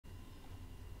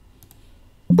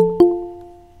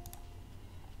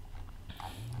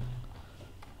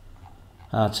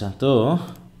আচ্ছা, তো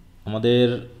আমাদের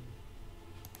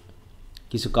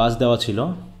কিছু কাজ দেওয়া ছিল।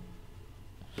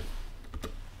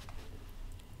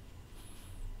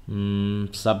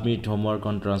 Submit homework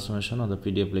on transformation of the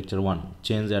PDF lecture 1.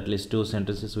 Change at least 2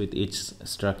 sentences with each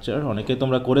structure. অনেকে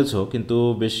তোমরা করেছো, কিন্তু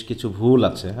বেশ কিছু ভুল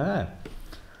আছে। হ্যাঁ,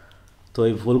 তো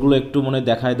এই ভুলগুলো একটু মনে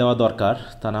দেখায় দেওয়া দরকার,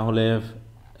 তা না হলে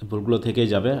ভুলগুলো থেকেই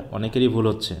যাবে। অনেকেরই ভুল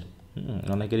হচ্ছে,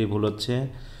 অনেকেরই ভুল হচ্ছে।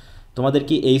 তোমাদের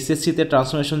কি এইচএসসিতে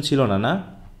ট্রান্সফরমেশন ছিল না? না,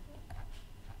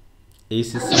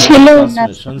 এইচএসসি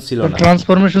ট্রান্সফরমেশন ছিল না।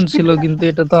 ট্রান্সফরমেশন ছিল, কিন্তু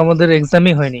এটা তো আমাদের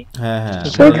এক্সামই হয়নি। হ্যাঁ হ্যাঁ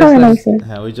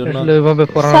হ্যাঁ, ওই জন্য আসলে ওইভাবে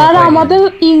পড়ানো স্যার হয়নি। আমাদের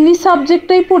ইংলিশ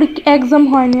সাবজেক্টটাই এক্সাম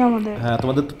হয়নি আমাদের। হ্যাঁ,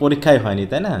 তোমাদের তো পরীক্ষাই হয়নি,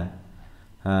 তাই না?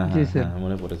 হ্যাঁ জি হ্যাঁ স্যার। হ্যাঁ,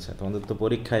 মনে পড়েছে, তোমাদের তো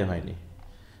পরীক্ষাই হয়নি,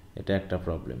 এটা একটা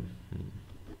প্রবলেম।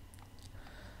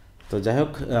 তো যাই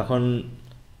হোক, এখন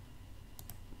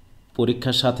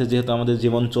পরীক্ষার সাথে যেহেতু আমাদের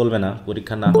জীবন চলবে না,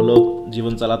 পরীক্ষা না হলেও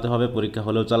জীবন চালাতে হবে, পরীক্ষা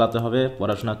হলেও চালাতে হবে,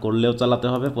 পড়াশোনা করলেও চালাতে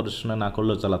হবে, পড়াশোনা না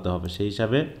করলেও চালাতে হবে। সেই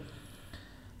হিসাবে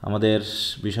আমাদের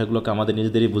বিষয়গুলোকে আমাদের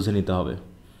নিজেদেরই বুঝে নিতে হবে।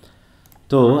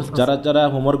 তো যারা যারা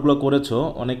হোমওয়ার্কগুলো করেছো,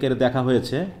 অনেকের দেখা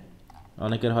হয়েছে,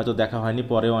 অনেকের হয়তো দেখা হয়নি,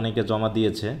 পরে অনেকে জমা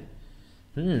দিয়েছে।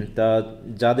 তা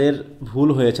যাদের ভুল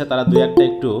হয়েছে তারা দু একটা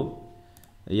একটু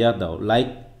দাও, লাইক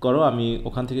করো, আমি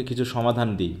ওখান থেকে কিছু সমাধান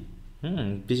দিই।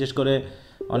 বিশেষ করে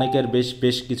অনেকের বেশ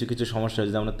বেশ কিছু কিছু সমস্যা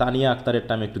হয়েছে, যেমন তানিয়া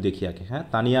আক্তারেরটা আমি একটু দেখি আগে। হ্যাঁ,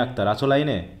 তানিয়া আক্তার আছো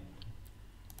লাইনে?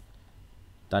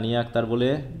 তানিয়া আক্তার বলে,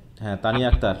 হ্যাঁ তানিয়া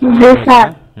আক্তার।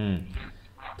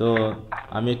 তো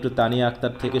আমি একটু তানিয়া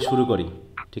আক্তার থেকে শুরু করি,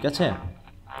 ঠিক আছে?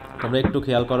 তোমরা একটু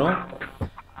খেয়াল করো,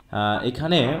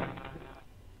 এখানে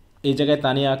এই জায়গায়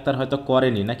তানিয়া আক্তার হয়তো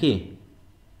করেনি নাকি,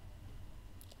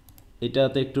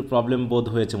 এটাতে একটু প্রবলেম বোধ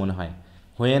হয়েছে মনে হয়।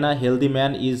 When a healthy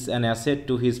man is an asset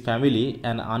to his family,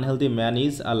 an unhealthy man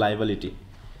is a liability.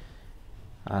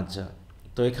 আচ্ছা,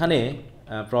 তো এখানে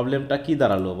প্রবলেমটা কি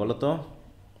দাঁড়ালো বলো তো?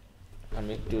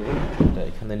 আমি একটু এটা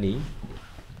এখানে নিই।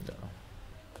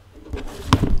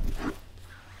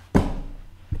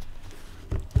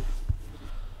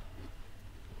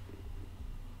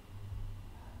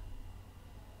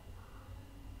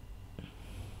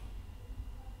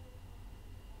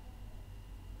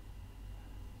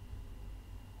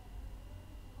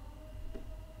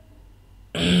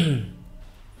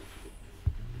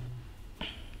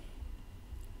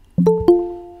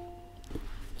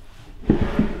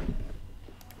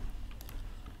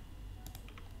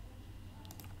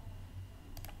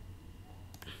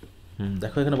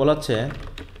 দেখো এখানে বলা হচ্ছে,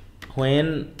 when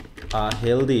a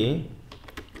healthy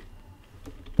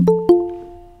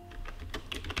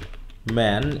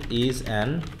man is an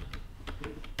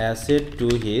asset to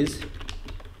his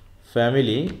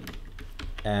family,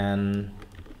 an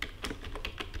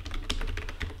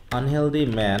unhealthy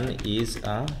man is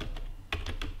a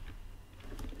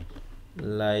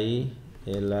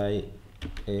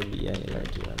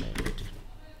liability.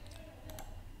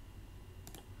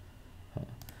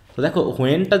 তো দেখো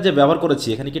হোয়েনটা যে ব্যবহার করেছি,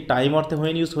 এখানে কি টাইম অর্থে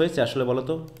হোয়েন ইউজ হয়েছে আসলে বলো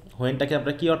তো? হোয়েনটাকে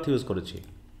আমরা কি অর্থে ইউজ করেছি?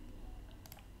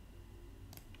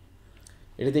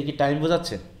 এটাতে কি টাইম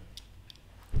বোঝাচ্ছে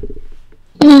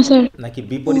নাকি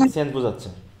বিপরীত সেন্স বোঝাচ্ছে?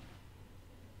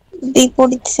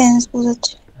 বিপরীত সেন্স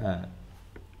বোঝাচ্ছে। হ্যাঁ,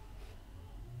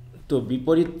 তো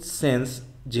বিপরীত সেন্স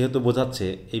যেহেতু বোঝাচ্ছে,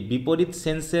 এই বিপরীত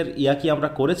সেন্সের কি আমরা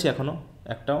করেছি এখনো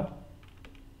একটাও?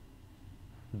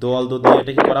 দোয়াল দো দিয়ে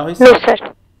এটা কি করা হয়েছে?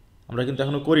 আমরা কিন্তু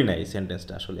এখনো করি নাই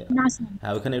সেন্টেন্সটা আসলে।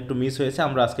 হ্যাঁ, ওখানে একটু মিস হয়েছে,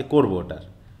 আমরা আজকে করব ওটার।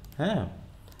 হ্যাঁ,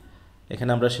 এখানে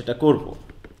আমরা সেটা করব।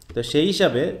 তো সেই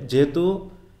হিসাবে যেহেতু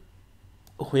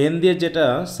হোয়েন দিয়ে যেটা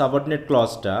সাবঅর্ডিনেট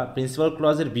ক্লজটা প্রিন্সিপাল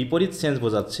ক্লজের বিপরীত সেন্স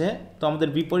বোঝাচ্ছে, তো আমাদের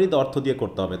বিপরীত অর্থ দিয়ে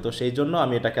করতে হবে। তো সেই জন্য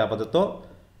আমি এটাকে আপাতত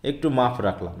একটু মাফ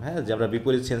রাখলাম, হ্যাঁ, যে আমরা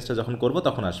বিপরীত সেন্সটা যখন করব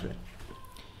তখন আসবে।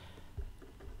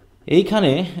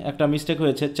 এইখানে একটা মিস্টেক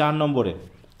হয়েছে 4 নম্বরে।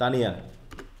 তানিয়া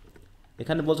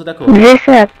এখানে বলছো, দেখো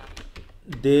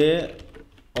they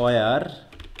were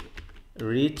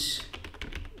rich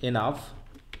enough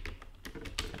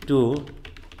to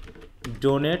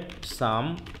donate some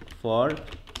for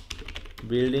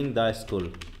building the school.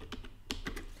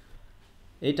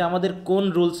 এটা আমাদের কোন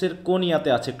রুলসের কোন ইয়াতে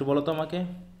আছে একটু বলো তো আমাকে?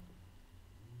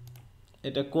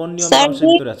 এটা কোন নিয়মের অংশের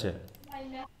ভিতরে আছে?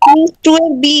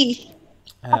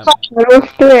 হ্যাঁ,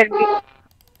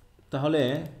 তাহলে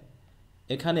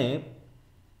এখানে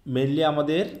মেইনলি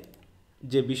আমাদের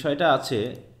যে বিষয়টা আছে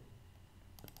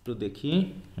একটু দেখি।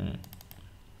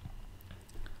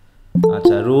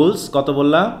 আচ্ছা, রুলস কত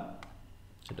বললাম?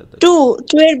 সেটা তো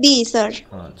 2 এর বি স্যার।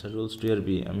 আচ্ছা, রুলস 2 এর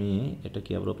বি। আমি এটা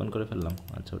কি আবার ওপেন করে ফেললাম?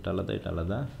 আচ্ছা, ওটা আলাদা, এটা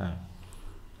আলাদা। হ্যাঁ,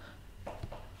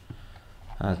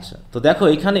 আচ্ছা, তো দেখো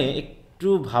এখানে একটু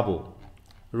ভাবো,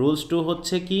 রুলস 2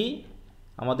 হচ্ছে কি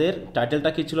আমাদের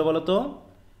টাইটেলটা কি ছিল বলো তো?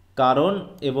 কারণ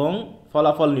এবং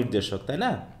ফলাফল নির্দেশক, তাই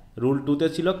না? রুল 2-তে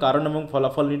ছিল কারণ এবং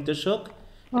ফলাফল নির্দেশক,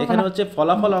 এখানে হচ্ছে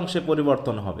ফলাফল অংশে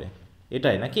পরিবর্তন হবে,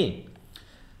 এটাই নাকি?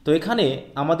 তো এখানে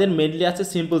আমাদের মেনলি আছে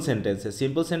সিম্পল সেন্টেন্সে।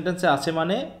 সিম্পল সেন্টেন্সে আছে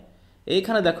মানে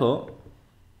এইখানে দেখো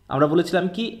আমরা বলেছিলাম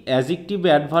কি অ্যাডজেক্টিভ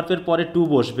অ্যাডভার্বের পরে টু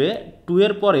বসবে, টু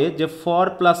এর পরে যে ফর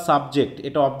প্লাস সাবজেক্ট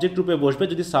এটা অবজেক্ট রূপে বসবে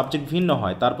যদি সাবজেক্ট ভিন্ন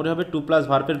হয়, তারপরে হবে টু প্লাস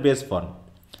ভার্বের বেস ফর্ম।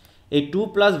 এই টু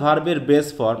প্লাস ভার্বের বেস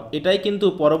ফর্ম এটাই কিন্তু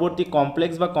পরবর্তী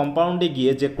কমপ্লেক্স বা কম্পাউন্ডে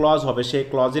গিয়ে যে ক্লজ হবে সেই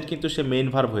ক্লজের কিন্তু সে মেইন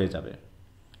ভার্ব হয়ে যাবে,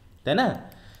 তাই না?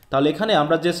 তাহলে এখানে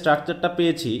আমরা যে স্ট্রাকচারটা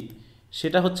পেয়েছি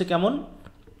সেটা হচ্ছে কেমন,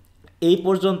 এই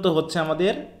পর্যন্ত হচ্ছে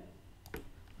আমাদের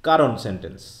কারণ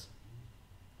সেন্টেন্স,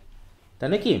 তাই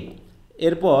নাকি?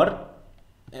 এরপর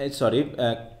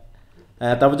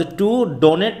তারপর যে two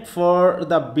donate for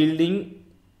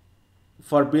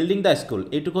building the school,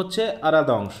 এইটুকু হচ্ছে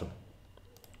আলাদা অংশ।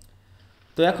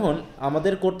 তো এখন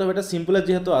আমাদের করতে হবে, এটা সিম্পলের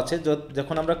যেহেতু আছে,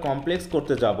 যখন আমরা কমপ্লেক্স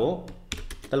করতে যাব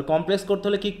তাহলে কমপ্লেক্স করতে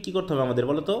হলে কি করতে হবে আমাদের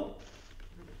বলো তো?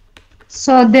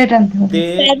 সো দ্যাট আনতে হবে। দে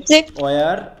Subject.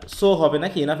 ওয়ার সো হবে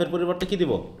নাকি? এনাফের পরিবর্তে কি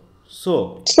দিব? So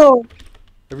So.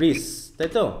 রিস, তাই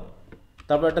তো?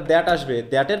 তারপর একটা দ্যাট আসবে,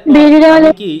 দ্যাটের বেরিয়ে পর যাওয়া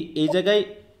আমি কি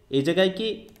এই জায়গায় কি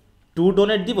টু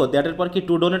ডোনেট দিব? দ্যাটের পর কি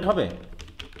টু ডোনেট হবে?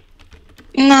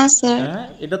 না স্যার। হ্যাঁ,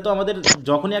 এটা তো আমাদের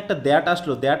যখনই একটা দ্যাট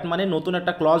আসলো, দ্যাট মানে নতুন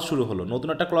একটা ক্লজ শুরু হলো, নতুন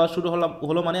একটা ক্লজ শুরু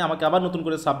হলো মানে আমাকে আবার নতুন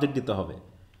করে সাবজেক্ট দিতে হবে,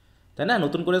 তাই না?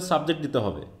 নতুন করে সাবজেক্ট দিতে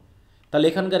হবে। তাহলে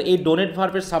এখানকার এই ডোনেট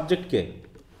ভার্বের সাবজেক্ট কে?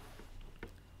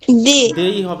 দে।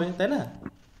 দেই হবে, তাই না?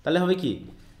 তাহলে হবে কি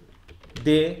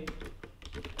দে,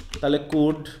 তাহলে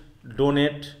কুড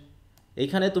ডোনেট।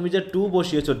 এইখানে তুমি যে টু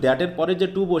বসিয়েছো, দ্যাটের পরে যে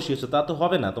টু বসিয়েছো তা তো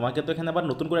হবে না, তোমাকে তো এখানে আবার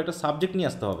নতুন করে একটা সাবজেক্ট নিয়ে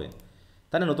আসতে হবে,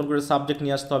 তাই না? নতুন করে সাবজেক্ট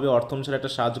নিয়ে আসতে হবে, অর্থ অনুসারে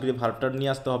একটা সাহায্যকারী ভার্বটা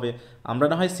নিয়ে আসতে হবে। আমরা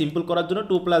না হয় সিম্পল করার জন্য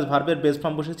টু প্লাস ভার্বের বেস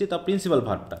ফর্ম বসেছি, তা প্রিন্সিপাল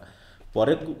ভার্বটা,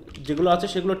 পরে যেগুলো আছে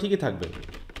সেগুলো ঠিকই থাকবে।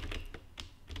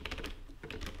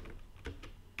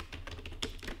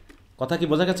 কথা কি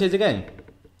বোঝা গেছে এই জায়গায়?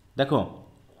 দেখো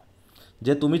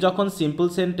যে তুমি যখন সিম্পল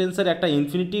সেন্টেন্সের একটা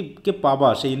ইনফিনিটিভকে পাবা,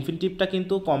 সেই ইনফিনিটিভটা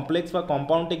কিন্তু কমপ্লেক্স বা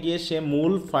কম্পাউন্ডে গিয়ে সে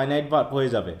মূল ফাইনাইট ভার্ব হয়ে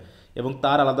যাবে, এবং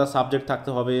তার আলাদা সাবজেক্ট থাকতে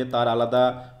হবে, তার আলাদা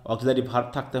অক্সিলারি ভার্ব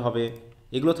থাকতে হবে,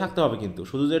 এগুলো থাকতে হবে। কিন্তু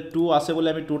শুধু যে টু আসে বলে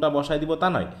আমি টুটা বসাই দিব তা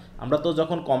নয়। আমরা তো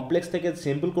যখন কমপ্লেক্স থেকে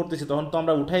সিম্পল করতেছি তখন তো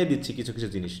আমরা উঠাই দিচ্ছি কিছু কিছু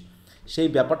জিনিস, সেই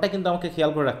ব্যাপারটা কিন্তু আমাকে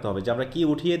খেয়াল করে রাখতে হবে যে আমরা কি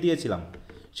উঠিয়ে দিয়েছিলাম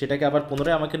সেটাকে আবার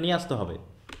পুনরায় আমাকে নিয়ে আসতে হবে।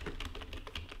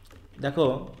 দেখো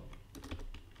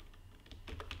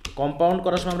কম্পাউন্ড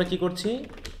করার সময় আমরা কি করছি?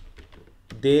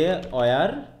 দে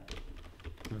ওয়ার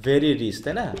ভেরি রিচ,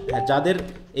 তাই না? হ্যাঁ, যাদের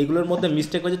এগুলোর মধ্যে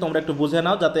মিস্টেক হয়েছে তোমরা একটু বুঝে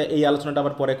নাও যাতে এই আলোচনাটা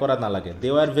আবার পরে করা না লাগে। They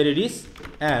were very rich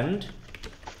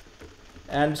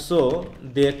and so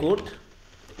they could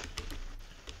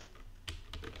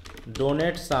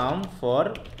donate some for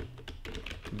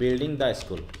building the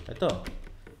school, তাই তো?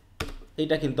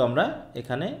 এইটা কিন্তু আমরা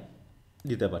এখানে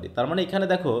দিতে পারি। তার মানে এখানে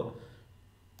দেখো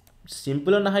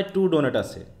সিম্পলও না হয় টু ডোনেট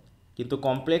আছে, কিন্তু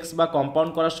কমপ্লেক্স বা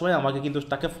কম্পাউন্ড করার সময় আমাকে কিন্তু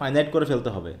তাকে ফাইনাইট করে ফেলতে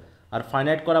হবে। আর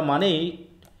ফাইনাইট করা মানেই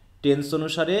টেন্স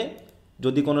অনুসারে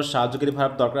যদি কোনো সাহায্যকারী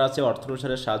ভার্ব দরকার আছে, অর্থ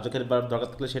অনুসারে সাহায্যকারী ভার্ব দরকার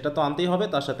থাকলে সেটা তো আনতেই হবে,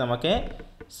 তার সাথে আমাকে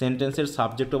সেন্টেন্সের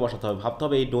সাবজেক্টও বসাতে হবে। ভাবতে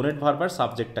হবে এই ডোনেট ভার্বের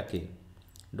সাবজেক্টটা কে,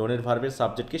 ডোনেট ভার্বের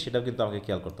সাবজেক্টকে, সেটাও কিন্তু আমাকে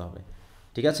খেয়াল করতে হবে।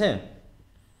 ঠিক আছে?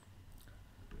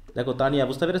 দেখো তানিয়া,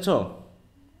 বুঝতে পেরেছো?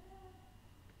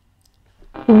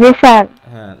 জি স্যার।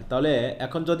 হ্যাঁ, তাহলে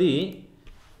এখন যদি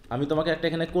আমি তোমাকে একটা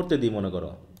এখানে করতে দিই মনে করো,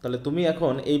 তাহলে তুমি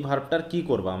এখন এই ভার্বটার কি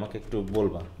করবা আমাকে একটু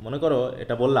বলবা। মনে করো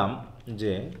এটা বললাম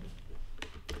যে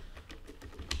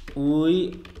we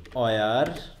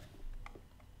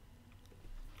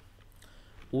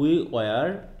were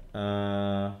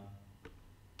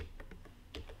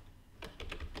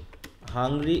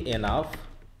hungry enough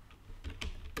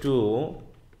to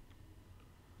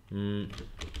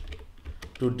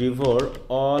devour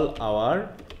all our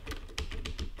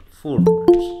food।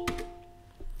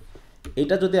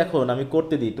 এটা যদি এখন আমি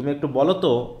করতে দিই, তুমি একটু বলো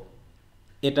তো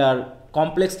এটার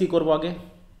কমপ্লেক্স কি করব আগে?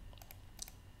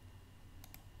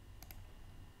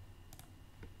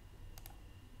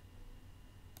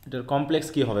 এটার কমপ্লেক্স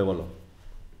কি হবে বলো?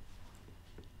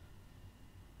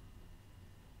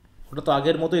 ওটা তো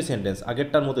আগের মতোই সেন্টেন্স,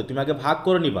 আগেরটার মতোই। তুমি আগে ভাগ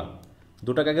করে নিবা,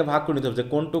 দুটাকে আগে ভাগ করে নিতে হবে যে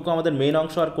কোনটুকু আমাদের মেইন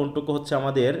অংশ আর কোনটুকু হচ্ছে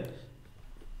আমাদের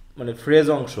মানে ফ্রেজ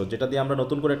অংশ, যেটা দিয়ে আমরা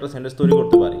নতুন করে একটা সেন্টেন্স তৈরি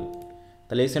করতে পারি।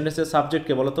 তাহলে এই সেন্টেন্সের সাবজেক্ট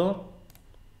কে বলো তো?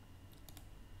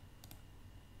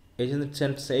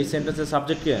 এই সেন্টেন্সের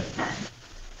সাবজেক্ট কে?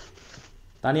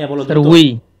 তানিয়া বলো দ্রুত,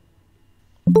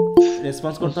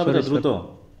 রেসপন্স করতে হবে তো দ্রুত,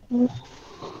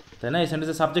 তাই না? এই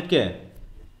সেন্টেন্সের সাবজেক্ট কে?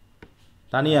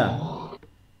 তানিয়া।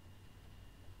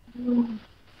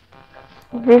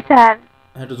 জি স্যার।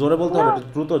 হ্যাঁ, একটু জোরে বলতে হবে, একটু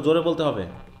দ্রুত জোরে বলতে হবে।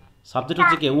 সাবজেক্ট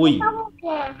হচ্ছে কি উই,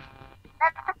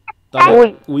 তাহলে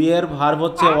উই এর ভার্ব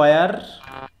হচ্ছে ওয়ার,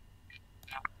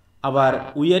 আবার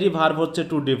উইয়েরই ভার্ব হচ্ছে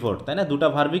টু ডিভোট, তাই না? দুটা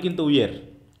ভার্বই কিন্তু উইয়ের।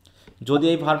 যদি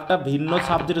এই ভার্বটা ভিন্ন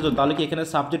সাবজেক্ট হতো তাহলে কি এখানে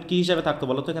সাবজেক্ট কি হিসাবে থাকতো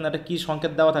বলো তো? এখানে একটা কি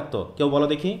সংকেত দেওয়া থাকতো, কেউ বলো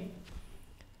দেখি।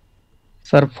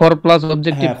 স্যার ফর প্লাস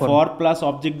অবজেক্টিভ হ্যাঁ, ফর্ম। ফর প্লাস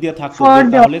অবজেক্ট দিয়ে থাকতো, For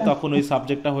তাহলে দেওয়া তখন ওই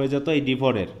সাবজেক্টটা হয়ে যেত এই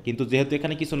ডিভোরের। কিন্তু যেহেতু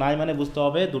এখানে কিছু নাই মানে বুঝতে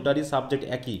হবে দুটারই সাবজেক্ট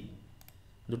একই,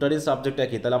 দুটারই সাবজেক্ট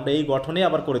একই, তাহলে আমরা এই গঠনেই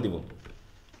আবার করে দিব।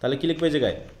 তাহলে কি লিখবে এই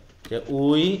জায়গায়? যে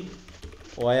উই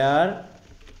ওয়ার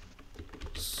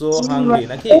সো হাংরি,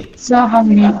 নাকি? So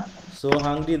hungry. So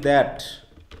hungry that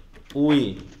we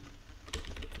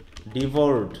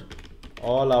ডিভোর্ড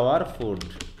all our food.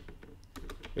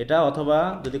 এটা অথবা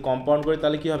যদি কম্পাউন্ড করি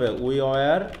তাহলে কি হবে? We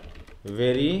were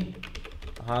very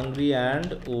hungry and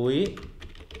we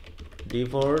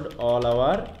ডিভোর্ড all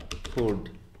our food.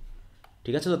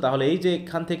 ঠিক আছে? তো তাহলে এই যে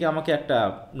এখান থেকে আমাকে একটা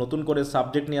নতুন করে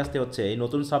সাবজেক্ট নিয়ে আসতে হচ্ছে, এই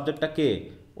নতুন সাবজেক্টটা কে?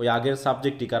 ওই আগের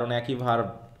সাবজেক্টই, কারণ একই ভার্ব,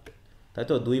 তাই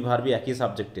তো? দুই ভার্বই একই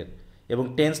সাবজেক্টের। এবং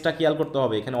টেন্সটা খেয়াল করতে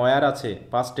হবে, এখানে ওয়ার আছে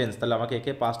পাস্ট টেন্স, তাহলে আমাকে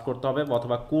একে পাস্ট করতে হবে,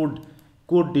 অথবা কুড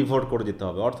কুড ডিভোট করে দিতে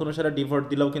হবে। অর্থ অনুসারে ডিভোট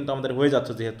দিলেও কিন্তু আমাদের হয়ে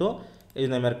যাচ্ছে, যেহেতু এই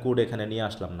জন্য আমি আর কুড এখানে নিয়ে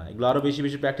আসলাম না। এগুলো আরও বেশি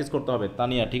বেশি প্র্যাকটিস করতে হবে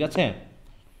তানিয়া, ঠিক আছে?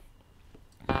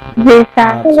 আচ্ছা,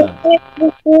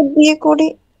 ফুড দিয়ে করি।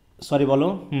 সরি বলো।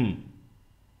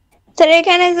 স্যার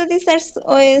এখানে যদি স্যার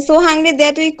ওই so hungry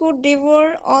that we could ডিভোর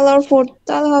all our food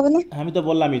তাহলে হবে না? আমি তো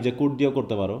বললামই যে কুড দিয়েও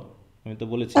করতে পারো, আমি তো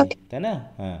বলেছি, ওকে। তাই না?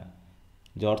 হ্যাঁ,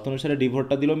 যে অর্থ অনুসারে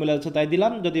ডিভোটটা দিলেও মিলে যাচ্ছে তাই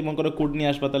দিলাম, যদি মনে করে কুড নিয়ে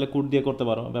আসবা তাহলে কুড দিয়ে করতে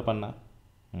পারো, ব্যাপার না।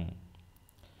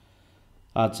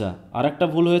 আচ্ছা, আর একটা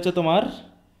ভুল হয়েছে তোমার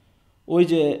ওই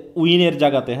যে উইনের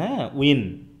জায়গাতে, হ্যাঁ উইন।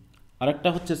 আরেকটা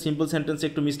হচ্ছে সিম্পল সেন্টেন্সে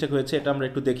একটু মিস্টেক হয়েছে, এটা আমরা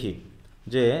একটু দেখি।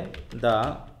 যে the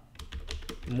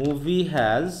movie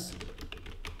has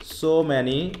so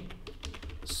many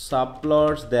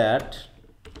subplots that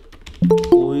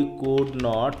we could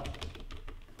not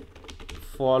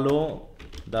follow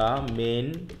the main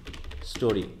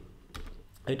story.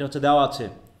 এটা হচ্ছে দেওয়া আছে,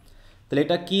 তাহলে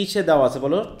এটা কিসে দেওয়া আছে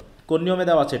বলো? কোন নিয়মে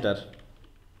দেওয়া আছে এটার?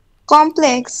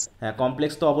 কমপ্লেক্স। হ্যাঁ,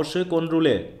 কমপ্লেক্স তো অবশ্যই কোন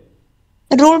রুলে?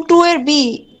 রুল 2 এর বি।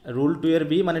 রুল 2 এর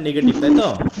বি মানে নেগেটিভ, তাই তো?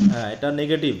 হ্যাঁ, এটা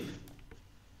নেগেটিভ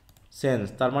সেন্স।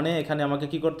 তার মানে এখানে আমাকে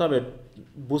কি করতে হবে?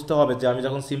 বুঝতে হবে যে আমি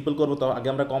যখন সিম্পল করবো তো আগে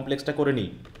আমরা কমপ্লেক্সটা করে নিই।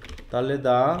 তাহলে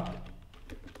দ্য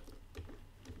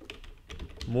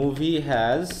মুভি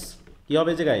হ্যাজ কি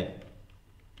হবে জায়গায়?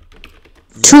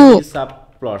 মেনি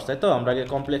সাবপ্লটস, তাই তো? আমরা আগে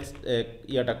কমপ্লেক্স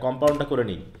ইয়াটা কম্পাউন্ডটা করে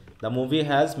নিই। The movie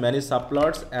has many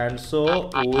subplots and so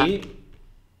we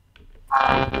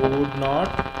would not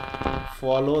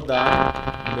follow the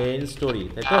main story,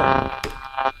 তাই তো?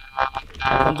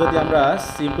 এখন যদি আমরা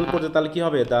সিম্পল করতে তাহলে কি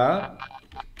হবে? The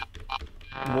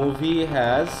movie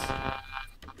has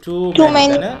to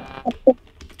many, তাই না?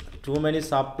 Two many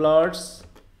subplots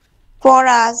for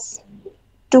us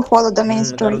to follow the main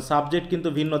story. কারণ সাবজেক্ট কিন্তু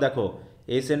ভিন্ন। দেখো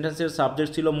এই সেন্টেন্সের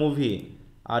সাবজেক্ট ছিল মুভি,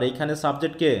 আর এইখানে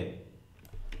সাবজেক্ট কে?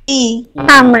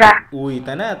 আমরা। উই,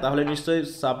 তাই না? তাহলে নিশ্চয়ই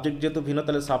সাবজেক্ট যেহেতু ভিন্ন,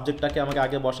 তাহলে সাবজেক্টটাকে আমাকে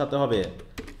আগে বসাতে হবে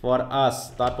ফর আস,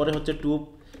 তারপরে হচ্ছে টু।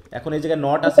 এখন এই জায়গায়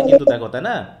নট আছে কিন্তু দেখো, তাই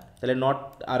না? তাহলে নট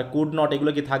আর কুড নট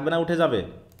এগুলো কি থাকবে না উঠে যাবে?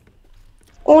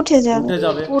 উঠে যাবে। উঠে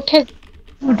যাবে।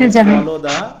 উঠে যাবে। Follow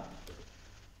the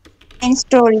main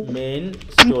story. Main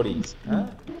story.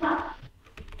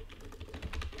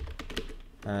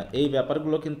 হ্যাঁ, এই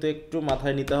ব্যাপারগুলো কিন্তু একটু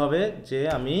মাথায় নিতে হবে যে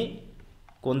আমি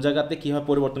কোন জায়গাতে কীভাবে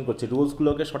পরিবর্তন করছি,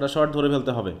 রুলসগুলোকে শর্ট ধরে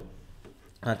ফেলতে হবে।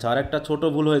 আচ্ছা, আর একটা ছোটো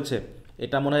ভুল হয়েছে,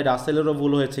 এটা মনে হয় রাসেলেরও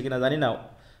ভুল হয়েছে কিনা জানি না,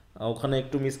 ওখানে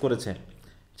একটু মিস করেছে।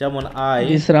 যেমন আই,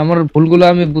 জি স্যার, আমার ভুলগুলো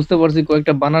আমি বুঝতে পারছি,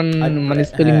 কয়েকটা বানান মানে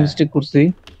স্পেলিং হ্যাঁ, মিস্টেক করছি।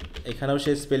 এখানেও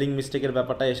সেই স্পেলিং মিস্টেকের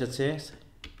ব্যাপারটা এসেছে।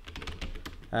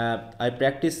 আই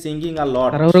প্র্যাকটিস সিঙ্গিং আ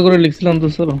লট তাড়াহুড়ো করে লিখছিলাম তো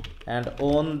sir. And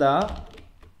won the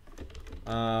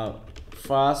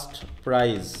first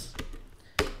prize.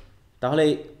 তাহলে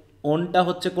ওনটা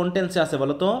হচ্ছে কোন টেন্সে আছে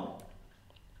বলো তো?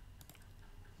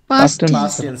 পাস্ট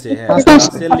পাস্ট টেন্সে। হ্যাঁ,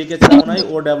 রাসেল লিখেছে মনে হয়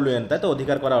OWN, তাই তো?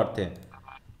 অধিকার করা অর্থে,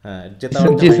 হ্যাঁ, জেতা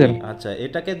অর্থে হয়নি। আচ্ছা,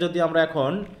 এটাকে যদি আমরা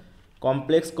এখন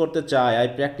কমপ্লেক্স করতে চাই, আই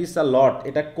প্র্যাকটিস আ লট,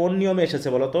 এটা কোন নিয়মে এসেছে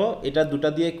বলো তো? এটা দুটা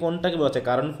দিয়ে কোনটাকে বোঝাচ্ছে?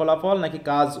 কারণ ফলাফল নাকি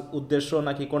কাজ উদ্দেশ্য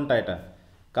নাকি কোনটা? এটা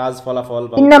কাজ ফলাফল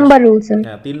বা 3 নম্বর রুল স্যার।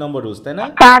 হ্যাঁ, 3 নম্বর রুলস, তাই না?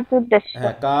 কাজ উদ্দেশ্য।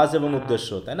 হ্যাঁ, কাজ এবং উদ্দেশ্য,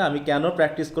 তাই না? আমি কেন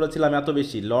প্র্যাকটিস করেছিলাম এত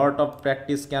বেশি? লট অফ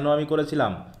প্র্যাকটিস কেন আমি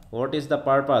করেছিলাম? What is the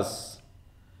purpose?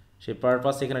 সেই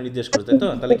পারপাস এখানে নির্দেশ করে, তাই তো?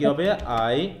 তাহলে কি হবে?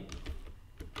 আই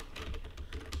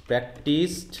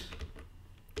প্র্যাকটিসড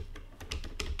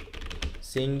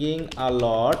সিঙ্গিং আ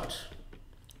লট,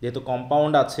 যেহেতু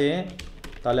কম্পাউন্ড আছে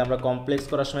তাহলে আমরা কমপ্লেক্স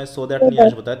করার সময় সো দ্যাট নিয়ে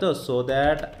আসবো, তাই তো? সো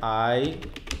দ্যাট আই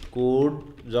কুড,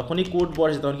 যখনই কুড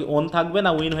বসে তখন কি ওন থাকবে না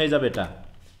উইন হয়ে যাবে? এটা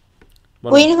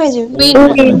বলো। উইন হয়ে যাবে। Win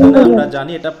হয়ে যাবে, তাই না? আমরা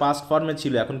জানি এটা পাস্ট ফর্মে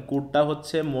ছিল, এখন কুডটা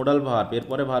হচ্ছে মোডাল ভার্ব,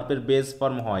 এরপরে ভার্বের বেস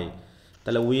ফর্ম হয়,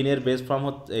 তাহলে উইনের বেস ফর্ম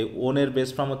হচ্ছে, ওনের বেস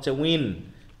ফর্ম হচ্ছে উইন,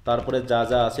 তারপরে যা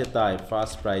যা আছে তাই,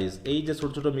 ফার্স্ট প্রাইজ। এই যে ছোট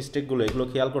ছোট মিস্টেকগুলো, এগুলো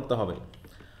খেয়াল করতে হবে।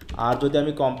 আর যদি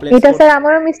আমি কমপ্লেক্স, এটা স্যার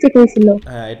আমারও মিস্টেক হয়েছিল।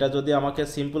 হ্যাঁ, এটা যদি আমাকে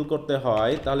সিম্পল করতে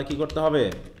হয় তাহলে কি করতে হবে?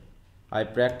 I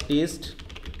practised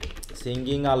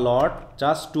singing a lot,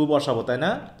 just two বসাবো, তাই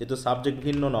না? যেহেতু সাবজেক্ট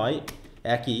ভিন্ন নয়,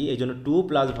 একই, এই জন্য টু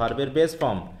প্লাস ভার্বের base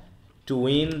form, to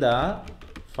win the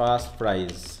first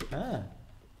prize. হ্যাঁ,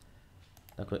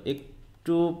 দেখো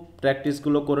একটু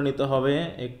প্র্যাকটিসগুলো করে নিতে হবে,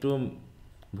 একটু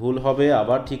ভুল হবে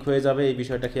আবার ঠিক হয়ে যাবে, এই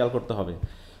বিষয়টা খেয়াল করতে হবে।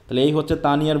 তাহলে এই হচ্ছে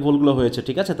তানিয়ার ভুলগুলো হয়েছে,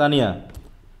 ঠিক আছে তানিয়া?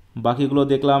 বাকিগুলো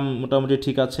দেখলাম মোটামুটি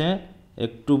ঠিক আছে,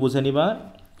 একটু বুঝে নিবা।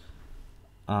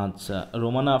 আচ্ছা,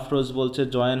 রোমানা আফরোজ বলছে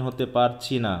জয়েন হতে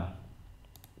পারছি না।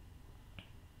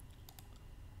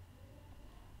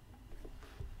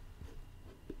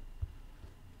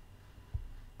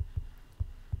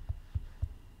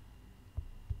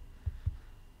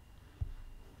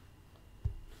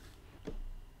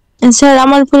 স্যার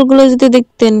আমার ফুলগুলো যদি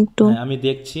দেখতেন একটু। হ্যাঁ আমি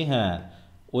দেখছি, হ্যাঁ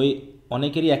ওই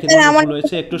অনেকেরই একই স্যার, ধরনের আমার ভুল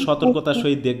হয়েছে, একটু সতর্কতার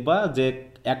সহিত দেখবা যে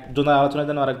একজনের আলোচনায়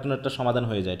যেন আরেকজনের একটা সমাধান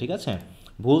হয়ে যায়, ঠিক আছে?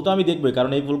 ভুল তো আমি দেখবই,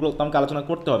 কারণ এই ভুলগুলো তো আমাকে আলোচনা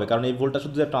করতে হবে, কারণ এই ভুলটা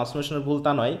শুধু যে ট্রান্সলেশনের ভুল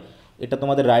তা নয়, এটা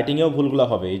তোমাদের রাইটিংয়েও ভুলগুলো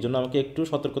হবে, এই জন্য আমাকে একটু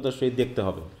সতর্কতার সহিত দেখতে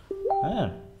হবে। হ্যাঁ,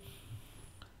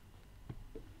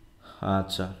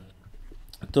 আচ্ছা,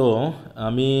 তো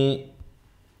আমি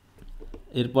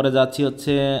এরপরে যাচ্ছি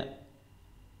হচ্ছে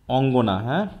অঙ্গনা।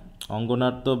 হ্যাঁ,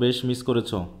 অঙ্গনার তো বেশ মিস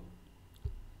করেছো।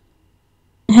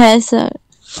 হ্যাঁ স্যার।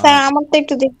 স্যার আমার তো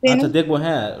একটু দেখবেন। আচ্ছা দেখবো,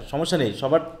 হ্যাঁ সমস্যা নেই,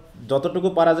 সবার যতটুকু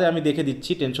পারা যায় আমি দেখে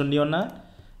দিচ্ছি, টেনশন নিও না,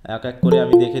 এক এক করে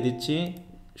আমি দেখে দিচ্ছি,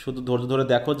 শুধু ধৈর্য ধরে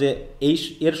দেখো যে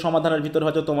এর সমাধানের ভিতরে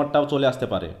হয়তো তোমারটাও চলে আসতে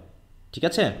পারে, ঠিক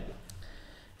আছে?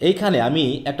 এইখানে আমি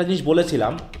একটা জিনিস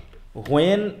বলেছিলাম,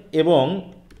 হোয়েন এবং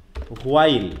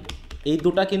হোয়াইল এই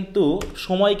দুটা কিন্তু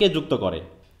সময়কে যুক্ত করে।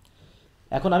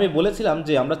 এখন আমি বলেছিলাম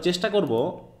যে আমরা চেষ্টা করব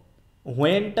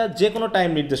হোয়েনটা যে কোনো টাইম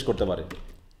নির্দেশ করতে পারে,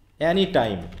 অ্যানি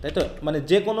টাইম, তাই তো? মানে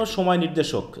যে কোনো সময়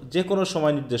নির্দেশক, যে কোনো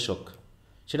সময় নির্দেশক,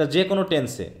 সেটা যে কোনো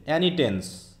টেন্সে, অ্যানি টেন্স।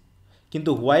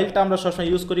 কিন্তু হোয়াইলটা আমরা সবসময়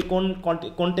ইউজ করি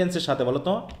কোন টেন্সের সাথে বলো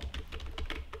তো?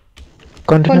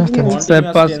 কন্টিনিউয়াস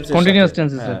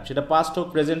টেন্স হ্যাঁ, স্যার। সেটা পাস্ট হোক,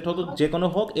 প্রেজেন্ট হোক, যে কোনো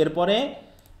হোক, এরপরে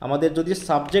আমাদের যদি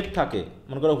সাবজেক্ট থাকে,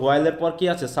 মনে করো হোয়াইলের পর কি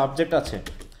আছে? সাবজেক্ট আছে,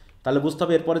 তাহলে বুঝতে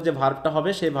হবে এরপরে যে ভার্বটা হবে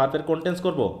সেই ভার্বের কোন টেন্স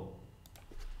করবো?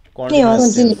 কন্টিনিউয়াস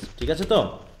টেন্স, ঠিক আছে তো?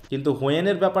 কিন্তু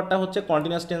হোয়েনের ব্যাপারটা হচ্ছে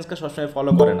কন্টিনিউয়াস টেন্সকে সবসময়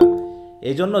ফলো করে না,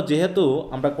 এই জন্য যেহেতু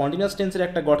আমরা কন্টিনিউয়াস টেন্সের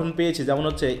একটা গঠন পেয়েছি, যেমন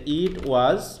হচ্ছে ইট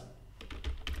was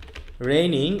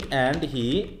raining and he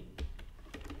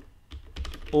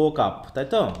woke up, তাই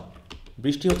তো?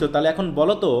 বৃষ্টি হচ্ছে, তাহলে এখন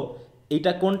বলো তো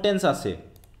এইটা কোন টেন্স আছে?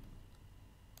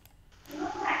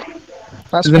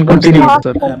 Present continuous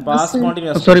sir. হ্যাঁ, past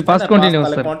continuous. Sorry, past continuous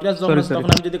তাহলে স্যার। কন্টিনিউয়াস যখন আছে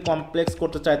তখন আমি যদি কমপ্লেক্স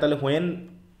করতে চাই তাহলে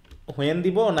হোয়েন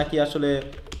দিব নাকি আসলে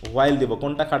হোয়াইল দিব?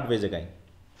 কোনটা খাটবে এই জায়গায়?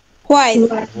 হোয়াইল।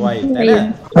 হোয়াইল, তাই না?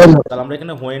 তাহলে আমরা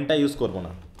এখানে হোয়েনটা ইউজ করব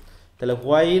না, তাহলে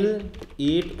while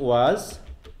it was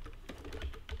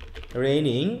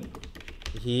raining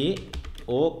he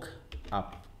woke up,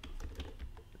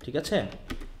 ঠিক আছে?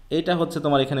 এইটা হচ্ছে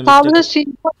তোমার এখানে মিস্টেক।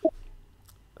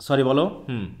 সরি বলো।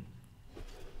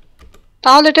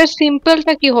 তাহলে এটার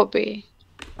সিম্পলটা কি হবে?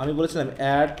 আমি বলেছিলাম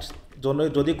অ্যাট জন্য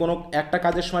যদি কোনো একটা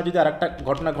কাজের সময় যদি আরেকটা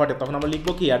ঘটনা ঘটে তখন আমরা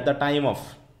লিখবো কি? অ্যাট দ্য টাইম অফ,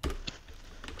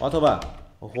 অথবা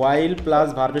হোয়াইল প্লাস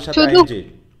ভার্বের সাথে শুধু আইএনজি,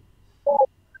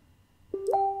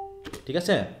 ঠিক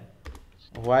আছে?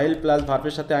 হোয়াইল প্লাস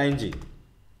ভার্বের সাথে আইএনজি,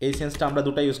 এই সেন্সটা আমরা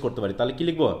দুটা ইউজ করতে পারি। তাহলে কি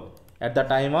লিখবো? At the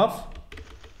time of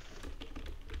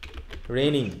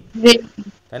raining,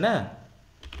 তাই না?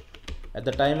 At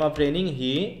the time of raining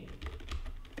he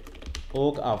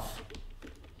woke up,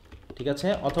 ঠিক আছে?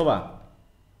 অথবা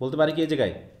বলতে পারি কি এই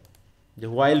জায়গায় যে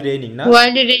হোয়াইল রেইনিং, না?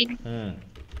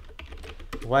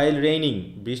 হোয়াইল রেইনিং,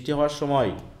 বৃষ্টি হওয়ার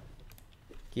সময়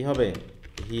কি হবে?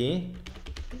 হি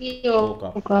ওক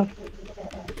আপ,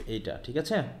 এইটা, ঠিক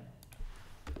আছে?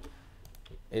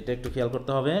 এটা একটু খেয়াল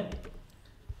করতে হবে।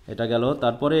 এটা গেল,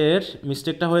 তারপরে এর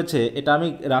মিস্টেকটা হয়েছে, এটা আমি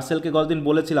রাসেলকে গতদিন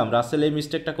বলেছিলাম, রাসেল এই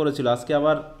মিস্টেকটা করেছিল, আজকে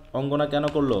আবার অঙ্গনা কেন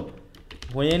করলো?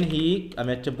 হোয়েন হি, আমি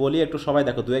একটা বলি একটু সবাই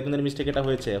দেখো, দু একদিনের মিস্টেক এটা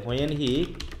হয়েছে। When he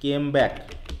came back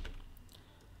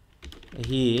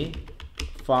he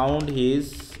found his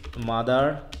mother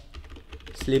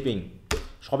sleeping,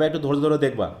 সবাই একটু ধৈর্য ধরে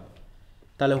দেখবা।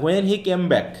 তাহলে হোয়েন হি কেম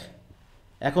ব্যাক,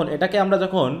 এখন এটাকে আমরা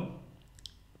যখন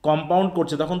কম্পাউন্ড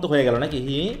করছি তখন তো হয়ে গেল নাকি?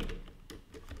 হি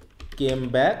came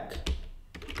back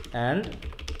and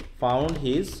found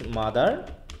his mother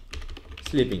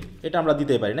sleeping, এটা আমরা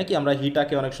দিতেই পারি নাকি? আমরা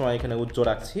হিটাকে অনেক সময় এখানে উচ্চ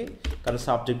রাখছি কারণ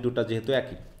সাবজেক্ট দুটো যেহেতু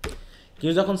একই।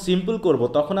 কিন্তু যখন সিম্পল করব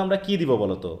তখন আমরা কি দিব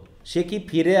বলো তো? সে কি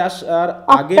ফিরে আসার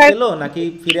আগে পেলো নাকি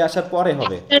ফিরে আসার পরে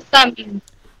হবে?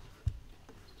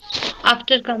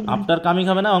 আফটার কামিং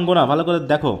হবে না অঙ্গনা? ভালো করে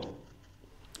দেখো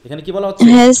এখানে কি বলা হচ্ছে,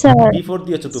 হ্যাঁ স্যার, বিফোর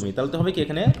দিয়েছো তুমি, তাহলে তো হবে কি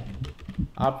এখানে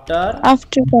আফটার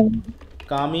আফটার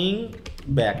কামিং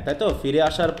ব্যাক, তাই তো? ফিরে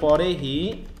আসার পরে হি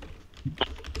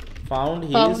ফাউন্ড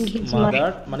হিজ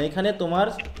মাদার। মানে এখানে তোমার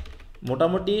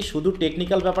মোটামুটি শুধু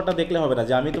টেকনিক্যাল ব্যাপারটা দেখলে হবে না,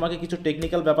 যে আমি তোমাকে কিছু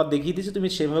টেকনিক্যাল ব্যাপার দেখিয়ে দিয়েছি তুমি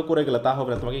সেভাবে করে গেলে তা হবে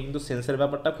না, তোমাকে কিন্তু সেন্সের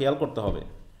ব্যাপারটা খেয়াল করতে হবে।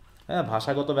 হ্যাঁ,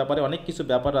 ভাষাগত ব্যাপারে অনেক কিছু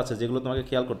ব্যাপার আছে যেগুলো তোমাকে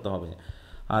খেয়াল করতে হবে।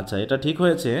 আচ্ছা, এটা ঠিক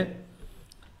হয়েছে।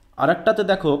 আরেকটাতে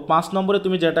দেখো 5 নম্বরে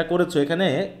তুমি যেটা করেছো এখানে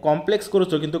কমপ্লেক্স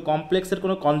করেছো, কিন্তু কমপ্লেক্সের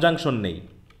কোনো কনজাংশন নেই।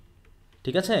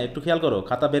 ঠিক আছে, একটু খেয়াল করো,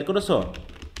 খাতা বের করেছো?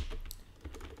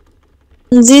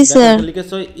 জি স্যার।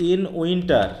 লিখেছো in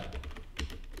winter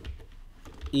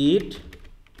it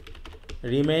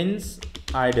remains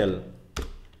idol.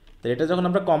 তো এটা যখন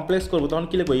আমরা কমপ্লেক্স করবো তখন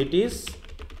কি লিখবো? ইট ইজ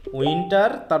উইন্টার,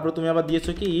 তারপর তুমি আবার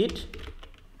দিয়েছো কি ইট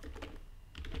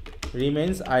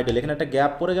রিমেইনস আইডল। এখানে একটা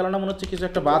গ্যাপ পড়ে গেল না? মনে হচ্ছে কিছু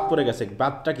একটা বাদ পড়ে গেছে,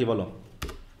 বাদটা কি বলো?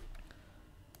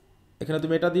 এখানে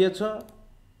তুমি এটা দিয়েছো,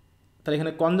 তাহলে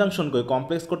এখানে কনজাংশন কই?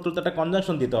 কমপ্লেক্স করতে হলে একটা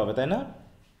কনজাংশন দিতে হবে, তাই না?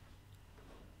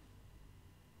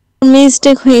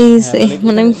 মিস্টেক হয়ে গেছে,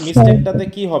 মানে মিস্টেকটাতে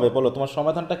কি হবে বলো? তোমার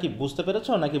সমাধানটা কি বুঝতে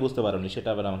পেরেছো নাকি বুঝতে পারোনি সেটা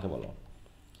আবার আমাকে বলো।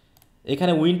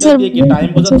 এখানে উইন্টার দিয়ে কি টাইম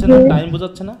বোঝাচ্ছে না? টাইম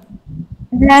বোঝাচ্ছে না?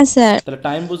 হ্যাঁ স্যার, তাহলে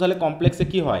টাইম বোঝালে কমপ্লেক্সে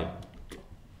কি হয়?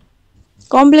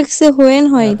 কমপ্লেক্সে হোয়েন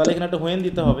হয় তো। তাহলে এখানে একটা হোয়েন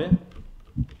দিতে হবে।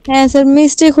 হ্যাঁ স্যার,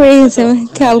 মিস্টেক হয়ে গেছে, আমি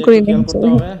খেয়াল করিনি। খেয়াল করতে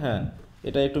হবে, হ্যাঁ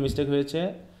এটা একটু মিস্টেক হয়েছে।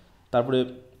 তারপরে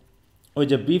ওই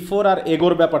যে বিফোর আর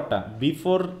এগোর ব্যাপারটা,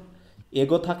 বিফোর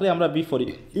এগো থাকলে আমরা বিফোর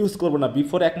ইউজ করবো না,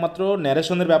 বিফোর একমাত্র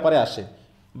ন্যারেশনের ব্যাপারে আসে,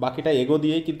 বাকিটা এগো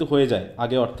দিয়েই কিন্তু হয়ে যায়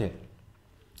আগে অর্থে।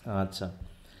 আচ্ছা,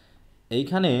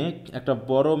 এইখানে একটা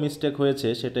বড় মিস্টেক হয়েছে,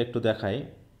 সেটা একটু দেখাই।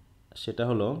 সেটা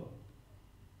হলো,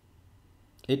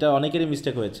 এটা অনেকেরই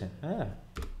মিস্টেক হয়েছে। হ্যাঁ,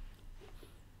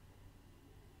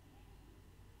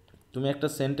 তুমি একটা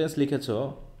সেন্টেন্স লিখেছো,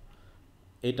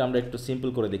 এটা আমরা একটু সিম্পল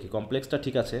করে দেখি, কমপ্লেক্সটা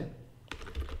ঠিক আছে।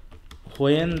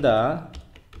 When the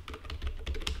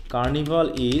carnival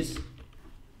is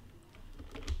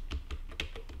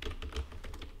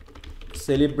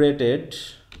celebrated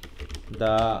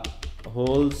the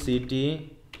whole city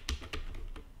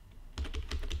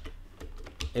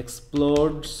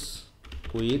explodes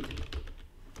with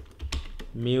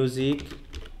music,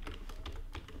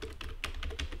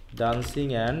 dancing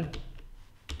and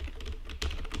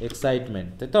excitement,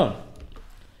 তাই তো?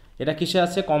 এটা কিসে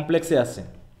আছে? কমপ্লেক্সে আছে।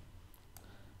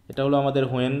 এটা হলো আমাদের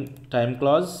হোয়েন টাইম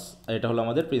ক্লজ, আর এটা হলো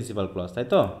আমাদের প্রিন্সিপাল ক্লজ, তাই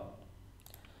তো?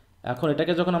 এখন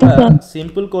এটাকে যখন আমরা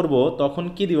সিম্পল করব তখন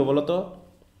কি দিব বলো তো?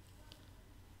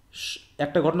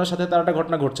 একটা ঘটনার সাথে তার একটা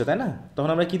ঘটনা ঘটছে, তাই না? তখন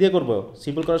আমরা কি দিয়ে করব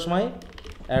সিম্পল করার সময়?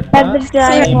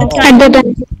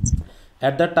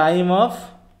 at the time of,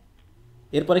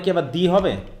 এরপরে কি আবার দি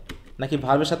হবে নাকি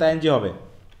ভার্বের সাথে আইএনজি হবে?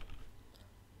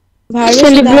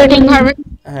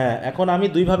 হ্যাঁ, এখন আমি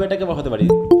দুইভাবে এটাকে বসাতে পারি,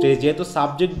 যেহেতু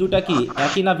সাবজেক্ট দুটা কি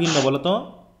একই না ভিন্ন বলো তো?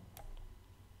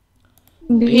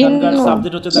 এখানকার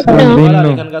সাবজেক্ট হচ্ছে দ্য কার্নিভাল আর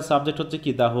এখানকার সাবজেক্ট হচ্ছে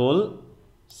কি দ্য হোল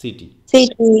সিটি, তাই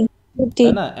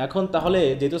না? এখন তাহলে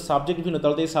যেহেতু সাবজেক্ট ভিন্ন,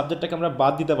 তাহলে তো এই সাবজেক্টটাকে আমরা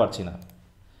বাদ দিতে পারছি না।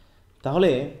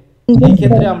 তাহলে এই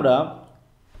ক্ষেত্রে আমরা,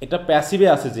 এটা প্যাসিভে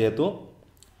আছে যেহেতু,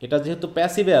 এটা যেহেতু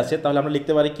প্যাসিভে আছে, তাহলে আমরা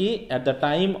লিখতে পারি কি at the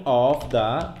time of the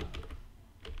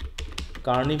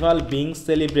carnival being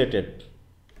celebrated,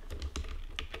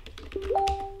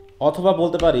 অথবা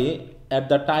বলতে পারি at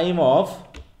the time of,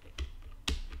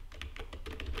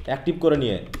 active করে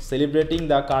নিয়ে সেলিব্রেটিং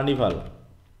দ্য কার্নিভাল।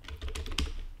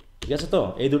 ঠিক আছে তো?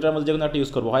 এই দুটার মধ্যে যে কোনো একটা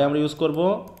ইউজ করবো, হয় আমরা ইউজ করবো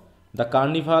দ্য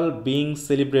কার্নিভাল বিং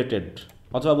সেলিব্রেটেড,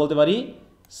 অথবা বলতে পারি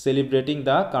সেলিব্রেটিং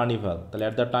দ্য কার্নিভাল। তাহলে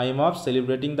at the time of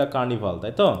celebrating the carnival,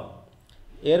 তাই তো?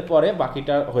 এরপরে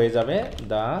বাকিটা হয়ে যাবে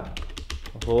the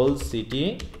whole city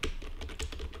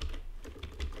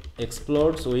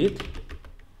এক্সপ্লোডস with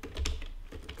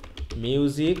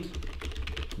music,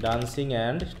 dancing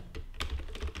and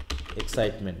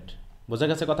excitement. বোঝা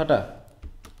গেছে কথাটা?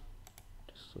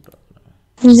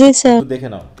 জি স্যার। দেখে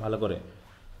নাও ভালো করে।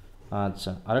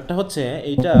 আচ্ছা, আরেকটা হচ্ছে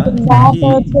এইটা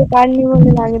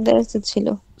কার্নিভালের আগে দেওয়া ছিল।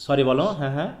 সরি বলো।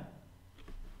 হ্যাঁ হ্যাঁ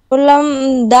বললাম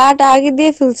দাটা আগে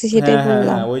দিয়ে ফেলছি, সেটাই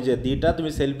বললাম। হ্যাঁ, ওই যে দিটা তুমি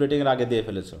সেলিব্রেটিং এর আগে দিয়ে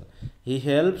ফেলেছো। He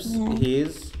helps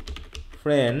his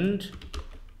friend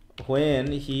when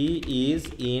he is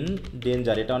in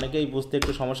danger, এটা অনেকেই বুঝতে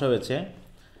একটু সমস্যা হয়েছে।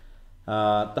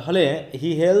 তাহলে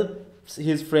he helps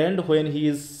his friend when he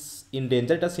is in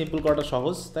danger, এটা সিম্পল করাটা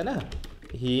সহজ, তাই না?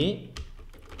 He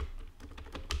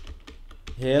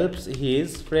helps his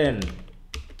friend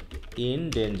in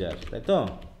danger, তাই তো?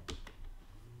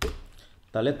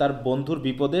 তাহলে তার বন্ধুর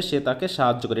বিপদে সে তাকে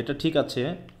সাহায্য করে, এটা ঠিক আছে।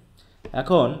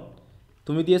 এখন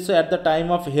তুমি দিয়েছো at the time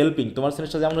of helping, তোমার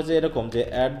সেন্টেন্সটা যেমন হচ্ছে এরকম যে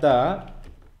at the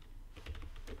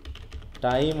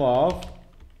time of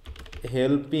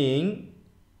helping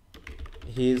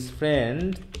his friend.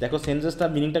 দেখো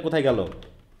সেন্টেন্সটার মিনিংটা কোথায় গেল?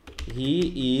 হি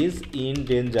ইজ ইন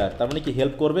ডেঞ্জার, তার মানে কি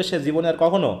হেল্প করবে সে জীবনে আর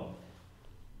কখনো?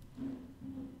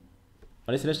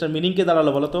 মানে সেন্টেন্সটার মিনিং কে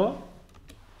দাঁড়ালো বলো তো?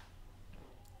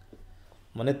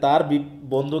 মানে তার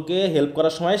বন্ধুকে হেল্প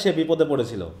করার সময় সে বিপদে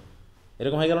পড়েছিল,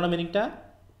 এরকম হয়ে গেল না মিনিংটা?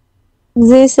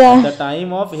 জি sir. The time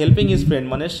of helping his friend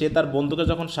মানে সে তার বন্ধুকে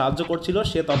যখন সাহায্য করছিল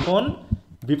সে তখন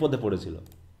বিপদে পড়েছিল,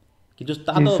 কিন্তু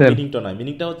তা জি তো স্যার। মিনিংটা নয়।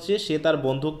 মিনিংটা হচ্ছে সে তার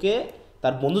বন্ধুকে,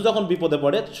 তার বন্ধু যখন বিপদে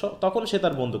পড়ে তখন সে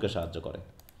তার বন্ধুকে সাহায্য করে।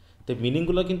 তো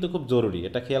মিনিংগুলো কিন্তু খুব জরুরি,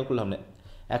 এটা খেয়াল করলাম না।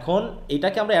 এখন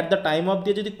এটাকে আমরা অ্যাট দ্য টাইম অফ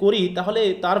দিয়ে যদি করি তাহলে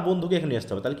তার বন্ধুকে এখানে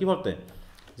আসতে হবে। তাহলে কী ভাবতে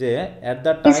যে at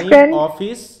the time friend. Of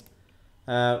his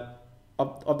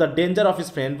of the danger of his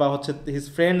friend, বা হচ্ছে হিজ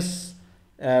ফ্রেন্ডস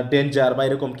ডেঞ্জার বা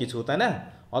এরকম কিছু, তাই না?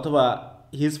 অথবা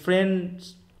his friends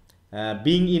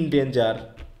being in danger,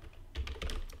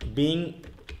 being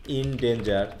in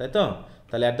danger, তাই তো?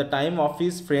 তাহলে at the time of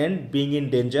his friend being in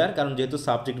danger, কারণ যেহেতু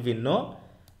সাবজেক্ট ভিন্ন,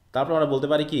 তারপর আমরা বলতে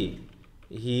পারি কি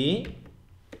হি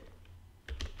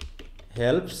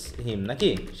হেল্পস হিম, নাকি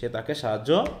সে তাকে সাহায্য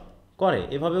করে,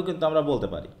 এভাবেও কিন্তু আমরা বলতে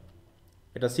পারি,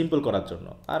 এটা সিম্পল করার জন্য।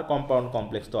 আর কম্পাউন্ড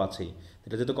কমপ্লেক্স তো আছেই,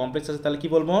 এটা যেহেতু কমপ্লেক্স আছে তাহলে কি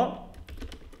বলবো?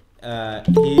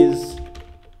 His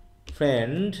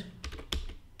friend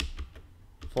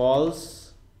false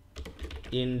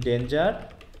in danger,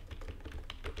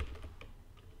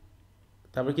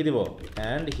 তারপর কি দিব?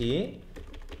 অ্যান্ড হি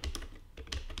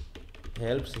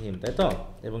হেল্পস হিম, তাই তো?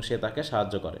 এবং সে তাকে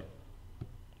সাহায্য করে।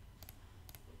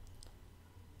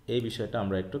 এই বিষয়টা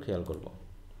আমরা একটু খেয়াল করব।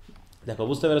 দেখো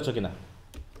বুঝতে পেরেছো কিনা?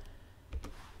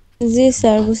 জি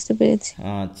স্যার, বুঝতে পেরেছি।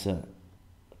 আচ্ছা,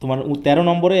 তোমার 13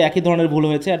 নম্বরে একই ধরনের ভুল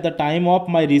হয়েছে। At the time of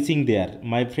my reaching there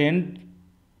my friend,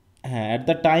 হ্যাঁ অ্যাট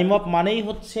দ্য টাইম অফ মানেই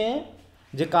হচ্ছে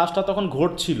যে কাজটা তখন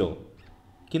ঘটছিল,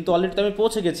 কিন্তু অলরেডি তো আমি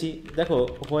পৌঁছে গেছি। দেখো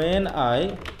when I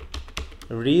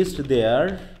reached there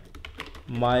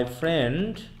my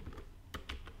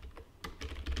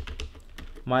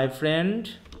friend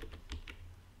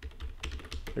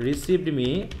received me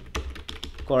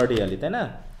cordially, তাই না?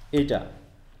 এইটা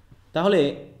তাহলে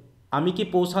আমি কি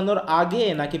পৌঁছানোর আগে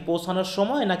নাকি পৌঁছানোর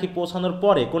সময় নাকি পৌঁছানোর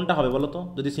পরে, কোনটা হবে বলো তো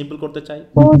যদি সিম্পল করতে চাই?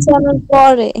 পৌঁছানোর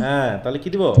পরে। হ্যাঁ, তাহলে কি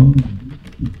দিব?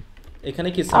 এখানে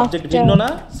কি সাবজেক্ট After. ভিন্ন না?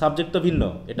 সাবজেক্ট তো ভিন্ন,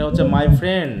 এটা হচ্ছে মাই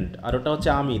ফ্রেন্ড আর ওটা হচ্ছে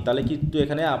আমি, তাহলে কিন্তু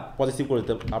এখানে পজিটিভ করে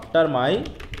দিতে, আফটার মাই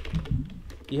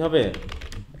কি হবে?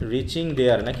 রিচিং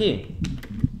দেয়ার, নাকি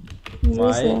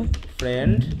মাই sir.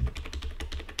 Friend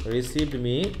received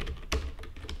me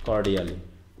cordially.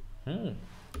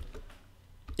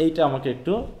 এইটা আমাকে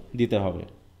একটু দিতে হবে।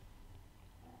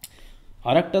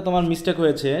 আর একটা তোমার মিস্টেক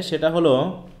হয়েছে, সেটা হলো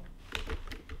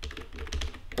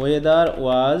weather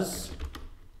was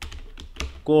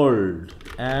cold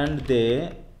and they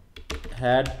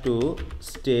had to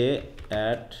stay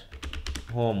at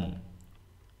home.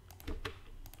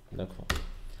 দেখো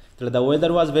তাহলে the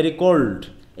weather was very cold,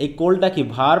 এই কোল্ডটা কি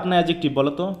ভার্ব না অ্যাডজেক্টিভ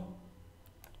বলো তো?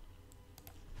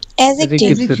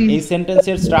 Adjective. এই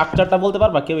সেন্টেন্সের স্ট্রাকচারটা বলতে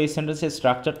পারবা কেউ? এই সেন্টেন্সের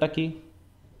স্ট্রাকচারটা কি?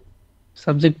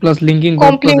 Subject plus linking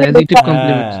verb plus Complement. Adjective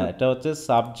complement. হ্যাঁ, এটা হচ্ছে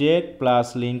subject plus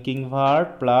linking verb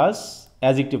plus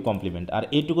adjective complement. আর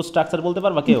এইটুকু স্ট্রাকচার বলতে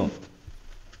পারবা কেউ?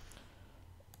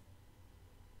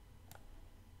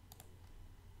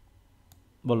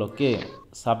 বলো কে?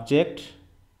 সাবজেক্ট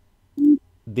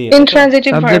দে,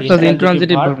 Intransitive subject verb. Plus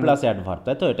intransitive verb verb plus adverb,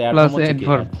 তাই তো? এটা Plus অ্যাডভার্ব হচ্ছে কি?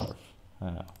 adverb. adverb।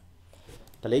 হ্যাঁ,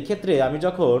 তাহলে এই ক্ষেত্রে আমি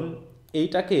যখন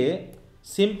এইটাকে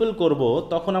সিম্পল করব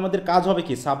তখন আমাদের কাজ হবে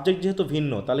কি? সাবজেক্ট যেহেতু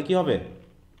ভিন্ন তাহলে কি হবে?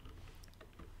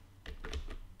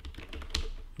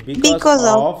 বিকজ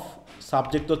অফ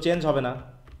সাবজেক্ট তো চেঞ্জ হবে না,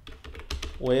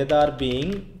 ওয়েদার বিং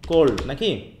কোল্ড,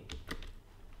 নাকি?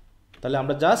 তাহলে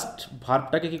আমরা জাস্ট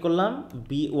ভার্বটাকে কি করলাম?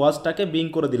 ওয়াজটাকে বিং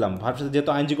করে দিলাম। ভার্ব সাথে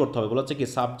যেহেতু আইএনজি করতে হবে, বলা হচ্ছে কি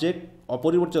সাবজেক্ট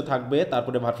অপরিবর্তিত থাকবে,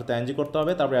 তারপরে ভার্ব সাথে আইএনজি করতে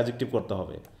হবে, তারপরে অ্যাডজেক্টিভ করতে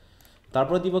হবে,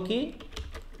 তারপরে দিব কি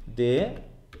they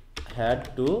had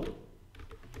to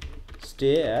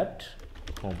stay at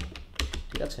home.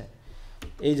 ঠিক আছে,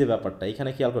 এই যে ব্যাপারটা এখানে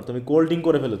খেয়াল করো, তুমি কোল্ডিং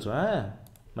করে ফেলেছো। হ্যাঁ,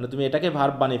 মানে তুমি এটাকে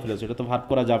ভার্ব বানিয়ে ফেলেছো, এটা তো ভার্ব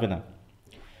করা যাবে না।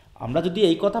 আমরা যদি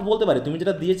এই কথা বলতে পারি তুমি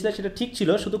যেটা দিয়েছিলে সেটা ঠিক ছিল,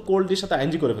 শুধু কোল্ডের সাথে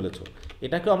আইএনজি করে ফেলেছো,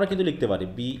 এটাকেও আমরা কিন্তু লিখতে পারি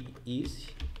B is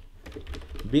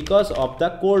because of the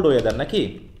cold weather, নাকি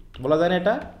বলা যায় না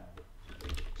এটা?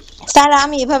 স্যার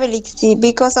আমি এভাবে লিখছি,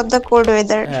 because of the cold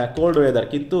weather. হ্যাঁ, কোল্ড ওয়েদার,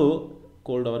 কিন্তু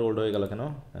কোল্ড আবার ওল্ড হয়ে গেল কেন?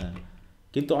 হ্যাঁ,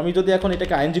 কিন্তু আমি যদি এখন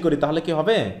এটাকে আইএনজি করি তাহলে কি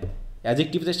হবে?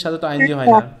 অ্যাডজেক্টিভের সাথে তো আইএনজি হয়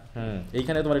না।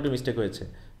 এইখানে তোমার একটু মিস্টেক হয়েছে।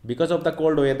 Because of the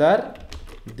cold whether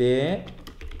they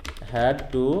had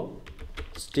to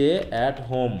stay at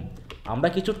home. আমরা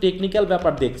কিছু টেকনিক্যাল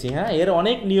ব্যাপার দেখছি, হ্যাঁ, এর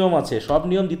অনেক নিয়ম আছে, সব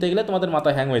নিয়ম দিতে গেলে তোমাদের মাথা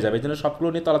হ্যাং হয়ে যাবে, এই জন্য সবগুলো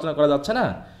নিয়ে তো আলোচনা করা যাচ্ছে না।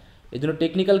 এই জন্য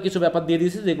টেকনিক্যাল কিছু ব্যাপার দিয়ে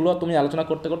দিয়েছি যেগুলো তুমি আলোচনা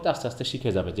করতে করতে আস্তে আস্তে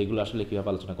শিখে যাবে, যেগুলো আসলে কীভাবে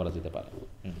আলোচনা করা যেতে পারে।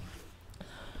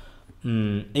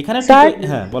 এখানে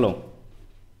হ্যাঁ বলো।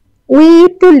 উই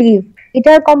টু লিভ,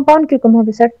 এটার কম্পাউন্ড কিরকম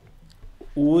হবে sir?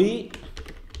 We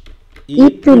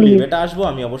eat two leave, এটা আসবো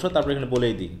আমি অবশ্য, তারপরে এখানে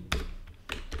বলেই দিই।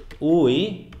 We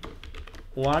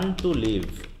want to live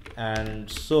and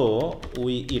so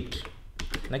we eat,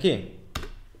 নাকি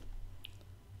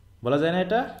বলা যায় না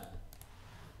এটা?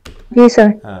 জি স্যার।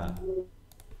 হ্যাঁ,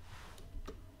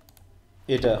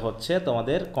 এটা হচ্ছে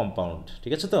তোমাদের কম্পাউন্ড,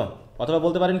 ঠিক আছে তো? অথবা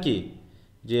বলতে পারেন কি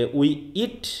যে we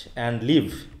eat and leave,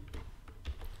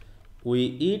 we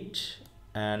eat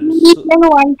and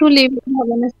want to live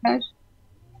হবে না স্যার।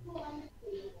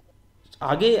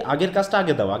 আগের কাজটা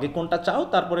আগে দাও, আগে কোনটা চাও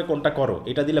তারপরে কোনটা করো,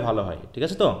 এটা দিলে ভালো হয়, ঠিক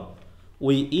আছে তো?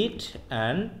 উই ইট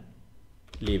অ্যান্ড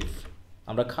লিভ,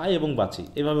 আমরা খাই এবং বাঁচি,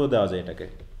 এভাবেও দেওয়া যায় এটাকে।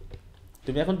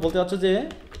 তুমি এখন বলতে চাচ্ছ যে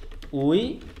we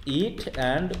eat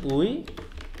and we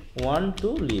want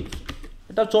to leave,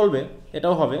 এটাও চলবে,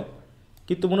 এটাও হবে,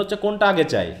 কিন্তু মনে হচ্ছে কোনটা আগে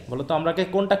চাই বলো তো? আমরা আগে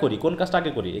কোনটা করি, কোন কাজটা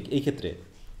আগে করি এই ক্ষেত্রে?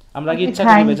 আমরা আগে ইচ্ছা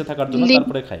করি বেঁচে থাকার জন্য,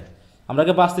 তারপরে খাই। আমরা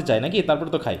আগে বাঁচতে চাই নাকি, তারপরে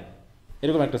তো খাই,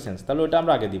 এরকম একটা সেন্স। তাহলে ওইটা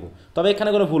আমরা আগে দিব, তবে এখানে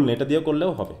কোনো ভুল নেই, এটা দিয়েও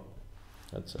করলেও হবে।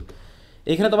 আচ্ছা,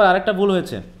 এখানে তোমার আরেকটা ভুল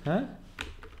হয়েছে, হ্যাঁ,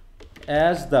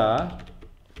 as the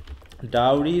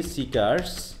dowry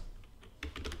seekers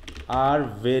are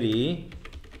very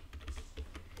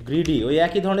greedy, ওই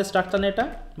একই ধরনের স্ট্রাকচার না এটা?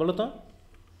 বলো তো।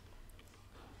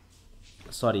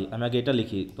 সরি, আমি আগে এটা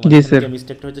লিখি, তোমার যে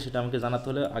মিস্টেকটা হয়েছে সেটা আমাকে জানাতে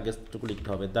হলে আগেটুকু লিখতে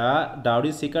হবে। The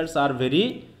dowry seekers are very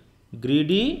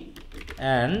greedy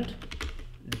and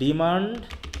demand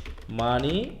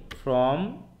money from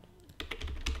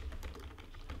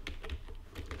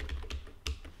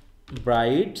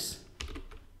brides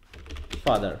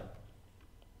father,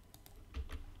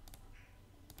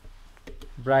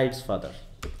 brides father.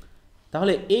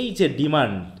 তাহলে এই যে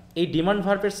ডিমান্ড, এই ডিমান্ড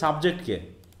ভার্বের সাবজেক্ট কে?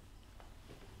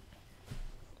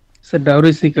 Sir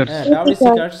dowry seekers. হ্যাঁ, ডাউরি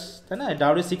সিকার্স, তাই না?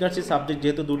 ডাউরি সিকার্স এর সাবজেক্ট,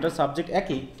 যেহেতু দুটো সাবজেক্ট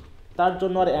একই, তার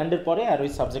জন্য আর অ্যান্ড এর পরে আর ওই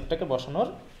সাবজেক্টটাকে বসানোর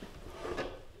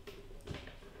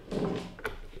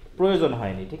প্রয়োজন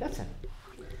হয়নি, ঠিক আছে?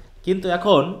 কিন্তু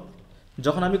এখন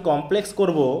যখন আমি কমপ্লেক্স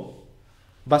করব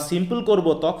বা সিম্পল করব,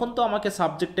 তখন তো আমাকে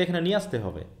সাবজেক্টটা এখানে নিয়ে আসতে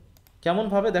হবে।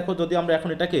 কেমনভাবে দেখো, যদি আমরা এখন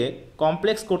এটাকে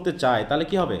কমপ্লেক্স করতে চাই তাহলে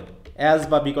কি হবে? অ্যাজ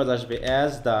বা বিকজ আসবে।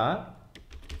 As the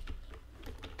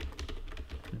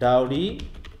dowry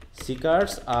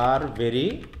seekers are very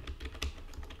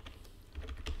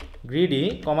greedy,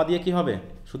 কমা দিয়ে কি হবে?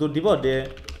 শুধু দিব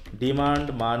demand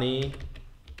money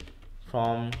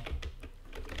from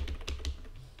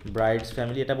brides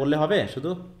family, এটা বললে হবে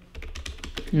শুধু?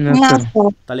 না স্যার,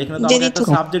 তাহলে এখানে তো আমাকে একটা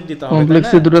সাবজেক্ট দিতে হবে,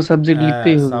 কমপ্লেক্সে দুটো সাবজেক্ট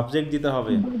লিখতেই হবে। সাবজেক্ট দিতে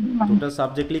হবে, দুটো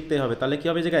সাবজেক্ট লিখতেই হবে। তাহলে কি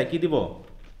হবে, জায়গায় কি দিব?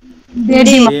 দে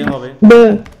হবে,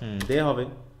 দে হবে।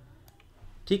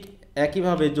 ঠিক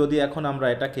একইভাবে যদি এখন আমরা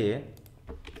এটাকে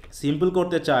সিম্পল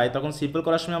করতে চাই, তখন সিম্পল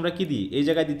করার সময় আমরা কি দিই? এই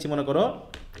জায়গায় দিচ্ছি, মনে করো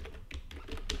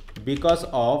বিকজ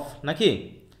অফ, নাকি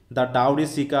দ্য ডাউরি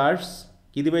সিকার্স,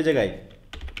 কি দিবে এই জায়গায়?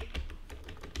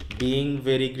 বিং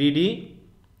ভেরি গ্রিডি,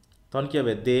 তখন কী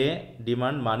হবে? দে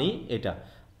ডিমান্ড মানি, এটা।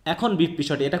 এখন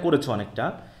বিষয়টা এটা করেছো অনেকটা,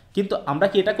 কিন্তু আমরা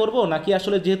কি এটা করব নাকি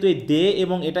আসলে যেহেতু এই দে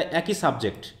এবং এটা একই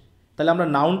সাবজেক্ট, তাহলে আমরা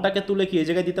নাউনটাকে তুলে কি এই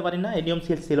জায়গায় দিতে পারি না? এই নিয়ম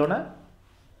ছিল না?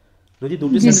 যদি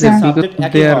দুটি সেন্টেন্সের সাবজেক্ট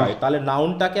একই হয় তাহলে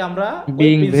নাউনটাকে আমরা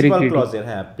প্রিন্সিপাল ক্লজের,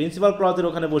 হ্যাঁ, প্রিন্সিপাল ক্লজের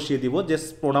ওখানে বসিয়ে দিব, যে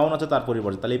প্রোনাউন আছে তার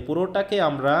পরিবর্তে। তাহলে এই পুরোটাকে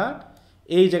আমরা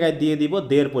এই জায়গায় দিয়ে দিব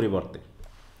দের পরিবর্তে,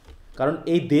 কারণ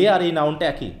এই দে আর এই নাউনটা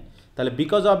একই। তাহলে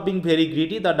because of being very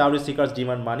greedy the dowry seekers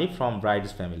demand money from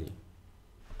brides family.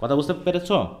 কথা বুঝতে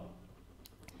পেরেছো?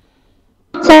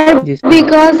 স্যার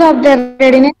বিকজ অফ देयर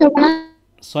গ্রিডিনেস হবে না?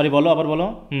 সরি, বলো, আবার বলো।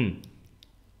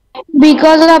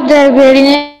 বিকজ অফ देयर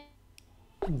গ্রিডিনেস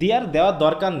দেয়ার দেওয়ার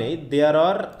দরকার নেই, দেয়ার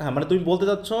আর, হ্যাঁ, মানে তুমি বলতে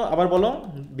চাচ্ছ, আবার বলো।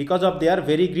 Because of there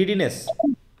very গ্রিডিনেস,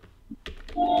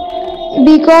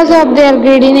 because of there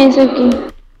গ্রিডিনেস কি?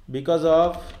 বিকজ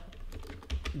অফ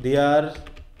দেয়ার,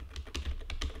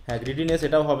 হ্যাঁ, গ্রিডিনেস,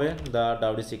 এটাও হবে। দ্য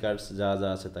ডাউরি সিকার্স, যা যা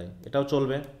আছে তাই, এটাও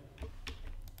চলবে,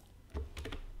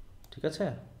 ঠিক আছে?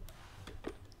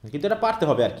 কিন্তু এটা পারতে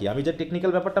হবে আর কি। আমি যে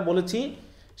টেকনিক্যাল ব্যাপারটা বলেছি,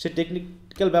 সেই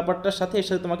টেকনিক্যাল ব্যাপারটার সাথে এর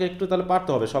সাথে তোমাকে একটু তাহলে পারতে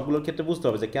হবে, সবগুলোর ক্ষেত্রে বুঝতে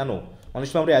হবে যে কেন অনেক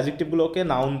সময় আমরা অ্যাডজেক্টিভগুলোকে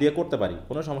নাউন দিয়ে করতে পারি,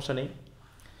 কোনো সমস্যা নেই।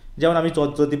 যেমন আমি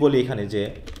যদি বলি এখানে যে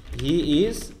he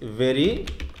is very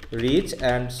rich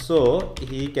and so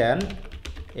he can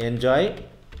enjoy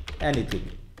anything,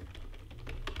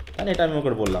 তাহলে এটা আমি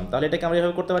ওকে বললাম, তাহলে এটাকে আমরা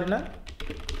এভাবে করতে পারি না,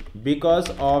 বিকজ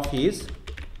অফ হিজ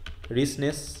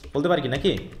রিচনেস বলতে পারি কি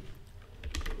নাকি,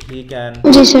 হি ক্যান।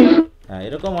 G sir. হ্যাঁ,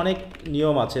 এরকম অনেক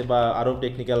নিয়ম আছে বা আরও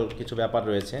টেকনিক্যাল কিছু ব্যাপার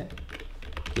রয়েছে,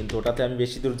 কিন্তু ওটাতে আমি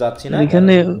বেশি দূর যাচ্ছি না।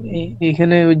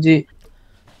 এখানে ওই যে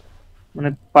মানে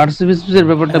পার্সিপিসের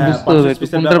ব্যাপারটা বুঝতে হবে,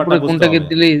 কোনটার পরে কোনটাকে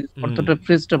দিলে অর্থটা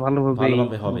ফ্রেজটা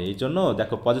ভালোভাবে হবে। এই জন্য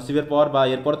দেখো পজিটিভের পর বা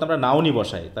এরপর তো আমরা নাউনই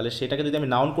বসাই, তাহলে সেটাকে যদি আমি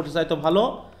নাউন করতে চাই তো ভালো,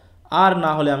 আর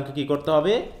না হলে আমাকে কি করতে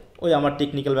হবে, ওই আমার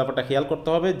টেকনিক্যাল ব্যাপারটা খেয়াল করতে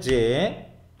হবে যে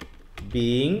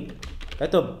বিং, তাই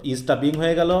তো ইজটা বিং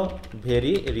হয়ে গেল,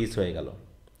 ভেরি রিচ হয়ে গেল,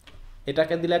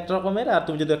 এটাকে দিলে একটা রকমের। আর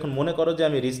তুমি যদি এখন মনে করো যে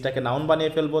আমি রিচটাকে নাউন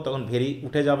বানিয়ে ফেলবো, তখন ভেরি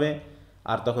উঠে যাবে,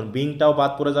 আর তখন বিংটাও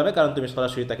বাদ পড়ে যাবে, কারণ তুমি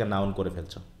সরাসরি তাকে নাউন করে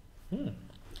ফেলছো।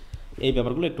 এই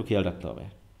ব্যাপারগুলো একটু খেয়াল রাখতে হবে।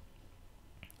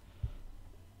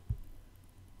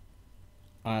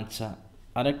 আচ্ছা,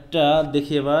 আরেকটা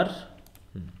দেখি এবার।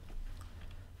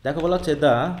 দেখো বলা হচ্ছে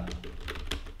the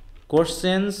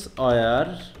questions are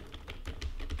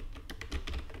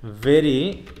very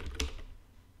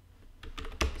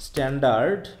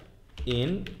standard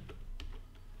in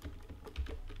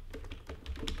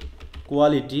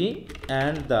quality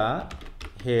and the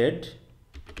head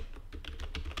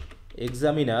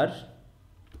examiner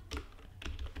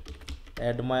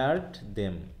admired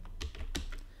them,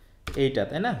 এইটা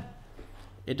তাই না?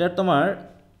 এটার তোমার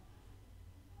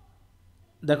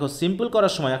দেখো সিম্পল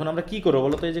করার সময় এখন আমরা কি করবো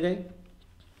বলো তো, এই জায়গায়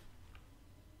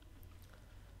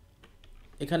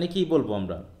এখানে কি বলবো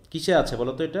আমরা, কিসে আছে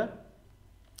বলো তো, এটা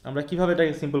আমরা কিভাবে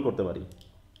এটাকে সিম্পল করতে পারি?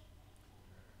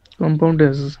 কম্পাউন্ডে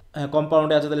আছে। হ্যাঁ,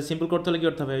 কম্পাউন্ডে আছে, তাহলে সিম্পল করতে হলে কি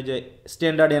করতে হবে, ওই যে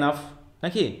স্ট্যান্ডার্ড এনাফ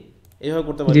নাকি, এইভাবে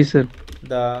করতে পারি। জি স্যার।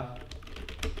 দ্য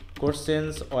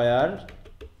কোশ্চেন্স ওয়ার,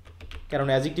 কারণ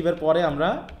অ্যাডজেক্টিভের পরে আমরা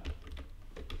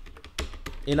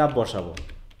এনাফ বসাবো,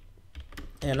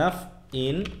 enough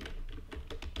in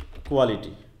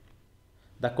quality,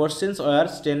 the questions war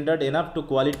standard enough to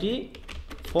quality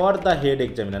for the head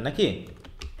examiner নাকি,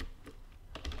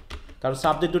 কারণ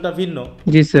সাবজেক্ট দুটা ভিন্ন।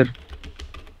 জি sir.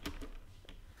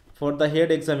 For the head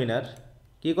examiner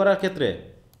কি করার ক্ষেত্রে,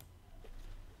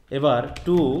 এবার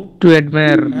টু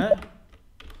অ্যাডমায়ার, হ্যাঁ,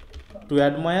 টু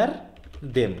অ্যাডমায়ার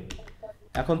দেম।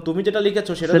 এখন তুমি যেটা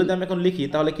লিখেছো সেটা যদি আমি এখন লিখি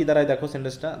তাহলে কি দাঁড়ায় দেখো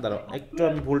সেন্টেন্সটা, দাঁড়াও একটু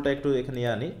আমি ভুলটা একটু এখানে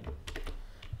নিয়ে আনি।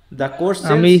 দ্য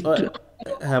কোশ্চেন্স,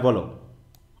 হ্যাঁ বলো।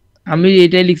 আমি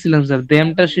এটাই লিখছিলাম স্যার,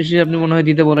 দেমটা শেষে আপনি মনে হয়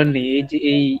দিতে বলেননি, এই যে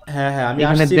এই হ্যাঁ হ্যাঁ, আমি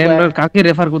এখানে আসছি, দেমটা কাকে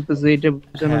রেফার করতেছে এটা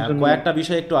বোঝানোর হ্যাঁ, জন্য কয়েকটা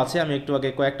বিষয় একটু আছে, আমি একটু আগে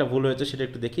কয়েকটা ভুল হয়েছে সেটা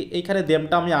একটু দেখি। এইখানে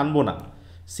দেমটা আমি আনবো না,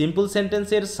 সিম্পল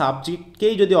সেন্টেন্সের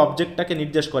সাবজেক্টকেই যদি অবজেক্টটাকে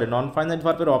নির্দেশ করে, নন ফাইনাইট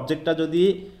ভার্বের অবজেক্টটা যদি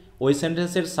ওই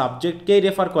সেন্টেন্সের সাবজেক্টকেই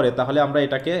রেফার করে, তাহলে আমরা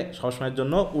এটাকে সবসময়ের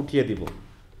জন্য উঠিয়ে দিব,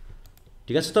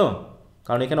 ঠিক আছে তো?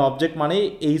 কারণ এখানে অবজেক্ট মানেই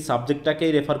এই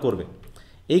সাবজেক্টটাকেই রেফার করবে।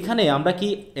 এইখানে আমরা কি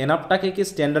এনাফটাকে কি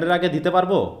স্ট্যান্ডার্ডের আগে দিতে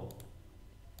পারবো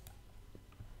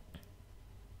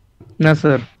না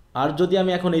স্যার? আর যদি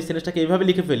আমি এখন এই সেন্টেন্সটাকে এইভাবে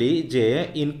লিখে ফেলি যে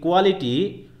in quality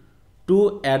two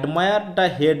admire the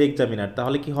head examiner,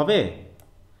 তাহলে কি হবে?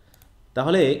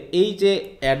 তাহলে এই যে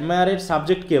অ্যাডমায়ারের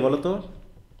সাবজেক্ট কে বলো তো,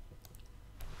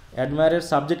 অ্যাডমায়ারের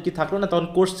সাবজেক্ট কি থাকলো না, তখন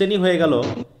কোশ্চেনই হয়ে গেল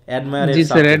অ্যাডমায়ারের জি স্যার,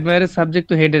 সাবজেক্ট, অ্যাডমায়ারের সাবজেক্ট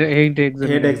তো হেড হেড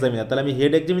এক্সামিনার। তাহলে আমি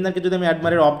হেড এক্সামিনারকে যদি আমি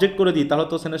অ্যাডমায়ারের অবজেক্ট করে দিই তাহলে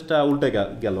তো সেন্টেন্সটা উল্টে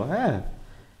গেল। হ্যাঁ,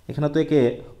 এখানে তো একে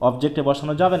অবজেক্টে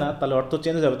বসানো যাবে না, তাহলে অর্থ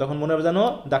চেঞ্জ হবে। তখন মনে হবে যেন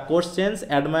the questions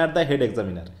admire the head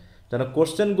examiner, যেন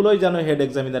কোশ্চেনগুলোই যেন হেড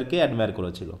এক্সামিনারকে অ্যাডমায়ার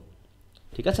করেছিল,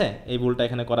 ঠিক আছে? এই ভুলটা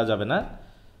এখানে করা যাবে না।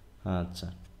 আচ্ছা,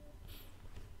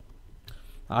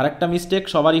 আর একটা মিস্টেক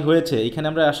সবারই হয়েছে, এখানে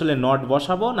আমরা আসলে নট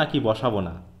বসাবো নাকি বসাবো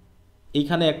না,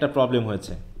 এইখানে একটা প্রবলেম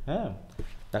হয়েছে। হ্যাঁ,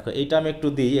 দেখো এইটা আমি একটু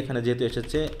দিই, এখানে যেহেতু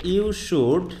এসেছে you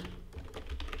should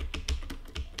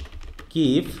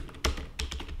keep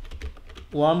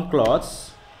warm clothes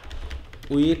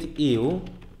with you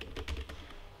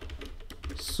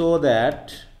so that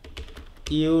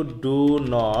you do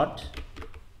not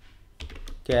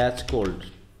catch cold,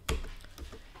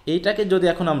 এইটাকে যদি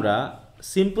এখন আমরা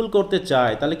সিম্পল করতে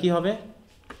চাই তাহলে কি হবে,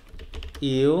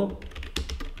 you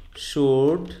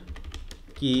should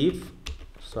keep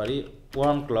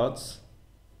warm clothes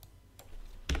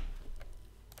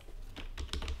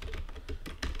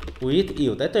with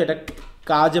you, তাই তো? এটা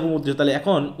কাজ এবং উদ্দেশ্য। তাহলে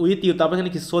এখন উইথ ইউ, তারপর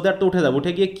এখানে কি সো দ্যাট তো উঠে যাবে,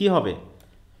 উঠে গিয়ে কি হবে,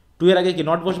 টু এর আগে কি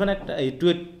নট বসবে না একটা, এই টু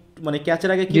মানে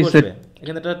ক্যাচের আগে কি বসবে,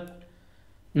 এখানে একটা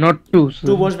নট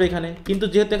টু বসবে এখানে। কিন্তু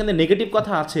যেহেতু এখানে নেগেটিভ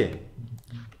কথা আছে,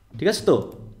 ঠিক আছে তো,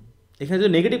 এখানে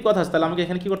যদি নেগেটিভ কথা আছে তাহলে আমাকে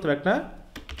এখানে কি করতে হবে, একটা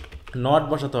নট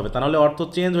বসাতে হবে, তা নাহলে অর্থ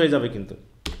চেঞ্জ হয়ে যাবে। কিন্তু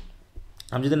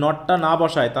আমি যদি নটটা না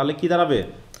বসাই তাহলে কি দাঁড়াবে,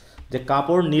 যে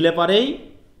কাপড় নিলে পারেই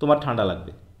তোমার ঠান্ডা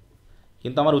লাগবে,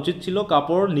 কিন্তু আমার উচিত ছিল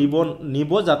কাপড়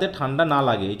নিব যাতে ঠান্ডা না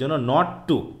লাগে, এই জন্য নট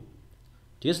টু,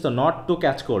 ঠিক আছে? তো নট টু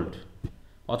ক্যাচ কোল্ড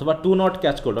অথবা টু নট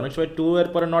ক্যাচ কোল্ড, অনেক সময় টু এর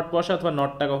পরে নট বসে অথবা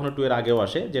নটটা কখনো টু এর আগেও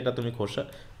আসে, যেটা তুমি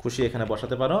খুশি এখানে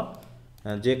বসাতে পারো,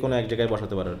 যে কোনো এক জায়গায়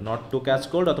বসাতে পারো, নট টু ক্যাচ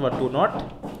কোল্ড অথবা টু নট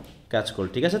ক্যাচ কোল্ড,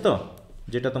 ঠিক আছে? তো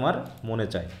যেটা তোমার মনে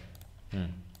চায়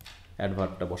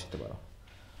অ্যাডভার্বটা বসাতে পারো।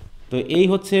 তো এই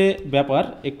হচ্ছে ব্যাপার,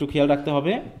 একটু খেয়াল রাখতে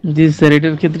হবে। জি স্যার,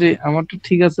 এটার ক্ষেত্রে আমার তো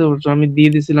ঠিক আছে, অবশ্য আমি দিয়ে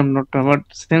দিয়েছিলাম নোটটা, বাট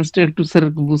সেন্সটা একটু স্যার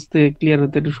বুঝতে ক্লিয়ার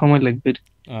হতে একটু সময় লাগবে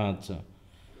আচ্ছা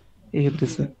এই হচ্ছে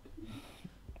স্যার।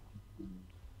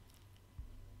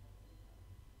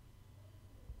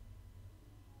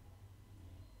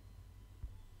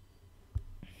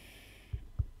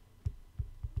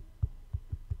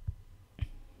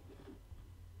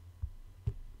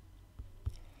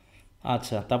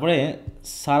 আচ্ছা, তারপরে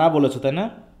সারা বলেছো তাই না?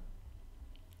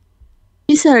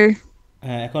 জি স্যার।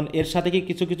 হ্যাঁ, এখন এর সাথে কি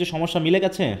কিছু কিছু সমস্যা মিলে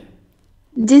গেছে?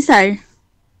 জি স্যার।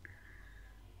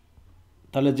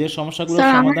 তাহলে যে সমস্যাগুলো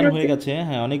স্যার আমার সমাধান হয়ে গেছে,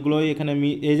 হ্যাঁ অনেকগুলোই এখানে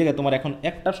এই জায়গায় তোমার এখন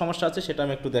একটা সমস্যা আছে, সেটা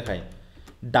আমি একটু দেখাই।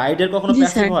 ডাইডের কখনো জি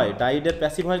প্যাসিভ স্যার। হয়? ডাইডের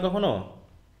প্যাসিভ হয় কখনো?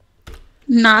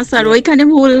 না স্যার, ওইখানে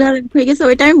ভুল হয়ে গেছে,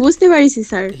 ওইটা আমি বুঝতে পারিছি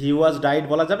স্যার। হি ওয়াজ ডাইড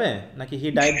বলা যাবে নাকি হি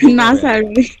ডাইড বলতে না হবে? স্যার।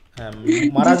 হ্যাঁ,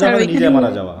 মারা জি যাওয়া স্যার, মানে নিজে ওইখানে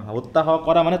মারা যাওয়া, হত্যা হওয়া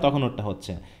করা মানে তখন ওটা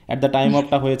হচ্ছে অ্যাট দ্য টাইম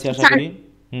অফটা হয়েছে আশা স্যার। করি।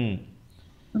 হুম,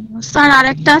 স্যার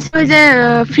আরেকটা আছে ওই যে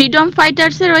ফ্রিডম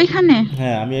ফাইটার্স এর ওইখানে।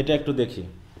 হ্যাঁ আমি এটা একটু দেখি।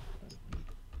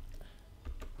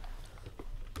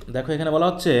 দেখো এখানে বলা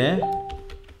হচ্ছে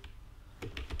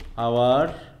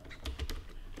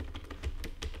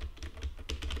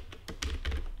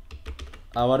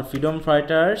আওয়ার ফ্রিডম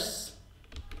ফাইটার্স,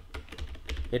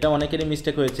 এটা অনেকেরই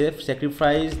মিস্টেক হয়েছে,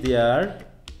 sacrifice their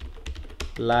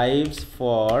lives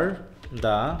for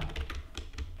the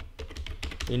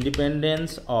independence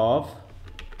of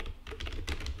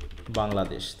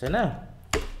Bangladesh, তাই না?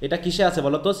 এটা কিসে আছে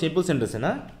বলো তো? সিম্পল সেন্টেন্সে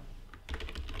না?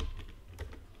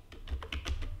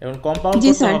 এবং কম্পাউন্ড জি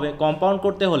করতে স্যার। হবে। কম্পাউন্ড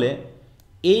করতে হলে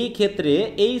এই ক্ষেত্রে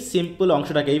এই সিম্পল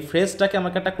অংশটাকে, এই ফ্রেজটাকে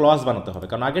আমাকে একটা ক্লজ বানাতে হবে,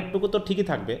 কারণ আগেরটুকু তো ঠিকই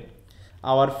থাকবে।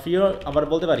 আবার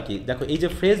বলতে পারি কি, দেখো এই যে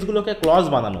ফ্রেজগুলোকে ক্লজ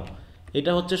বানানো,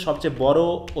 এটা হচ্ছে সবচেয়ে বড়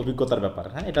অভিজ্ঞতার ব্যাপার।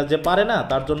 হ্যাঁ, এটা যে পারে না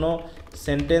তার জন্য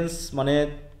সেন্টেন্স মানে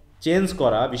চেঞ্জ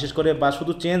করা, বিশেষ করে বা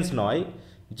শুধু চেঞ্জ নয়,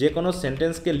 যে কোনো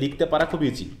সেন্টেন্সকে লিখতে পারা খুব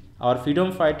easy. Our freedom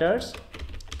fighters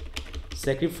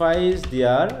sacrifice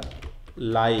their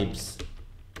lives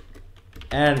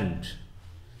and,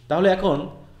 তাহলে এখন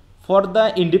for the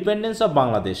independence of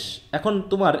Bangladesh, এখন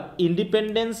তোমার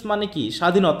ইন্ডিপেন্ডেন্স মানে কি?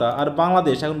 স্বাধীনতা। আর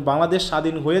বাংলাদেশ, এখন বাংলাদেশ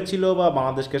স্বাধীন হয়েছিল বা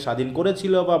বাংলাদেশকে স্বাধীন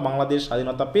করেছিল বা বাংলাদেশ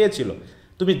স্বাধীনতা পেয়েছিল,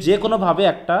 তুমি যে কোনোভাবে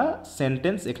একটা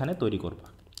সেন্টেন্স এখানে তৈরি করবা,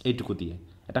 এইটুকু দিয়ে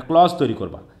একটা ক্লজ তৈরি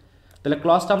করবা। তাহলে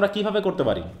ক্লজটা আমরা কীভাবে করতে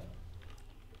পারি?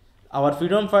 Our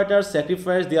freedom fighters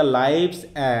sacrifice their lives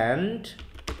and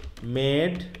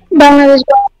made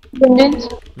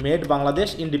Bangladesh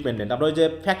independent. আমরা ওই যে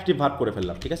ফ্যাক্টিভ ভার্ব করে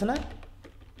ফেললাম, ঠিক আছে না?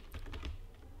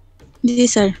 জি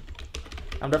স্যার।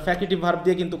 আমরা ফ্যাক্টিভ ভার্ব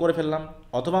দিয়ে কিন্তু করে ফেললাম।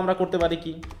 অথবা আমরা করতে পারি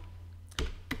কি,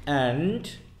 অ্যান্ড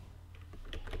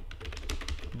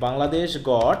বাংলাদেশ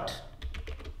গট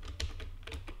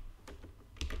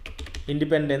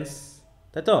ইন্ডিপেন্ডেন্স,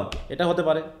 তাই তো? এটা হতে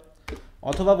পারে।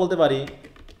 অথবা বলতে পারি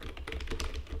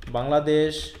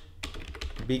বাংলাদেশ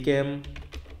বিকেম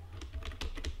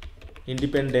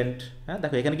ইন্ডিপেন্ডেন্ট। হ্যাঁ,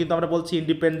 দেখো এখানে কিন্তু আমরা বলছি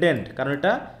ইন্ডিপেন্ডেন্ট, কারণ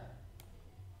এটা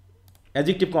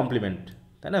অ্যাডজেক্টিভ কমপ্লিমেন্ট,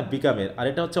 তাই না, বিকামের। আর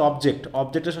এটা হচ্ছে অবজেক্ট,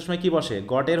 অবজেক্টের সবসময় কী বসে?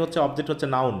 গটের হচ্ছে অবজেক্ট হচ্ছে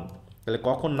নাউন। তাহলে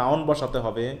কখন নাউন বসাতে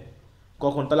হবে,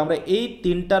 কখন, তাহলে আমরা এই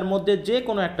তিনটার মধ্যে যে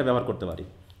কোনো একটা ব্যবহার করতে পারি,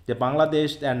 যে Bangladesh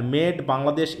and made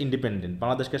Bangladesh independent,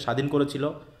 বাংলাদেশকে স্বাধীন করেছিল,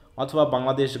 অথবা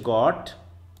বাংলাদেশ গট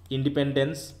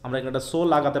ইন্ডিপেন্ডেন্স। আমরা এখানে একটা সো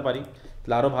লাগাতে পারি,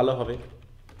 তাহলে আরও ভালো হবে,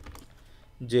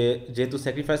 যে যেহেতু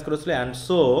স্যাক্রিফাইস করেছিল and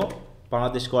so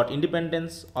Bangladesh goat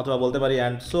independence. অথবা বলতে পারি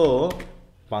and so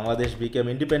Bangladesh became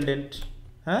independent.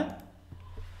 হ্যাঁ,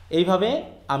 এইভাবে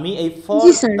আমি এই for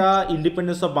the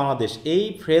independence of Bangladesh এই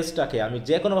ফ্রেজটাকে আমি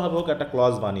যে কোনোভাবে হোক একটা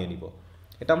ক্লজ বানিয়ে নিব।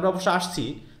 এটা আমরা অবশ্য আসছি,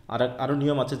 আরও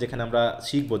নিয়ম আছে যেখানে আমরা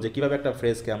শিখবো যে কীভাবে একটা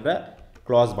ফ্রেজকে আমরা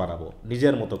ক্লজ বানাবো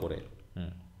নিজের মতো করে।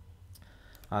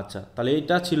 আচ্ছা, তাহলে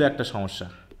এইটা ছিল একটা সমস্যা।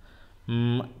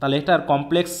 তাহলে এটার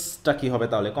কমপ্লেক্সটা কী হবে?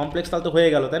 তাহলে কমপ্লেক্স তাহলে তো হয়ে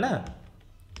গেল, তাই না?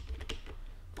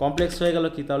 কমপ্লেক্স হয়ে গেল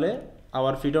কি তাহলে?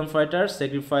 Our freedom fighter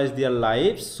sacrifice their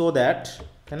life so that,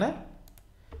 তাই না?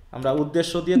 আমরা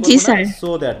উদ্দেশ্য দিয়ে করব না, সো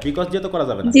দ্যাট, বিকজ দিয়ে তো করা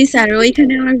যাবে না। জি স্যার,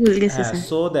 ওইখানে আমার ভুল গেছে sir.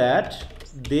 So that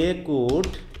they could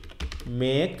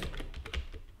make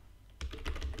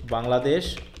Bangladesh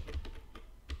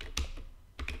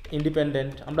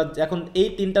independent. আমরা এখন এই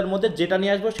তিনটার মধ্যে যেটা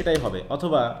নিয়ে আসবো সেটাই হবে।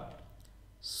 অথবা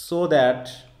so that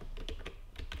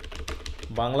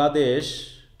Bangladesh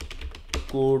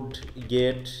could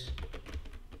get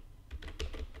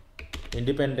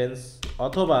independence,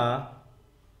 অথবা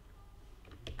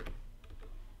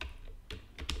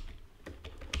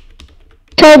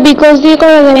স্যার বিকজ দিয়ে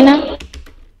করা যায় না।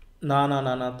 না না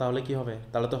না না, তাহলে কি হবে?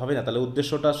 তাহলে তো হবে না, তাহলে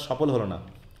উদ্দেশ্যটা সফল হলো না,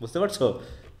 বুঝতে পারছো?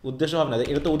 উদ্দেশ্য হবে না,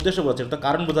 এটা তো উদ্দেশ্য বলছে, এটা তো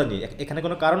কারণ বোঝানি। এখানে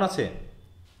কোনো কারণ আছে?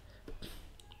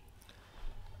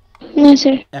 না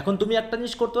স্যার। এখন তুমি একটা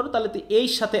জিনিস করতে পারো, তাহলে তো এই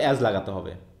সাথে অ্যাজ লাগাতে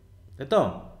হবে, তাই তো?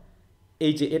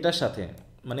 এই যে এটার সাথে,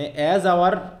 মানে অ্যাজ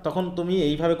আওয়ার, তখন তুমি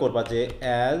এইভাবে করবা যে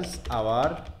as our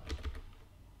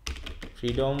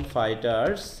freedom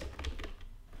fighters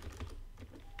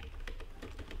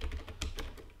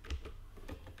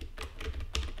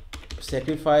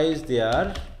sacrifice their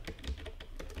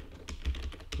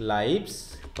lives,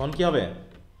 তখন কি হবে?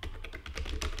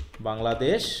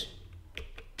 বাংলাদেশ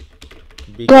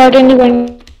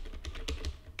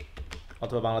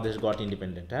অথবা বাংলাদেশ গট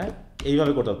ইন্ডিপেন্ডেন্ট। হ্যাঁ,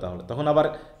 এইভাবে করতে হবে। তাহলে তখন আবার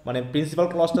মানে প্রিন্সিপাল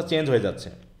ক্লজটা চেঞ্জ হয়ে যাচ্ছে।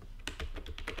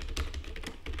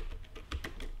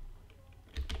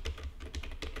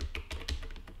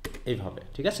 এইভাবে,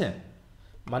 ঠিক আছে?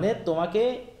 মানে তোমাকে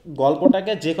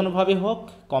গল্পটাকে যে কোনোভাবে হোক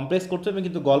কমপ্লেক্স করতে হবে,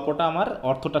 কিন্তু গল্পটা আমার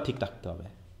অর্থটা ঠিক রাখতে হবে।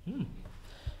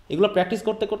 এগুলো প্র্যাকটিস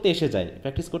করতে করতে এসে যায়,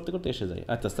 প্র্যাকটিস করতে করতে এসে যায়।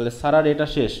 আচ্ছা, তাহলে সারার এটা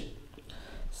শেষ।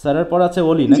 সারার পর আছে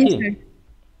ওলি নাকি?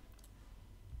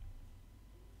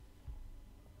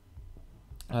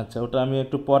 আচ্ছা, ওটা আমি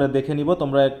একটু পরে দেখে নিব।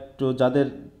 তোমরা একটু যাদের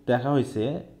দেখা হয়েছে,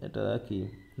 এটা কি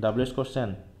ডাব্লিউএস কোশ্চেন?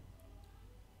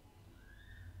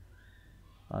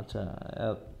 আচ্ছা,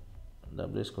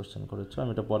 ডাব্লিউএস কোশ্চেন করেছো,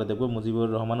 আমি এটা পরে দেখবো। মুজিবুর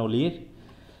রহমান অলির।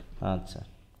 আচ্ছা,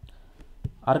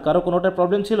 আর কারো কোনোটা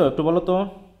প্রবলেম ছিল একটু বলো তো?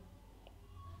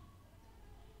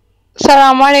 স্যার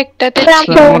আমার একটাতে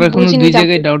আমার এখনো দুই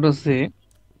জায়গায় ডাউট আছে।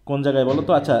 কোন জায়গায় বলো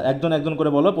তো? আচ্ছা, একজন একজন করে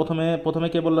বলো। প্রথমে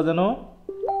কে বললা যেন?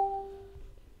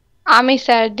 আমি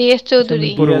sir DS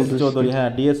Chowdhury. DS Chowdhury, হ্যাঁ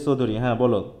ডিএস চৌধুরী, হ্যাঁ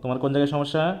বলো তোমার কোন জায়গায়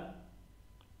সমস্যা?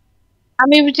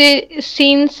 আমি যে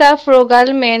সিনস অফ রোগাল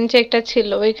মেন যে একটা ছিল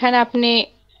ওইখানে আপনি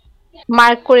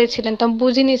মার্ক করেছিলেন, তো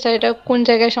বুঝিনি স্যার এটা কোন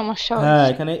জায়গায় সমস্যা হচ্ছে। হ্যাঁ,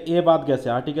 এখানে এ বাদ গেছে,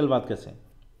 আর্টিকেল বাদ গেছে।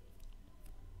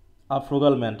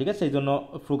 ফ্রুগাল ম্যান, ঠিক আছে? এই জন্য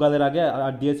ফ্রুগালের আগে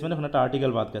আর ডিএস মানে ওখানে একটা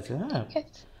আর্টিকেল বাদ গেছে। হ্যাঁ,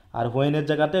 আর হোয়েনের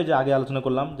জায়গাতে ওই যে আগে আলোচনা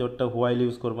করলাম যে ওটা হোয়াইল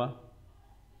ইউজ করবা।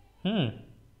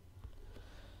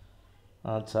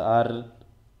 আচ্ছা, আর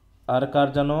আর কার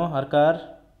জানো? আর কার?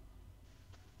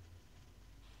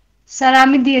 স্যার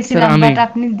আমি দিয়েছিলাম, বাট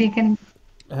আপনি দেখেন।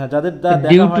 হ্যাঁ, যাদের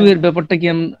ডিউ দেখা টু হয়। এর ব্যাপারটা কি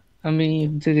আমি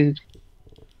এক জায়গায়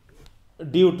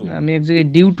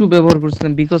ডিউ টু ব্যবহার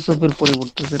করছিলাম, বিকজ অফ এর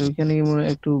পরিবর্তে স্যার ওইখানে কি মনে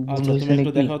একটু ভুল আচ্ছা, হয়েছে তুমি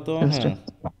একটু নাকি? দেখাও তো। হ্যাঁ,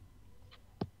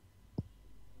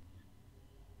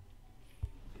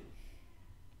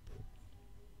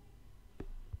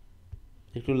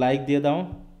 একটু লাইক দিয়ে দাও।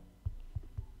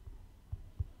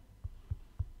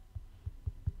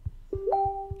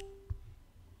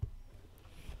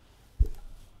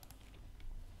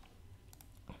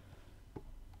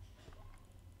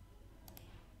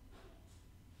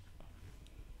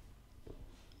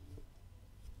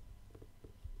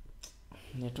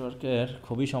 নেটওয়ার্কের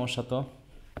খুবই সমস্যা তো।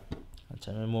 আচ্ছা,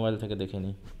 আমি মোবাইল থেকে দেখে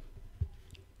নিই।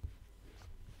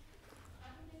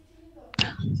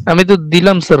 আমি তো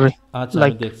দিলাম স্যার। আচ্ছা,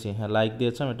 আমি দেখছি। হ্যাঁ, লাইক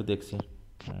দিয়েছে, আমি একটু দেখছি।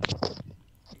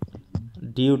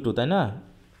 ডিউ টু, তাই না?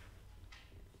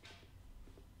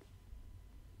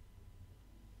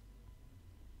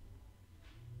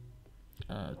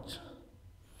 আচ্ছা,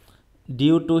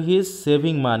 due to his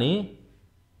saving money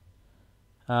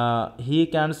he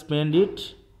can spend it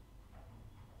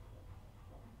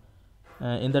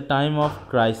in the time of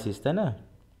crisis, তাই না?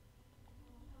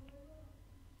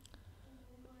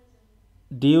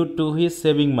 Due to his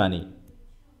saving money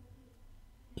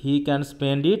he can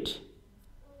spend it.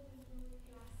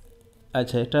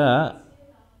 আচ্ছা, এটা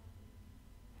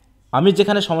আমি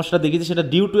যেখানে সমস্যাটা দেখেছি সেটা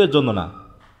ডিউ টু এর জন্য না।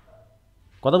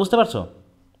 কথা বুঝতে পারছো?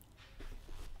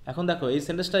 এখন দেখো এই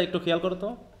সেন্টেন্সটা একটু খেয়াল করো তো।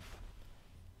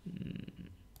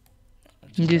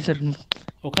 জি স্যার।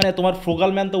 ওখানে তোমার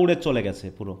ফ্রুগাল ম্যান তো উড়ে চলে গেছে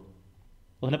পুরো।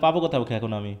 ওখানে পাবো কোথায় ওকে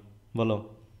এখন আমি? বলো,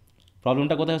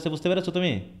 প্রবলেমটা কোথায় হচ্ছে বুঝতে পেরেছো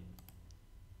তুমি?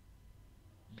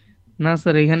 না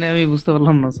স্যার, এখানে আমি বুঝতে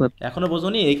পারলাম না স্যার। এখনো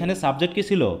বোঝোনি? এইখানে সাবজেক্ট কি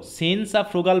ছিল? সিন্স আ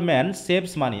ফ্রুগাল ম্যান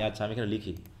সেভস মানি। আচ্ছা, আমি এখানে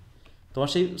লিখি। তোমার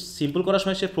সেই সিম্পল করার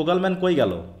সময় সে ফ্রুগাল ম্যান কই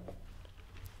গেল?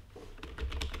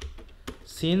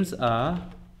 Since a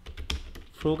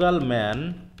frugal man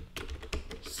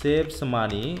saves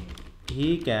money he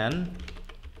can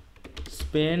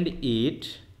spend it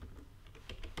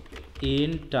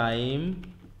in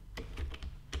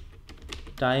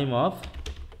time of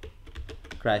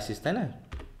crisis, তাই না?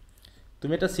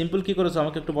 তুমি এটা সিম্পল কি করেছো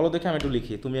আমাকে একটু বলো দেখে, আমি একটু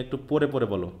লিখি, তুমি একটু পড়ে পড়ে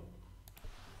বলো।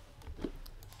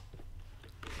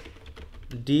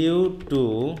 ডিউ টু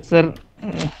স্যার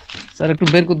স্যার একটু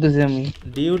বের করতেছি আমি।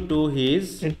 Due to his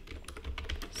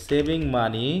saving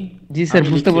money. G sir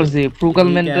বুঝতে পারছি,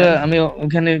 ফ্রুগালম্যানটা আমি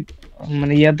ওখানে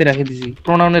মানে ইয়াতে রাখে দিছি,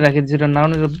 প্রোনাউনে রাখে দিছি, এটা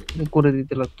নাউনে করে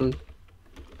দিতে লাগতো।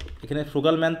 এখানে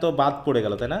ফ্রুগাল ম্যান তো বাদ পড়ে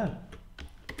গেল, তাই না?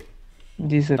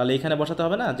 জি স্যার। তাহলে এখানে বসাতে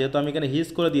হবে না, যেহেতু আমি এখানে হিজ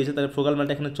করে দিয়েছি, তাহলে ফ্রুগাল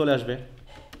ম্যানটা এখানে চলে আসবে।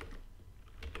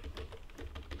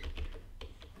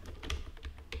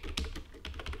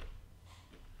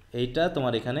 এইটা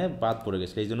তোমার এখানে বাদ পড়ে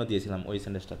গেছে, এই জন্য দিয়েছিলাম ওই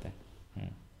সেন্টেন্সটাতে।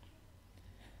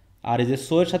 আর এই যে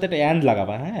সো এর সাথে একটা অ্যান্ড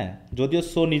লাগাবা, হ্যাঁ, যদিও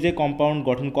সো নিজে কম্পাউন্ড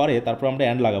গঠন করে, তারপর আমরা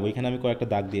অ্যান্ড লাগাবো। এখানে আমি কয়েকটা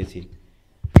দাগ দিয়েছি।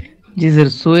 জি স্যার,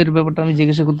 সো এর ব্যাপারটা আমি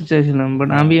জিজ্ঞাসা করতে চাইছিলাম, বাট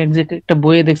আমি একটা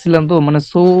বইয়ে দেখছিলাম তো, মানে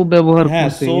সো ব্যবহার হ্যাঁ,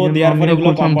 করছে, সো এইজন্য দেয়ার ফর আমিও এগুলো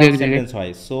করলাম দু কম্পাউন্ড এক জায়গায়। সেন্টেন্স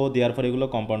হয়, সো দেয়ার ফর এগুলো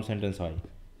কম্পাউন্ড সেন্টেন্স হয়।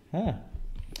 হ্যাঁ,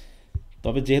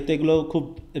 তবে যেহেতু এগুলো খুব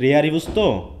রেয়ার ইউজ, তো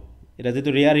এটা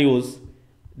যেহেতু রেয়ার ইউজ,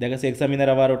 দেখা যাচ্ছে এক্সামিনার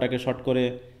আবার ওটাকে শর্ট করে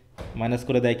মাইনাস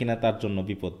করে দেয় কিনা, তার জন্য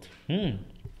বিপদ।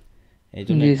 এই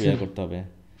জন্য জি একটু ইয়ে স্যার। করতে হবে।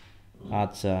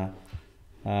 আচ্ছা,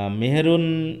 মেহেরুন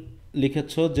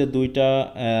লিখেছ যে দুইটা,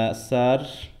 স্যার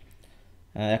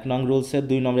 1 নং রুলসের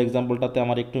 2 নম্বর এক্সাম্পলটাতে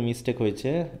আমার একটু মিস্টেক হয়েছে,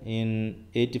 ইন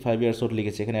 85 ইয়ার্স ওল্ড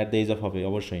লিখেছে, এখানে অ্যাট দ্য এজ অফ হবে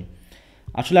অবশ্যই।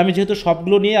 আসলে আমি যেহেতু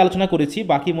সবগুলো নিয়ে আলোচনা করেছি,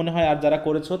 বাকি মনে হয় আর যারা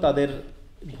করেছো তাদের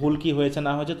ভুল কি হয়েছে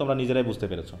না হয়েছে তোমরা নিজেরাই বুঝতে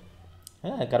পেরেছো।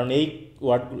 হ্যাঁ, কারণ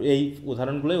এই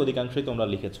উদাহরণগুলোই অধিকাংশই তোমরা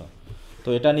লিখেছো। তো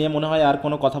এটা নিয়ে মনে হয় আর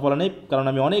কোনো কথা বলা নেই, কারণ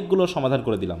আমি অনেকগুলো সমাধান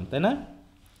করে দিলাম, তাই না?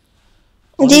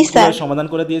 জি স্যার। সমাধান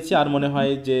করে দিয়েছি, আর মনে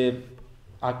হয় যে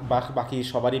বাকি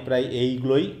সবারই প্রায়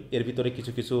এইগুলোই, এর ভিতরে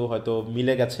কিছু কিছু হয়তো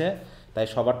মিলে গেছে, তাই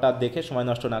সবারটা দেখে সময়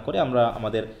নষ্ট না করে আমরা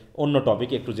আমাদের অন্য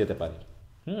টপিকে একটু যেতে পারি।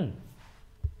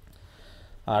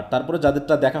 আর তারপরে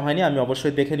যাদেরটা দেখা হয়নি আমি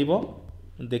অবশ্যই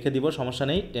দেখে দিব, সমস্যা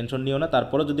নেই, টেনশন নিও না।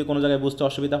 তারপরে যদি কোনো জায়গায় বুঝতে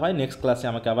অসুবিধা হয়, নেক্সট ক্লাসে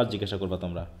আমাকে আবার জিজ্ঞাসা করবে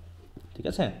তোমরা, ঠিক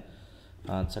আছে?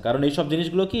 আচ্ছা, কারণ এইসব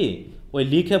জিনিসগুলো কি ওই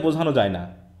লিখে বোঝানো যায় না,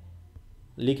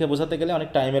 লিখে বোঝাতে গেলে অনেক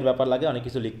টাইমের ব্যাপার লাগে, অনেক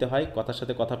কিছু লিখতে হয়, কথার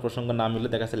সাথে কথা প্রসঙ্গ না মিললে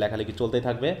দেখা যাচ্ছে লেখালেখি চলতেই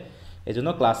থাকবে। এই জন্য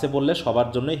ক্লাসে বললে সবার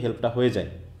জন্যই হেল্পটা হয়ে যায়।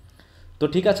 তো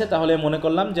ঠিক আছে, তাহলে মনে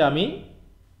করলাম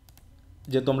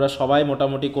যে তোমরা সবাই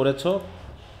মোটামুটি করেছো,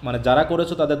 মানে যারা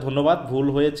করেছো তাদের ধন্যবাদ, ভুল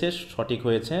হয়েছে সঠিক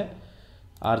হয়েছে,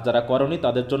 আর যারা করনি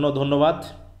তাদের জন্য ধন্যবাদ।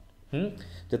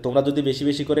 যে তোমরা যদি বেশি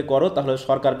বেশি করে করো তাহলে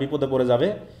সরকার বিপদে পড়ে যাবে,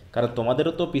 কারণ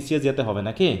তোমাদেরও তো পিছিয়ে যেতে হবে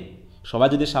নাকি? সবাই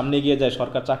যদি সামনে এগিয়ে যায়,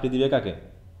 সরকার চাকরি দিবে কাকে?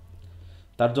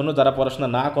 তার জন্য যারা পড়াশোনা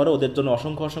না করে ওদের জন্য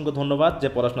অসংখ্য অসংখ্য ধন্যবাদ, যে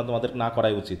পড়াশোনা তোমাদের না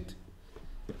করাই উচিত,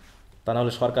 তা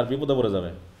নাহলে সরকার বিপদে পড়ে যাবে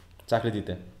চাকরি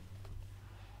দিতে।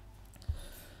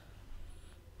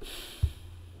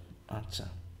 আচ্ছা,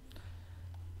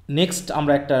 নেক্সট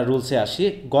আমরা একটা রুলসে আসি।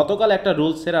 গতকাল একটা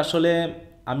রুলসের আসলে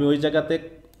আমি ওই জায়গাতে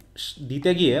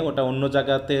দিতে গিয়ে ওটা অন্য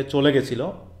জায়গাতে চলে গেছিলো।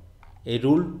 এই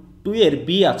রুল 2 এর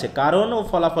বি আছে, কারণ ও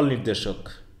ফলাফল নির্দেশক।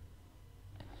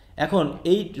 এখন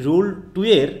এই রুল 2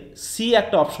 এর সি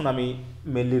একটা অপশন আমি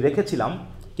মেনলি রেখেছিলাম,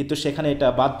 কিন্তু সেখানে এটা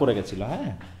বাদ পড়ে গেছিলো।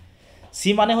 হ্যাঁ, সি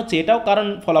মানে হচ্ছে এটাও কারণ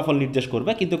ফলাফল নির্দেশ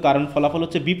করবে, কিন্তু কারণ ফলাফল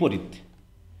হচ্ছে বিপরীত।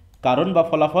 কারণ বা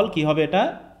ফলাফল কি হবে, এটা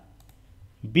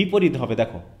বিপরীত হবে,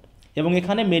 দেখো। এবং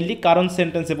এখানে মেনলি কারণ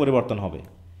সেন্টেন্সে পরিবর্তন হবে,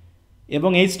 এবং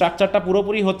এই স্ট্রাকচারটা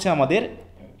পুরোপুরি হচ্ছে আমাদের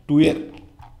 2 এর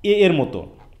এ এর মতো।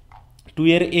 2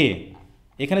 এর এ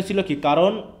এখানে ছিল কি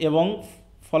কারণ এবং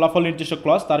ফলাফল নির্দেশক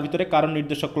ক্লজ, তার ভিতরে কারণ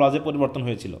নির্দেশক ক্লজে পরিবর্তন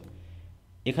হয়েছিল।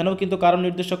 এখানেও কিন্তু কারণ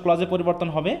নির্দেশক ক্লজে পরিবর্তন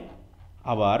হবে,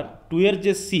 আবার 2 এর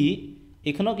যে সি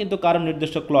এখানেও কিন্তু কারণ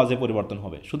নির্দেশক ক্লজে পরিবর্তন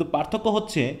হবে। শুধু পার্থক্য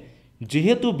হচ্ছে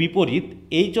যেহেতু বিপরীত,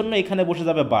 এই জন্য এখানে বসে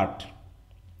যাবে বাট,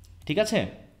 ঠিক আছে?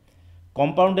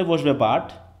 কম্পাউন্ডে বসবে বাট,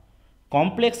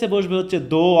 কমপ্লেক্সে বসবে হচ্ছে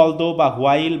দো, অলদো বা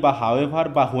হোয়াইল বা হাওয়েভার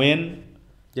বা হোয়েন,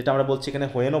 যেটা আমরা বলছি এখানে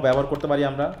হোয়েনও ব্যবহার করতে পারি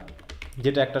আমরা,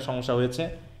 যেটা একটা সমস্যা হয়েছে।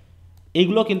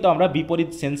 এইগুলো কিন্তু আমরা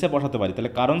বিপরীত সেন্সে বসাতে পারি।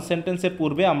 তাহলে কারণ সেন্টেন্সের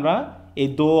পূর্বে আমরা এই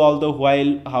দো, অলদো, হোয়াইল,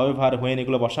 হাওয়েভার, হোয়েন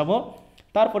এগুলো বসাবো,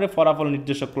 তারপরে ফলাফল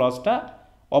নির্দেশক ক্লজটা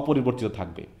অপরিবর্তিত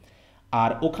থাকবে।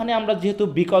 আর ওখানে আমরা যেহেতু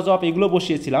বিকজ অফ এগুলো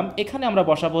বসিয়েছিলাম, এখানে আমরা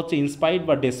বসাবো হচ্ছে ইনস্পাইট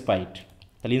বা ডেসপাইট।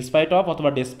 তাহলে ইনস্পাইট অফ অথবা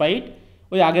ডেসপাইট,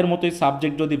 ওই আগের মতোই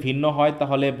সাবজেক্ট যদি ভিন্ন হয়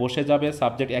তাহলে বসে যাবে,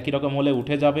 সাবজেক্ট একই রকম হলে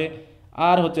উঠে যাবে,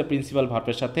 আর হচ্ছে প্রিন্সিপাল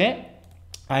ভার্বের সাথে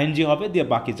আইএনজি হবে, দিয়ে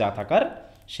বাকি যা থাকার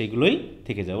সেগুলোই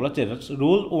থেকে যাবে। ওগুলো হচ্ছে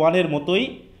রুল 1 এর মতোই,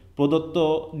 প্রদত্ত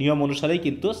নিয়ম অনুসারেই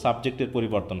কিন্তু সাবজেক্টের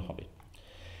পরিবর্তন হবে।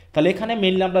 তাহলে এখানে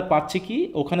মেনলি আমরা পাচ্ছি কি,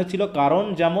 ওখানে ছিল কারণ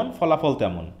যেমন ফলাফল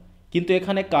তেমন, কিন্তু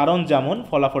এখানে কারণ যেমন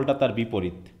ফলাফলটা তার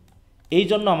বিপরীত। এই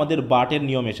জন্য আমাদের বাটের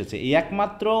নিয়ম এসেছে। এই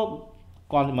একমাত্র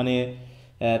মানে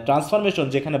ট্রান্সফরমেশন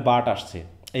যেখানে বাট আসছে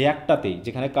এই একটাতেই,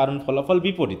 যেখানে কারণ ফলাফল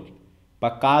বিপরীত বা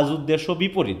কাজ উদ্দেশ্য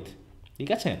বিপরীত, ঠিক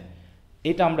আছে?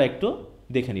 এটা আমরা একটু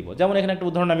দেখে নিব। যেমন এখানে একটা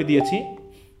উদাহরণ আমি দিয়েছি,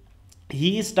 he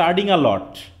is studying a lot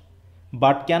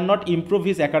but can not improve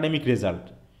his academic result.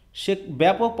 সে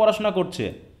ব্যাপক পড়াশোনা করছে,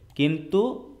 কিন্তু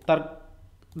তার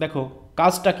দেখো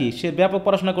কাজটা কি, সে ব্যাপক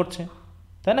পড়াশোনা করছে,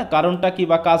 তাই না? কারণটা কি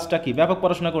বা কাজটা কি? ব্যাপক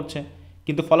পড়াশোনা করছে,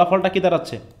 কিন্তু ফলাফলটা কি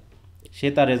দাঁড়াচ্ছে? সে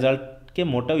তার রেজাল্টকে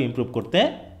মোটেও ইমপ্রুভ করতে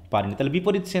পারেনি। তাহলে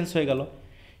বিপরীত সেন্স হয়ে গেল।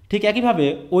 ঠিক একইভাবে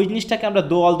ওই জিনিসটাকে আমরা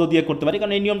দো অল দো দিয়ে করতে পারি,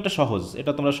 কারণ এই নিয়মটা সহজ,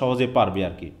 এটা তোমরা সহজে পারবে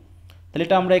আর কি। তাহলে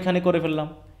এটা আমরা এখানে করে ফেললাম।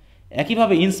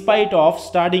 একইভাবে ইনস্পাইট অফ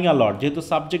স্টাডিং আ লট, যেহেতু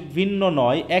সাবজেক্ট ভিন্ন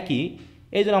নয় একই,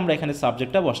 এই জন্য আমরা এখানে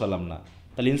সাবজেক্টটা বসালাম না।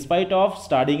 তাহলে ইনস্পাইট অফ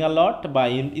স্টাডিং আ লট বা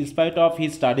in spite of he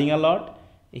studying a lot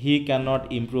he can not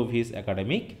improve his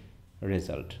academic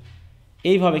result.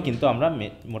 এইভাবে কিন্তু আমরা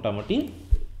মোটামুটি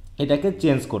এটাকে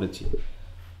চেঞ্জ করেছি।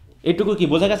 এটুকু কি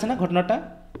বোঝা গেছে না ঘটনাটা?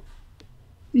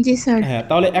 জি স্যার। হ্যাঁ,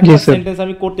 তাহলে একটা সেন্টেন্স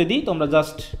আমি করতে দিই, তোমরা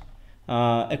জাস্ট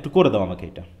একটু করে দাও আমাকে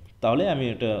এটা, তাহলে আমি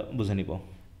এটা বুঝে নিব।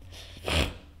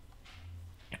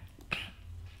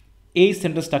 এই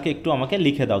সেন্টেন্সটাকে একটু আমাকে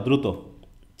লিখে দাও দ্রুত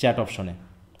চ্যাট অপশনে।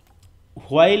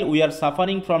 While we are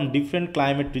suffering from different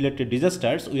climate related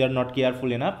disasters we are not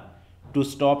careful enough to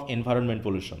stop environment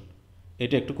pollution.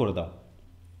 এটা একটু করে দাও।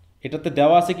 এটাতে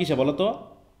দেওয়া আছে কিসে বলো তো,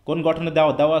 কোন গঠনে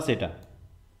দেওয়া আছে এটা?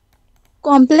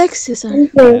 Complex sir.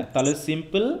 হ্যাঁ, তাহলে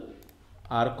সিম্পল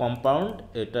আর কম্পাউন্ড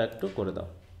এটা একটু করে দাও।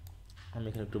 আমি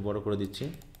এখানে একটু বড় করে দিচ্ছি।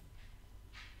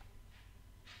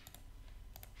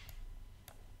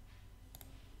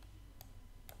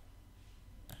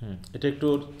 এটা একটু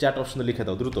চ্যাট অপশনে লিখে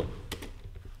দাও দ্রুত।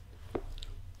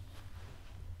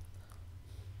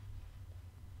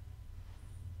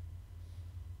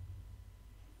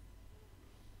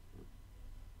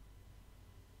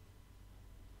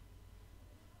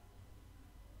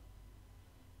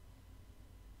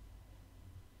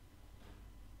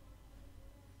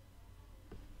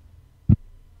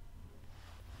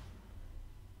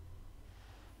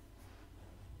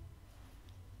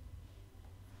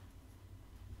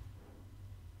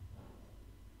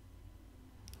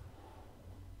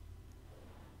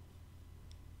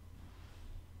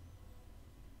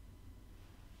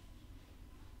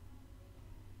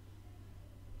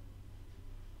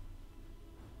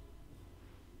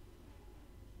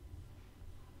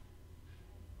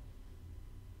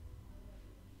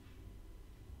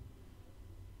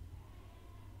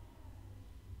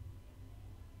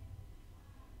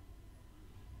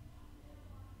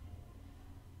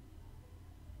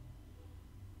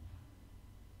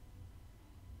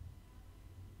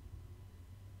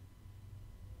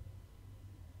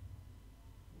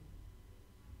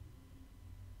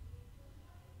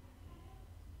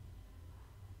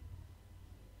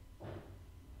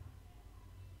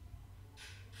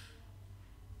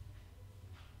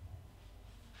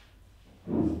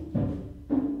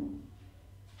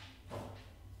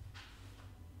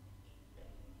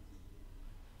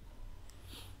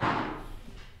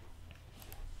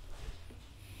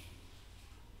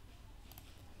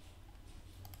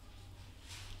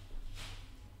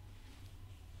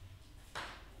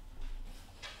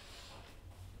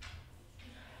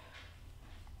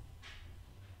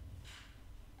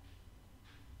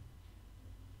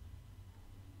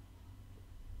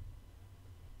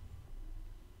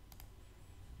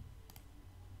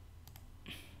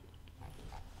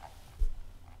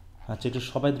 আচ্ছা, একটু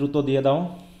সবাই দ্রুত দিয়ে দাও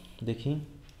দেখি।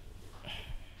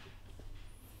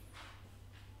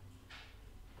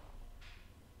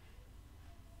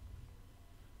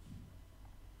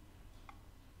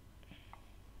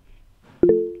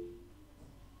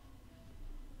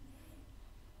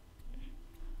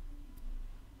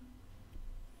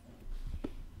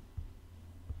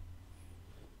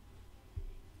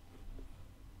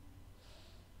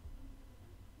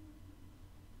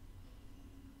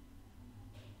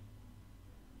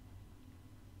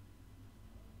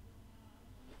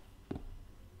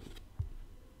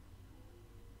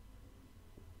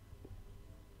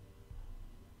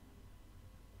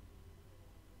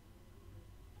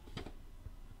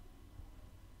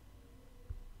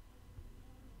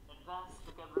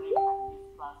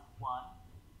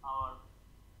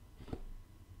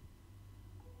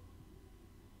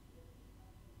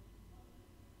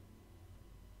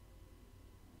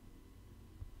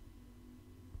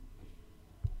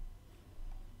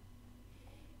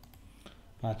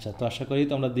 আচ্ছা, তো আশা করি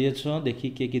তোমরা দিয়েছো। দেখি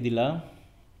কে কি দিলা।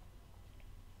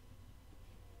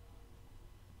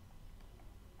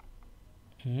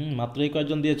 মাত্রই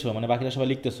কয়েকজন দিয়েছো, মানে বাকিরা সবাই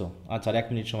লিখতেছো। আচ্ছা, আর 1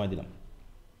 মিনিট সময় দিলাম।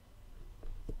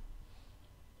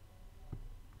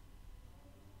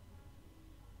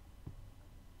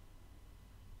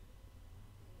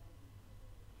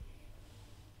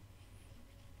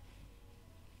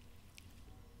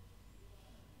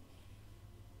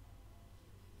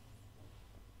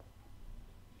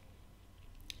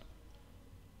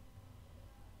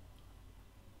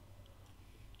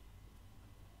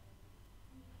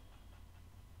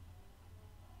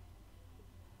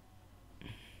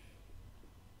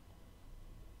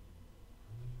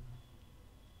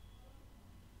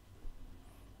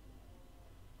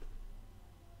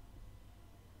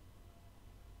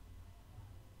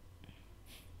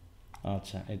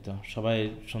 আচ্ছা, এই তো সবাই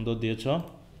সুন্দর দিয়েছ।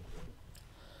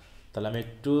 তাহলে আমি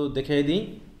একটু দেখিয়ে দিই,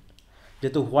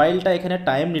 যেহেতু হোয়াইলটা এখানে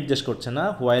টাইম নির্দেশ করছে না,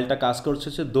 হোয়াইলটা কাজ করছে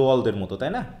হচ্ছে দোয়ালদের মতো,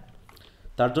 তাই না?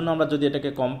 তার জন্য আমরা যদি এটাকে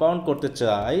কম্পাউন্ড করতে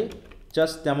চাই,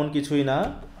 জাস্ট তেমন কিছুই না,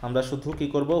 আমরা শুধু কি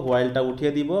করব, হোয়াইলটা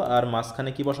উঠিয়ে দিব আর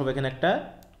মাঝখানে কি বসাবো, এখানে একটা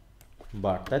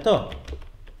বার, তাই তো?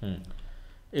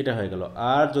 এটা হয়ে গেল।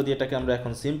 আর যদি এটাকে আমরা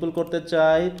এখন সিম্পল করতে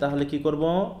চাই তাহলে কি করব,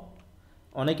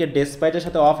 অনেকে ডেসপাইটের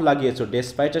সাথে অফ লাগিয়েছো,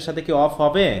 ডেসপাইটের সাথে কি অফ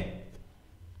হবে?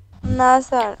 না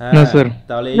স্যার। না স্যার।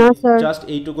 তাহলে না স্যার। জাস্ট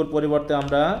এইটুকুর পরিবর্তে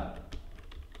আমরা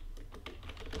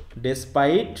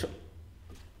ডেসপাইট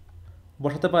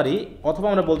বসাতে পারি, অথবা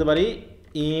আমরা বলতে পারি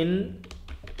ইন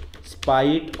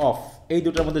স্পাইট অফ, এই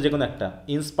দুটোর মধ্যে যে কোনো একটা,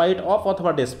 ইনস্পাইট অফ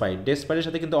অথবা ডেসপাইট। ডেসপাইটের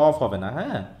সাথে কিন্তু অফ হবে না,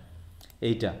 হ্যাঁ,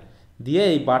 এইটা দিয়ে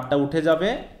এই বারটা উঠে যাবে,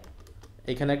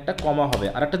 এখানে একটা কমা হবে।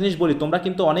 আর একটা জিনিস বলি, তোমরা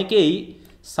কিন্তু অনেকেই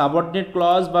সাবঅর্ডিনেট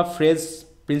ক্লজ বা ফ্রেজ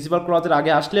প্রিন্সিপাল ক্লজের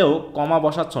আগে আসলেও কমা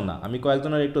বসাচ্ছ না, আমি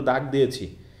কয়েকজনের একটু দাগ দিয়েছি,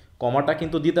 কমাটা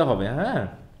কিন্তু দিতে হবে, হ্যাঁ,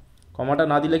 কমাটা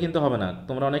না দিলে কিন্তু হবে না।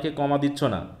 তোমরা অনেকে কমা দিচ্ছ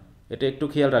না, এটা একটু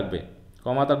খেয়াল রাখবে,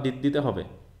 কমাটা দিতে হবে।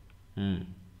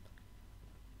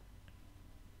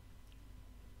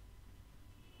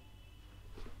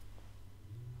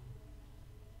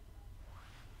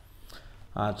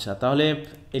 আচ্ছা, তাহলে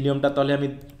এই নিয়মটা তাহলে আমি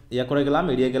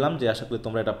এড়িয়ে গেলাম, যে আশা করি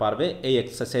তোমরা এটা পারবে। এই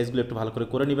এক্সারসাইজগুলো একটু ভালো করে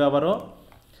করে নিবে আবারও।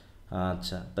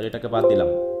 আচ্ছা, তাহলে এটাকে বাদ দিলাম।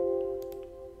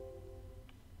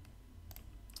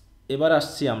 এবার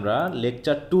আসছি আমরা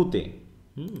লেকচার 2-তে।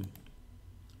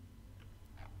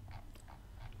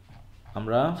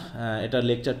 আমরা এটা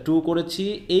লেকচার 2 করেছি।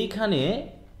 এইখানে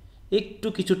একটু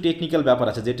কিছু টেকনিক্যাল ব্যাপার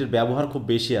আছে যেটির ব্যবহার খুব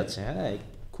বেশি আছে, হ্যাঁ,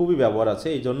 খুবই ব্যবহার আছে।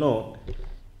 এই জন্য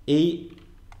এই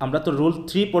আমরা তো রুল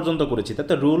 3 পর্যন্ত করেছি,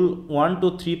 তাতে রুল 1 to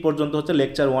 3 পর্যন্ত হচ্ছে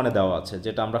লেকচার 1-এ দেওয়া আছে,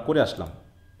 যেটা আমরা করে আসলাম।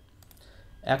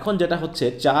 এখন যেটা হচ্ছে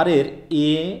 4-এর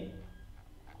এ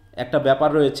একটা ব্যাপার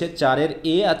রয়েছে, 4-এর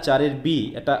এ আর 4-এর বি,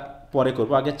 এটা পরে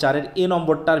করব। আগে 4-এর এ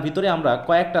নম্বরটার ভিতরে আমরা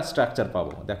কয়েকটা স্ট্রাকচার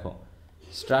পাবো। দেখো,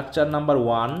 স্ট্রাকচার নাম্বার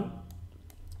 1,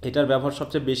 এটার ব্যবহার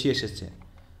সবচেয়ে বেশি এসেছে।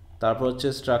 তারপর হচ্ছে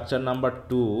স্ট্রাকচার নাম্বার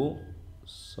 2,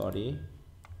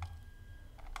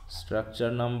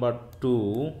 স্ট্রাকচার নাম্বার 2,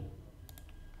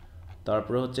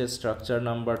 তারপরে হচ্ছে স্ট্রাকচার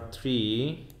নাম্বার 3,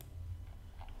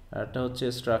 এটা হচ্ছে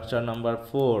স্ট্রাকচার নাম্বার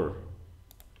 4।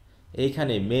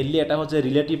 এইখানে মেইনলি এটা হচ্ছে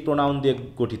রিলেটিভ প্রোনাউন দিয়ে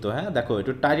গঠিত, হ্যাঁ। দেখো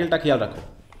একটু টাইটেলটা খেয়াল রাখো,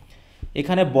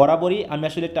 এখানে বরাবরই আমি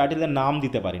আসলে টাইটেলের নাম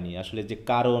দিতে পারিনি, আসলে যে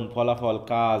কারণ, ফলাফল,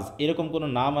 কাজ, এরকম কোনো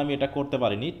নাম আমি এটা করতে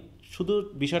পারিনি। শুধু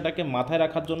বিষয়টাকে মাথায়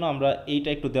রাখার জন্য আমরা এইটা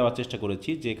একটু দেওয়ার চেষ্টা করেছি,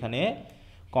 যে এখানে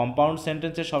কম্পাউন্ড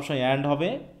সেন্টেন্সের সবসময় অ্যান্ড হবে,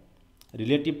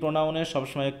 রিলেটিভ প্রোনাউনের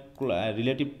সবসময়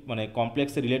রিলেটিভ মানে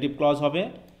কমপ্লেক্সে রিলেটিভ ক্লজ হবে,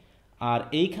 আর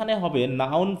এইখানে হবে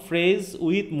নাউন ফ্রেজ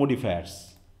উইথ মডিফায়ার্স।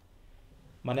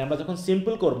 মানে আমরা যখন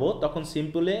সিম্পল করব তখন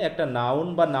সিম্পলে একটা নাউন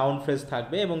বা নাউন ফ্রেজ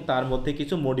থাকবে এবং তার মধ্যে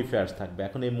কিছু মডিফায়ার্স থাকবে।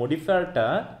 এখন এই মডিফায়ারটা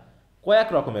কয়েক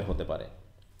রকমের হতে পারে,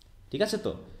 ঠিক আছে?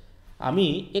 তো আমি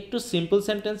একটু সিম্পল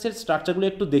সেন্টেন্সের স্ট্রাকচারগুলো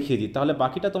একটু দেখিয়ে দিই, তাহলে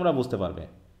বাকিটা তোমরা বুঝতে পারবে।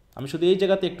 আমি শুধু এই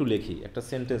জায়গাতে একটু লিখি, একটা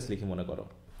সেন্টেন্স লিখি, মনে করো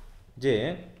যে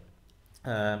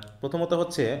প্রথমত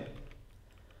হচ্ছে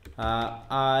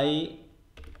I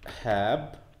have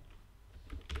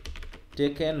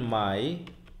taken my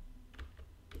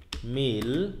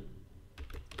meal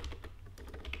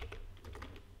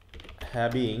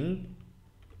having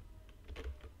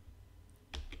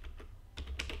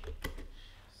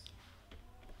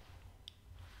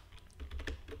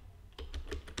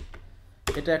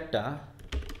এটা একটা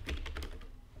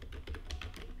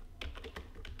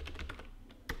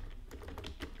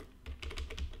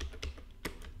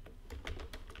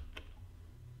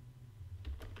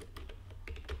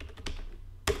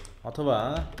অথবা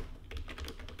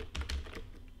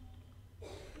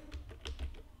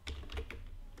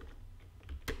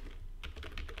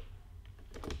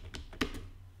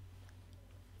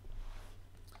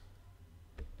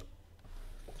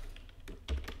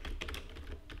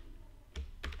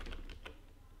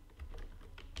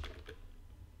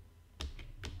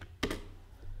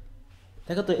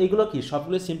দেখো তো এইগুলো কি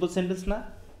সবগুলো সিম্পল সেন্টেন্স না,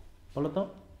 বলো তো?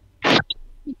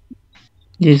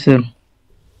 জি স্যার।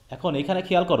 এখন এখানে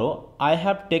খেয়াল করো, আই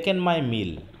হ্যাভ টেকেন মাই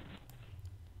মিল,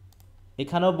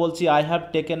 এখানেও বলছি আই হ্যাভ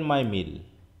টেকেন মাই মিল,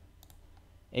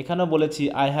 এখানেও বলেছি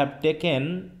আই হ্যাভ টেকেন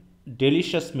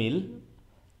ডেলিশিয়াস মিল,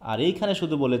 আর এইখানে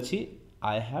শুধু বলেছি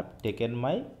আই হ্যাভ টেকেন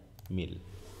মাই মিল।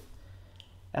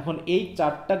 এখন এই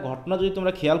 4টা ঘটনা যদি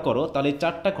তোমরা খেয়াল করো, তাহলে এই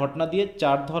 4টা ঘটনা দিয়ে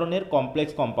 4 ধরনের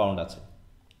কমপ্লেক্স কম্পাউন্ড আছে।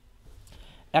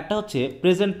 একটা হচ্ছে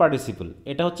প্রেজেন্ট পার্টিসিপল,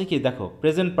 এটা হচ্ছে কি, দেখো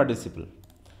প্রেজেন্ট পার্টিসিপল।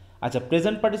 আচ্ছা,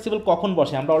 প্রেজেন্ট পার্টিসিপল কখন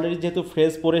বসে? আমরা অলরেডি যেহেতু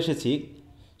ফ্রেজ পড়ে এসেছি,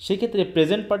 সেক্ষেত্রে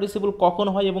প্রেজেন্ট পার্টিসিপল কখন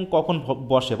হয় এবং কখন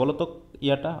বসে বলো তো,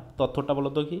 তথ্যটা বলো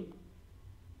তো কি?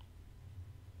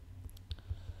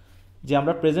 যে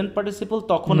আমরা প্রেজেন্ট পার্টিসিপল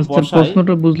তখন স্যার বসাই,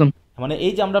 প্রশ্নটা বুঝলাম। মানে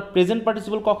এই যে আমরা প্রেজেন্ট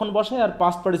পার্টিসিপল কখন বসাই আর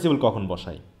পাস্ট পার্টিসিপল কখন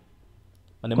বসাই,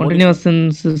 মানে কন্টিনিউয়াস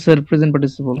স্যার প্রেজেন্ট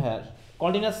পার্টিসিপল। হ্যাঁ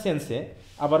কন্টিনিউয়াস সেন্সে।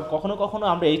 আবার কখনো কখনো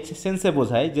আমরা এই সেন্সে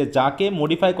বোঝাই যে যাকে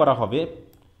মডিফাই করা হবে,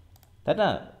 তাই না,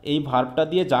 এই ভার্বটা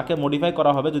দিয়ে যাকে মডিফাই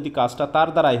করা হবে যদি কাজটা তার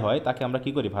দ্বারাই হয় তাকে আমরা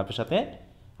কি করি, ভার্বের সাথে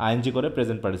আইএনজি করে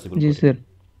প্রেজেন্ট পার্টিসিপল জি করি। স্যার।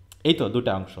 এই তো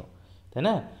দুটা অংশ, তাই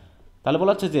না? তাহলে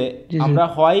বলা হচ্ছে যে জি স্যার। আমরা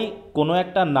হয় কোনো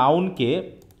একটা নাউনকে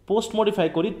পোস্ট মডিফাই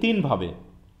করি তিনভাবে,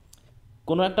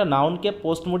 কোনো একটা নাউনকে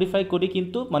পোস্ট মডিফাই করি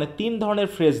কিন্তু মানে তিন ধরনের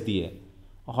ফ্রেজ দিয়ে,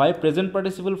 হয় প্রেজেন্ট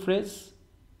পার্টিসিপল ফ্রেজ,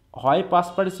 হয়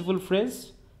পাস্ট পার্টিসিপল ফ্রেজ,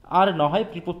 আর না হয়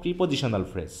প্রিপোজিশনাল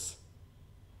ফ্রেজ।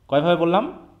 কয়ভাবে বললাম?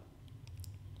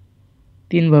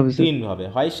 তিনভাবে স্যার। তিনভাবে।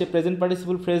 হয় সে প্রেজেন্ট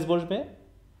পার্টিসিপল ফ্রেজ বসবে,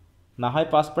 না হয়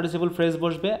পাস্ট পার্টিসিপল ফ্রেজ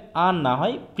বসবে, আর না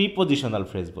হয় প্রিপোজিশনাল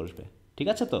ফ্রেজ বসবে। ঠিক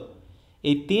আছে? তো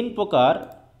এই তিন প্রকার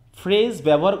ফ্রেজ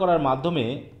ব্যবহার করার মাধ্যমে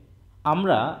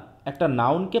আমরা একটা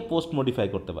নাউনকে পোস্ট মডিফাই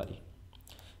করতে পারি।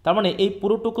 তার মানে এই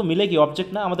পুরোটুকু মিলে কি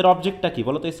অবজেক্ট না? আমাদের অবজেক্টটা কি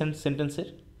বলো তো এই সেন্টেন্সের?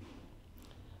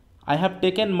 আই হ্যাভ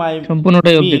টেকেন মাই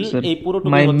সম্পূর্ণটাই মিল, অবজেক্ট স্যার। এই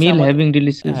পুরোটুকু মাই হচ্ছে মিল আমাদের, হ্যাভিং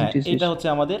ডিলিশিয়াস হ্যাঁ ডিশেস। এটা হচ্ছে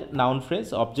আমাদের নাউন ফ্রেজ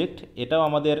অবজেক্ট, এটাও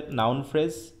আমাদের নাউন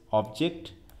ফ্রেজ অবজেক্ট,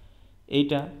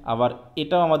 এইটা আবার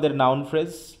এটাও আমাদের নাউন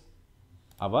ফ্রেজ,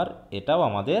 আবার এটাও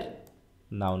আমাদের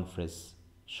নাউন ফ্রেজ,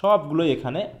 সবগুলোই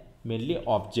এখানে মেনলি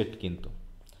অবজেক্ট।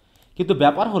 কিন্তু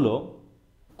ব্যাপার হলো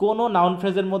কোনো নাউন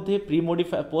ফ্রেজের মধ্যে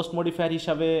পোস্ট মডিফায়ার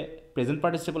হিসাবে প্রেজেন্ট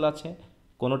পার্টিসিপল আছে,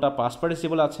 কোনোটা পাস্ট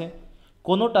পার্টিসিপল আছে,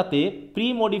 কোনোটাতে প্রি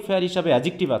মডিফায়ার হিসাবে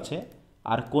অ্যাডজেক্টিভ আছে,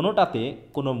 আর কোনোটাতে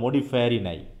কোনো মডিফায়ারই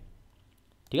নাই।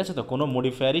 ঠিক আছে? তো কোনো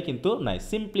মডিফায়ারই কিন্তু নাই,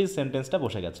 সিম্পলি সেন্টেন্সটা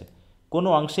বসে গেছে। কোনো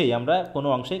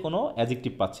অংশেই কোনো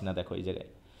অ্যাডজেক্টিভ পাচ্ছি না, দেখো এই জায়গায়।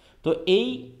 তো এই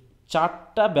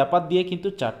চারটা ব্যাপার দিয়ে কিন্তু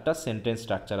চারটা সেন্টেন্স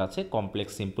স্ট্রাকচার আছে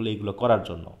কমপ্লেক্স সিম্পল এইগুলো করার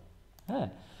জন্য। হ্যাঁ,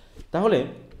 তাহলে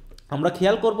আমরা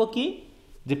খেয়াল করব কি,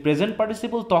 যে প্রেজেন্ট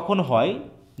পার্টিসিপল তখন হয়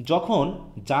যখন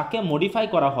যাকে মডিফাই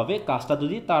করা হবে কাজটা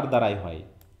যদি তার দ্বারাই হয়,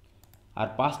 আর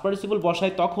পাস্ট পার্টিসিপল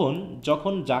বসায় তখন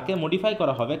যখন যাকে মডিফাই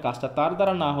করা হবে কাজটা তার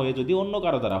দ্বারা না হয়ে যদি অন্য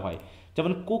কারো দ্বারা হয়।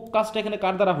 যেমন কুক কাজটা এখানে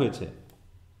কার দ্বারা হয়েছে?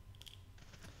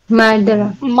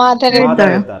 মাদারের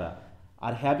দ্বারা।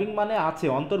 আর হ্যাভিং মানে আছে,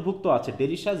 অন্তর্ভুক্ত আছে।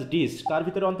 ডেলিশিয়াস ডিশ কার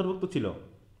ভিতরে অন্তর্ভুক্ত ছিল?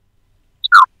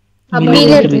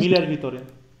 মিলের ভিতরে,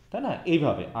 তাই না?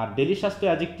 এইভাবে। আর ডেলিশিয়াস তো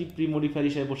অ্যাডজেক্টিভ প্রি মডিফায়ার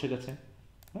হিসেবে বসে গেছে।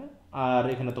 হ্যাঁ, আর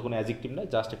এখানে তো কোনো অ্যাডজেক্টিভ নাই,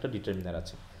 জাস্ট একটা ডিটারমিনার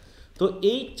আছে। তো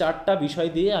এই চারটা বিষয়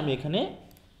দিয়ে আমি এখানে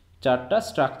চারটা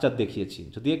স্ট্রাকচার দেখিয়েছি।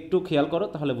 যদি একটু খেয়াল করো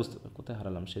তাহলে বুঝতে পারো। কোথায়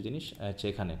হারালাম সে জিনিস? আচ্ছা,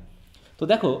 এখানে। তো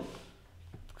দেখো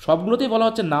সবগুলোতেই বলা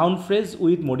হচ্ছে নাউন ফ্রেজ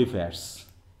উইথ মডিফায়ার্স।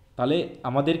 তাহলে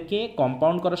আমাদেরকে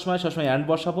কম্পাউন্ড করার সময় সবসময় অ্যান্ড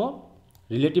বসাবো,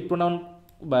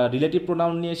 রিলেটিভ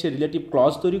প্রোনাউন নিয়ে এসে রিলেটিভ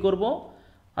ক্লজ তৈরি করব,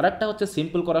 আর একটা হচ্ছে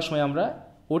সিম্পল করার সময় আমরা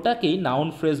ওটাকেই নাউন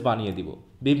ফ্রেজ বানিয়ে দিব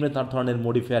বিভিন্ন ধরনের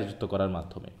মডিফায়ার যুক্ত করার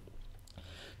মাধ্যমে।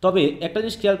 তবে একটা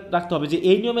জিনিস খেয়াল রাখতে হবে যে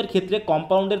এই নিয়মের ক্ষেত্রে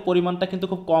কম্পাউন্ডের পরিমাণটা কিন্তু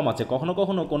খুব কম আছে। কখনো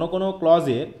কখনো কোনো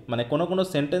ক্লজের মানে কোনো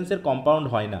সেন্টেন্সের কম্পাউন্ড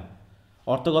হয় না,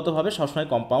 অর্থগতভাবে সবসময়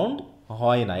কম্পাউন্ড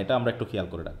হয় না, এটা আমরা একটু খেয়াল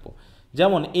করে রাখবো।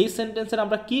 যেমন এই সেন্টেন্সের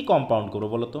আমরা কি কম্পাউন্ড করবো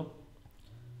বলো তো?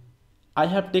 আই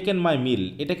হ্যাভ টেকেন মাই মিল,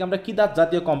 এটাকে আমরা কি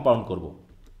জাতীয় কম্পাউন্ড করব?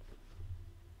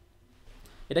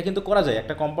 এটা কিন্তু করা যায়,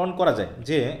 একটা কম্পাউন্ড করা যায়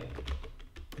যে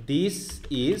this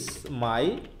is my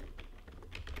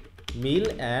mill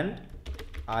and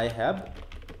I have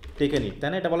taken ইট, তাই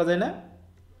না? এটা বলা যায় না?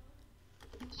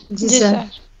 জি স্যার।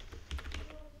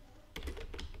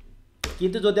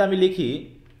 কিন্তু যদি আমি লিখি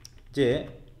যে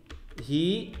হি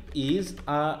ইজ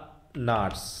আ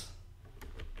নার্স,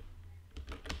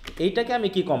 এইটাকে আমি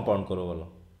কি কম্পাউন্ড করবো বলো?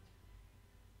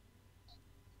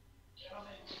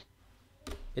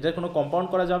 এটার কোনো কম্পাউন্ড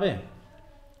করা যাবে?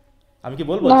 আমি কি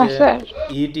বলবো যে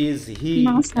it is he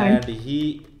and he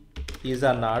is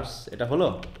a nurse, এটা হলো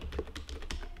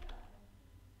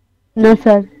না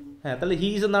স্যার। হ্যাঁ, তাহলে হি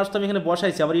ইজ আ নার্স তো আমি এখানে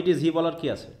বসাইছি, আবার ইট ইজ হি বলার কি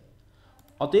আছে?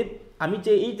 অতএব আমি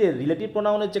যে এই যে রিলেটিভ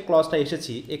প্রোনাউনের যে ক্লজটা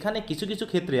এসেছি এখানে কিছু কিছু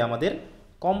ক্ষেত্রে আমাদের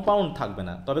কম্পাউন্ড থাকবে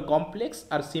না, তবে কমপ্লেক্স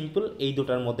আর সিম্পল এই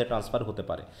দুটার মধ্যে ট্রান্সফার হতে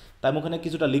পারে। তাই আমি ওখানে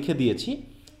কিছুটা লিখে দিয়েছি,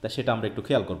 তা সেটা আমরা একটু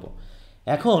খেয়াল করব।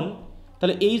 এখন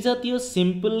তাহলে এই জাতীয়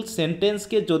সিম্পল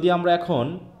সেন্টেন্সকে যদি আমরা এখন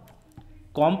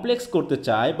কমপ্লেক্স করতে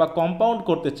চাই বা কম্পাউন্ড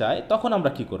করতে চাই তখন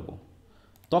আমরা কি করব?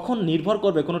 তখন নির্ভর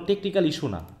করবে কোনো টেকনিক্যাল ইস্যু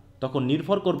না, তখন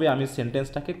নির্ভর করবে আমি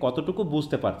সেন্টেন্সটাকে কতটুকু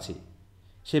বুঝতে পারছি।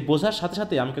 সে বোঝার সাথে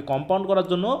সাথে আমাকে কম্পাউন্ড করার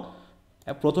জন্য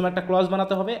প্রথম একটা ক্লজ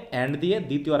বানাতে হবে অ্যান্ড দিয়ে,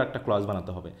 দ্বিতীয় আর একটা ক্লজ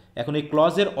বানাতে হবে। এখন এই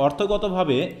ক্লজের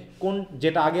অর্থগতভাবে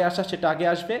যেটা আগে আসা সেটা আগে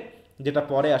আসবে, যেটা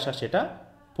পরে আসা সেটা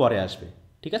পরে আসবে।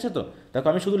 ঠিক আছে? তো দেখো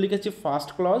আমি শুধু লিখেছি first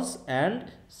clause and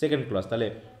second clause. তাহলে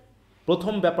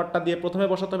প্রথম ব্যাপারটা দিয়ে প্রথমে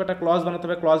বসাতে হবে, একটা ক্লজ বানাতে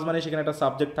হবে। ক্লজ মানে সেখানে একটা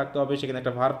সাবজেক্ট থাকতে হবে, সেখানে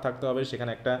একটা ভার্ব থাকতে হবে,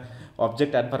 সেখানে একটা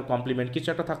অবজেক্ট অ্যাডভার্ব কমপ্লিমেন্ট কিছু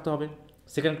একটা থাকতে হবে।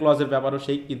 সেকেন্ড ক্লজের ব্যাপারও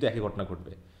সেই কিন্তু একই ঘটনা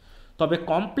ঘটবে। তবে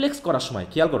কমপ্লেক্স করার সময়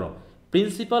খেয়াল করো,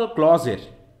 প্রিন্সিপাল ক্লজের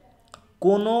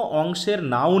কোনো অংশের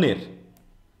নাউনের,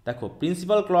 দেখো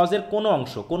প্রিন্সিপাল ক্লজের কোনো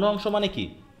অংশ মানে কি,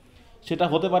 সেটা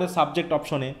হতে পারে সাবজেক্ট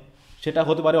অপশনে, সেটা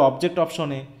হতে পারে অবজেক্ট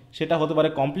অপশনে, সেটা হতে পারে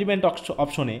কমপ্লিমেন্ট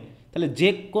অপশনে। তাহলে যে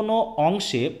কোনো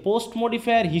অংশে পোস্ট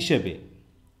মডিফায়ার হিসেবে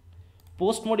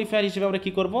আমরা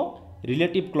কী করব,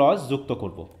 রিলেটিভ ক্লজ যুক্ত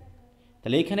করব।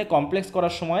 তাহলে এইখানে কমপ্লেক্স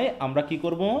করার সময় আমরা কি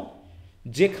করব,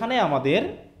 যেখানেই আমাদের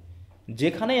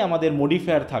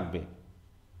মডিফায়ার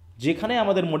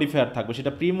থাকবে,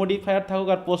 সেটা প্রি মডিফায়ার থাকুক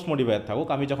আর পোস্ট মডিফায়ার থাকুক,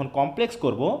 আমি যখন কমপ্লেক্স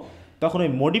করব তখন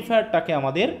ওই মডিফায়ারটাকে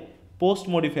আমাদের পোস্ট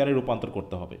মডিফায়ারে রূপান্তর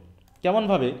করতে হবে।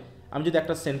 কেমনভাবে, আমি যদি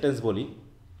একটা সেন্টেন্স বলি,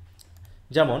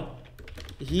 যেমন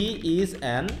he is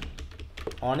an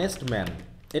honest man,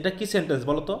 এটা কি সেন্টেন্স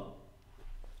বলো তো?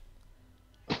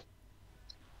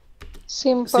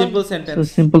 Simple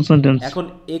sentence. এখন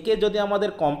একে যদি আমাদের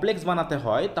কমপ্লেক্স বানাতে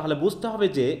হয় তাহলে বুঝতে হবে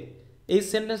যে এই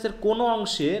সেন্টেন্সের কোনো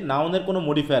অংশে নাউনের কোনো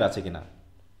মডিফায়ার আছে কিনা।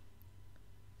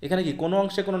 এখানে কি কোনো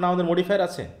অংশে কোনো নাউনের মডিফায়ার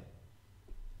আছে?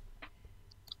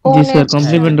 জি স্যার,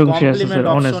 কমপ্লিমেন্ট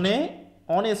অপশনে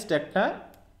অনেস্ট একটা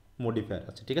মডিফায়ার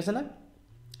আছে, ঠিক আছে না?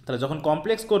 তাহলে যখন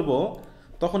কমপ্লেক্স করব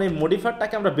তখন এই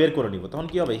মডিফায়ারটাকে আমরা বের করে নিব। তখন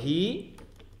কি হবে, হি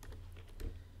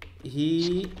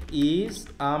ইজ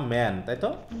আ ম্যান, তাই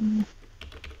তো?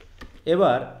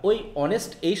 এবার ওই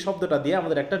অনেস্ট এই শব্দটা দিয়ে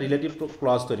আমাদের একটা রিলেটিভ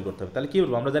ক্লজ তৈরি করতে হবে। তাহলে কি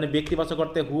বলবো, আমরা জানি ব্যক্তিবাচক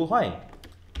অর্থে হু হয়,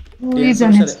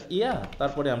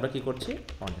 তারপরে আমরা কি করছি,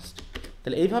 অনেস্ট।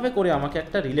 তাহলে এইভাবে করে আমাকে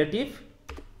একটা রিলেটিভ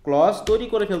ক্লজ তৈরি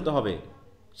করে ফেলতে হবে,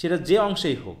 সেটা যে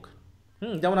অংশেই হোক।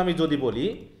 যেমন আমি যদি বলি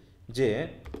যে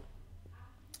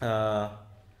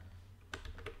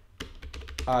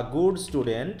a good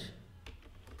student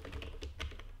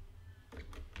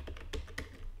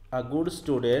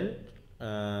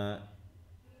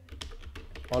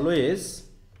always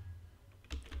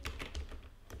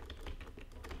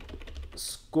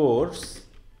scores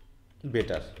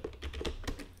better।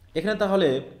 এখানে তাহলে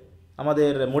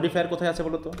আমাদের মডিফায়ার কোথায় আছে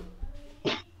বলো তো?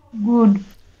 গুড।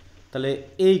 তাহলে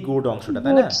এই গুড অংশটা,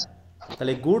 তাই না?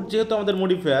 তাহলে গুড যেহেতু আমাদের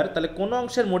মডিফায়ার, তাহলে কোন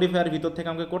অংশের মডিফায়ার ভিতর থেকে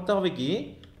আমাকে করতে হবে কি,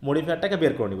 মডিফায়ারটাকে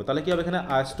বের করে নিব। তাহলে কি হবে, এখানে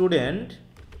আ স্টুডেন্ট,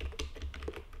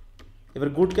 এবার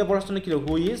গুডকে পড়ার জন্য কি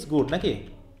হু ইজ গুড নাকি?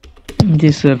 জি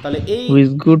স্যার, তাহলে হু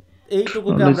ইজ গুড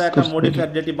এইটুকুকে আমরা একটা মডিফায়ার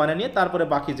রিলেটিভ বানিয়ে নিয়ে তারপরে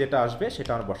বাকি যেটা আসবে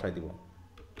সেটা আমরা বসাই দিব,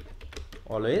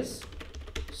 অলওয়েজ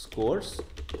স্কোরস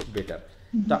বেটার।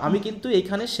 তা আমি কিন্তু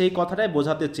এখানে সেই কথাটাই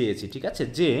বোঝাতে চেয়েছি, ঠিক আছে,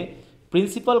 যে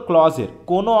প্রিন্সিপাল ক্লজের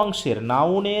কোনো অংশের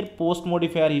নাউনের পোস্ট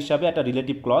মডিফায়ার হিসাবে একটা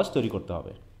রিলেটিভ ক্লজ তৈরি করতে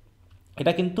হবে।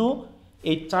 এটা কিন্তু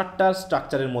এই চারটা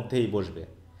স্ট্রাকচারের মধ্যেই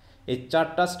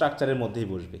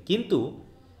বসবে, কিন্তু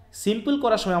সিম্পল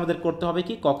করার সময় আমাদের করতে হবে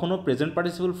কি, কখনো প্রেজেন্ট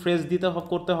পার্টিসিপল ফ্রেজ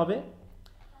করতে হবে,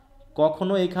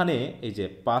 কখনো এখানে এই যে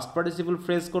পাস্ট পার্টিসিপল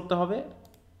ফ্রেজ করতে হবে।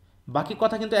 বাকি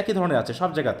কথা কিন্তু একই ধরনের আছে সব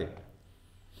জায়গাতে।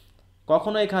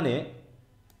 কখনো এখানে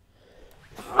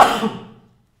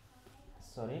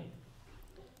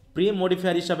প্রি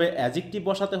মডিফায়ার হিসাবে অ্যাডজেক্টিভ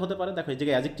বসাতে হতে পারে। দেখো এই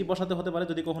জায়গায় অ্যাডজেক্টিভ বসাতে হতে পারে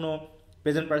যদি কখনো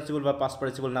প্রেজেন্ট পার্টিসিপল বা পাস্ট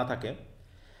পার্টিসিপল না থাকে।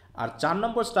 আর 4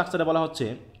 নম্বর স্ট্রাকচারে বলা হচ্ছে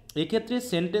এক্ষেত্রে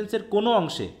সেন্টেন্সের কোনো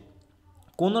অংশে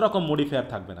কোনো রকম মডিফায়ার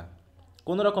থাকবে না,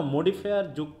 কোনো রকম মডিফায়ার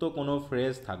যুক্ত কোনো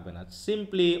ফ্রেজ থাকবে না,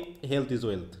 সিম্পলি হেলথ ইজ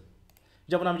ওয়েলথ।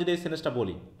 যেমন আমি যদি এই সেন্টেন্সটা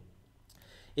বলি,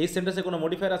 এই সেন্টেন্সে কোনো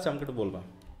মডিফায়ার আছে আমাকে একটু বলবা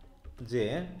যে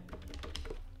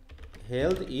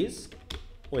হেলথ ইজ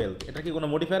ওয়েলথ, এটা কি কোনো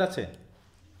মডিফায়ার আছে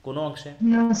কোনো অংশে?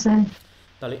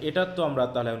 তাহলে এটা তো আমরা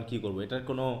তাহলে এখন কী করবো, এটার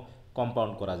কোনো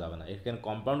কম্পাউন্ড করা যাবে না, এখানে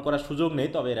কম্পাউন্ড করার সুযোগ নেই,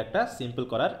 তবে এর একটা সিম্পল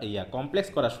করার কমপ্লেক্স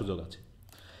করার সুযোগ আছে।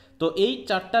 তো এই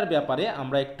চারটার ব্যাপারে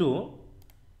আমরা একটু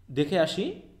দেখে আসি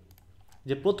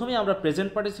যে প্রথমে আমরা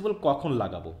প্রেজেন্ট পার্টিসিপল কখন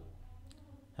লাগাবো।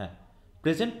 হ্যাঁ,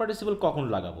 প্রেজেন্ট পার্টিসিপল কখন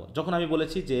লাগাবো, যখন আমি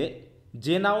বলেছি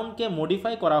যে নাউনকে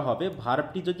মডিফাই করা হবে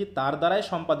ভার্বটি যদি তার দ্বারাই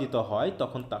সম্পাদিত হয়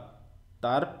তখন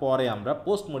তারপরে আমরা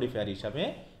পোস্ট মডিফায়ার হিসাবে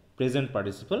প্রেজেন্ট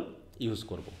পার্টিসিপল ইউজ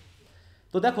করব।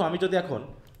 তো দেখো আমি যদি এখন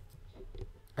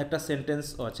একটা সেন্টেন্স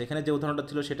আছে, এখানে যে উদাহরণটা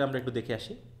ছিল সেটা আমরা একটু দেখে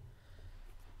আসি।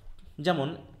 যেমন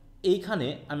এইখানে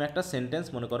আমি একটা সেন্টেন্স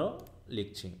মনে করো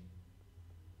লিখছি,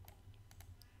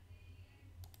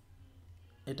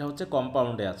 এটা হচ্ছে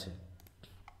কম্পাউন্ডে আছে।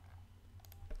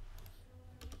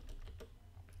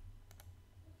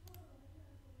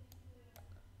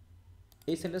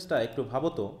 এই সেন্টেন্সটা একটু ভাবো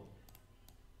তো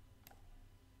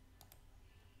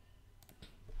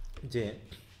যে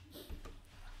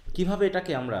কিভাবে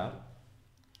এটাকে আমরা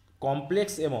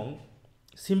কমপ্লেক্স এবং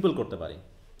সিম্পল করতে পারি।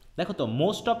 দেখো তো,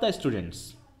 most of the students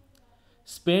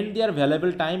spend there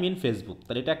valuable time in Facebook,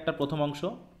 তাহলে এটা একটা প্রথম অংশ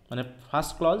মানে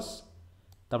ফার্স্ট ক্লজ,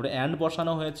 তারপরে অ্যান্ড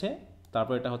বসানো হয়েছে,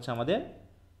 তারপর এটা হচ্ছে আমাদের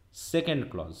সেকেন্ড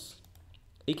ক্লজ।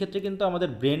 এই ক্ষেত্রে কিন্তু আমাদের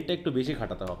ব্রেনটা একটু বেশি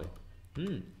খাটাতে হবে।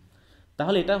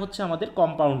 তাহলে এটা হচ্ছে আমাদের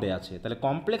কম্পাউন্ডে আছে। তাহলে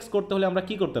কমপ্লেক্স করতে হলে আমরা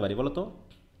কি করতে পারি বলো তো?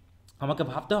 আমাকে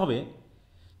ভাবতে হবে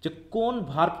যে কোন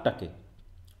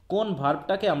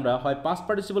ভার্বটাকে আমরা হয় পাস্ট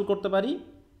পার্টিসিপল করতে পারি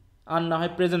আর না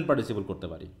হয় প্রেজেন্ট পার্টিসিপল করতে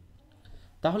পারি।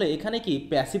 তাহলে এখানে কি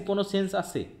প্যাসিভ কোনো সেন্স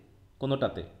আছে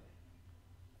কোনোটাতে?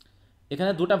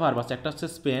 এখানে দুটা ভার্ব আছে, একটা হচ্ছে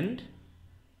স্পেন্ড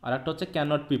আর একটা হচ্ছে ক্যান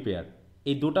নট প্রিপেয়ার।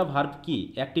 এই দুটা ভার্ব কি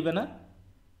অ্যাক্টিভে না?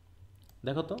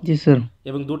 দেখো তো। জি স্যার।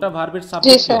 এবং দুটা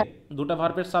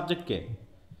ভার্বের subject K?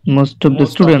 Most of the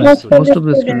students.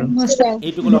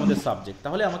 এইটুকু হলো আমাদের সাবজেক্ট।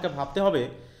 তাহলে আমাকে ভাবতে হবে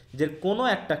যে কোনো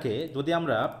একটাকে যদি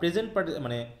আমরা প্রেজেন্ট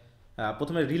মানে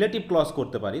প্রথমে রিলেটিভ ক্লজ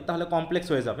করতে পারি তাহলে কমপ্লেক্স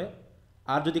হয়ে যাবে।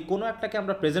 আর যদি কোনো একটাকে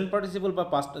আমরা প্রেজেন্ট পার্টিসিপল বা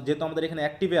পাস্ট, যেহেতু আমাদের এখানে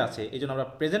অ্যাক্টিভে আছে এই জন্য আমরা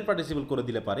প্রেজেন্ট পার্টিসিপল করে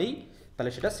দিলে পারেই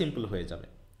তাহলে সেটা সিম্পল হয়ে যাবে।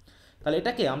 তাহলে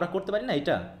এটাকে আমরা করতে পারি না,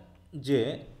 এটা যে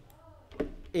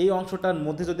এই অংশটার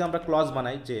মধ্যে যদি আমরা ক্লজ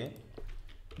বানাই, যে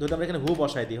যদি আমরা এখানে হু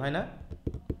বসাই দিই, হয় না?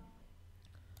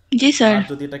 জি স্যার। আর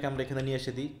যদি এটাকে আমরা এখানে নিয়ে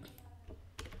এসে দিই,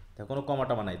 তা কোনো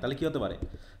কমাটা বানাই, তাহলে কি হতে পারে?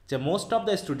 যে most of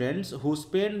the students who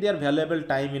spend there valuable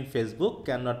time in Facebook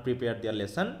can not prepare there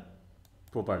lesson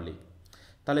properly.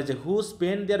 তাহলে যে হু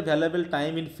spend there valuable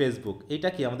time in Facebook, এটা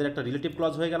কি আমাদের একটা রিলেটিভ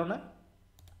ক্লজ হয়ে গেল না?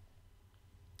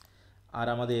 আর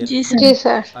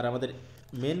আমাদের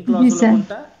মেন ক্লজ হলো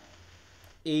কোনটা?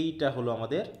 এইটা হলো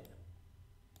আমাদের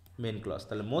মেন ক্লজ।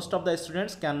 তাহলে most of the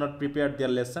students can not prepare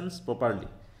there lessons properly.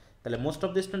 তাহলে মোস্ট অফ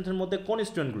দ্য স্টুডেন্টসের মধ্যে কোন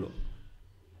স্টুডেন্টগুলো?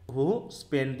 হু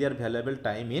spend there valuable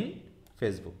time in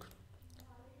Facebook.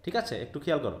 ঠিক আছে, একটু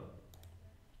খেয়াল করো।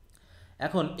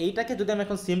 এখন এইটাকে যদি আমি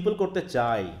এখন সিম্পল করতে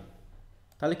চাই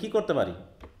তাহলে কি করতে পারি?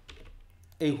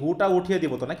 এই হুটা উঠিয়ে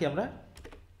দিব তো, নাকি? আমরা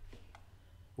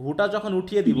হুটা যখন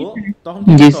উঠিয়ে দিব তখন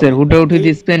জি স্যার, হুটা উঠিয়ে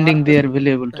দি স্পেন্ডিং দেয়ার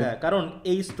ভ্যালুয়েবল টাইম। হ্যাঁ, কারণ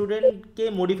এই স্টুডেন্টকে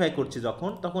মডিফাই করছি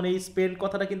যখন, তখন এই স্পেন্ড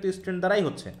কথাটা কিন্তু স্টুডেন্ট দ্বারাই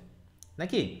হচ্ছে,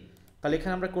 নাকি? তাহলে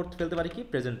এখানে আমরা করতে ফেলতে পারি কি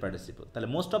প্রেজেন্ট পার্টিসিপল। তাহলে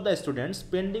most of the students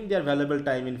spending there valuable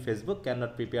time in Facebook can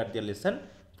not prepare there lesson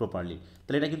properly.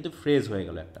 তাহলে এটা কিন্তু ফ্রেজ হয়ে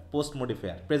গেল, একটা post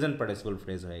modifier present participle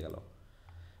phrase হয়ে গেল।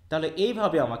 তাহলে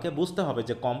এইভাবে আমাকে বুঝতে হবে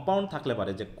যে কম্পাউন্ড থাকলে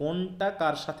পারে যে কোনটা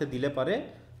কার সাথে দিলে পারে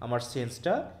আমার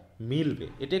সেন্সটা মিলবে।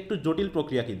 এটা একটু জটিল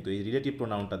প্রক্রিয়া কিন্তু এই রিলেটিভ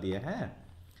প্রোনাউনটা দিয়ে, হ্যাঁ,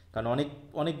 কারণ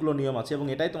অনেকগুলো নিয়ম আছে এবং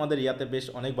এটাই তোমাদের ইয়াতে বেশ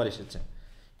অনেকবার এসেছে,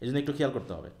 এই জন্য একটু খেয়াল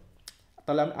করতে হবে।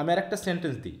 তাহলে আমি আর একটা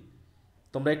সেন্টেন্স দিই,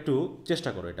 তোমরা একটু চেষ্টা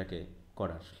করো এটাকে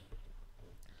করার।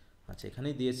 আচ্ছা,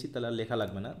 এখানেই দিয়েছি, তাহলে আর লেখা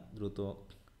লাগবে না, দ্রুত।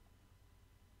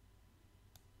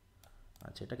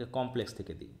 আচ্ছা, এটাকে কমপ্লেক্স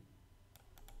থেকে দিই।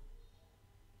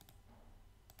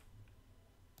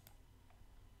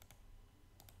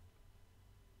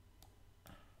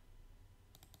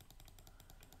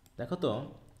 দেখো তো,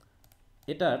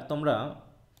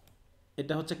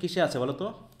 এটা হচ্ছে কিসে আছে বলো তো?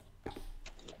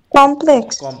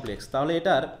 কমপ্লেক্স। তাহলে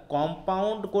এটার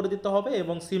কম্পাউন্ড করে দিতে হবে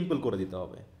এবং সিম্পল করে দিতে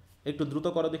হবে। একটু দ্রুত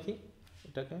করো দেখি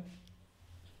এটাকে।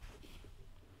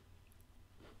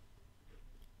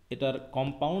 এটার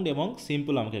কম্পাউন্ড এবং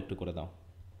সিম্পল আমাকে একটু করে দাও,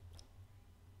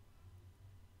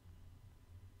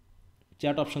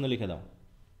 চ্যাট অপশনে লিখে দাও।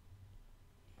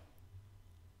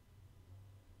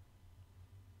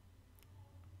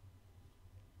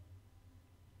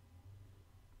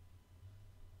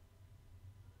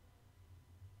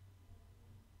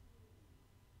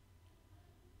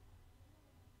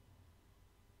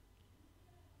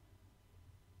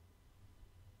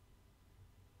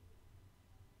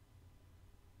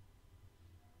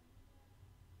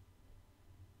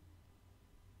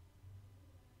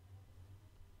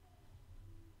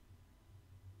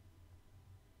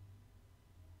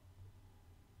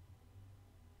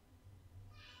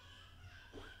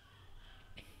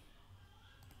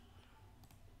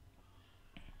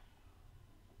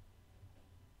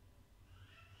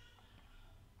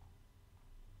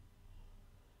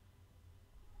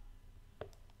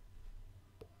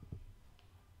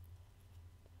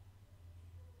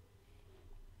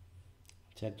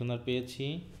 আচ্ছা, একজন আর পেয়েছি,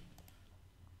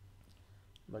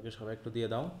 বাকি সবাই একটু দিয়ে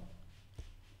দাও।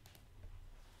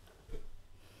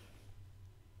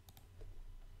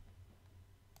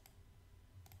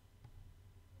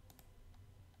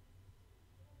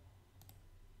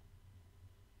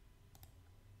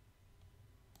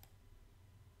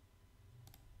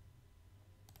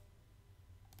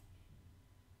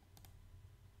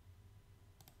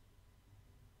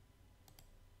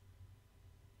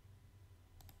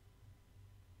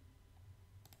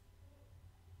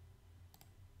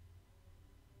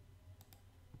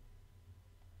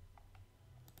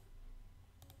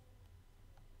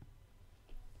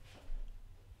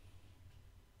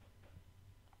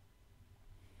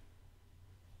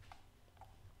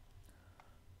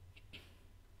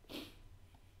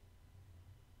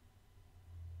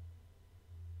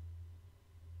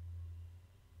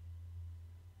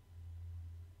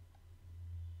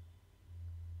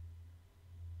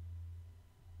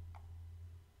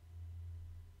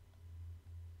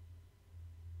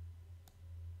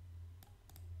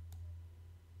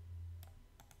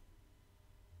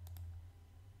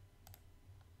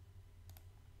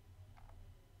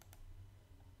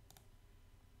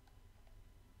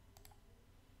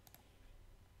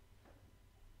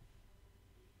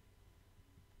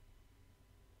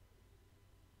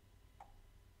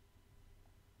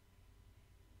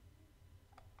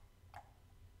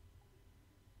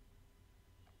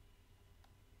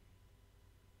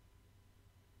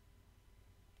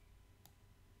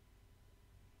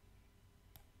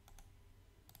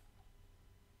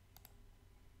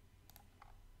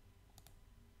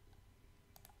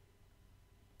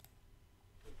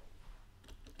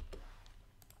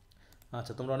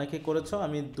 আচ্ছা, তোমরা অনেকেই করেছো,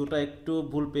 আমি দুটো একটু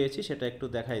ভুল পেয়েছি, সেটা একটু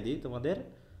দেখাই দিই তোমাদের।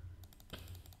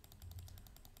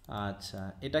 আচ্ছা,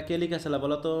 এটা কে লিখেছিল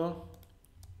বলো তো?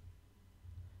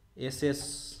 এস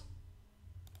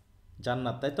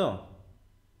জান্নাত, তাই তো?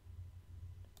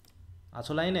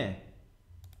 আছো লাইনে?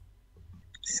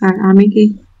 স্যার আমি কি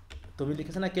তুমি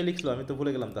লিখেছো না কে লিখলো, আমি তো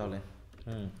ভুলে গেলাম তাহলে।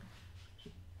 হুম,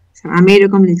 স্যার আমি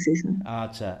এরকম লিখছি স্যার।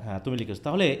 আচ্ছা হ্যাঁ, তুমি লিখেছো।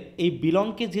 তাহলে এই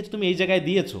বিলংকে যেহেতু তুমি এই জায়গায়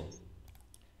দিয়েছো,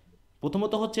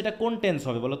 প্রথমত হচ্ছে এটা কোন টেন্স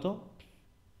হবে বলো তো?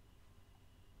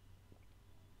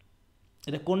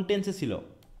 এটা কোন টেন্সে ছিল?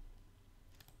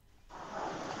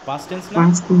 পাস্ট টেন্স না?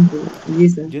 পাঁচ কোনটা? জি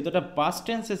স্যার। যেহেতু এটা পাস্ট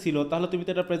টেন্সে ছিল, তাহলে তুমি তো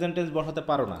এটা প্রেজেন্ট টেন্স বসাতে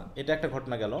পারো না। এটা একটা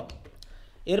ঘটনা গেল।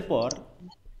 এরপর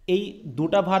এই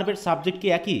দুটা ভার্বের সাবজেক্ট কি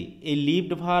একই? এই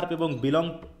লিভড ভার্ব এবং বিলং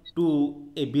টু,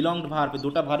 এই বিলংড ভার্ব,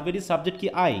 দুটা ভার্বেরই সাবজেক্ট কি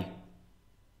আই?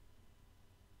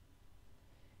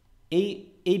 এই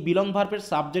এই বিলং ভার্বের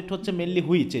সাবজেক্ট হচ্ছে মেনলি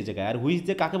হুইচ এই জায়গায়। আর হুইচ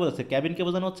যে কাকে বোঝাচ্ছে? ক্যাবিনকে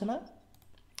বোঝানো হচ্ছে না?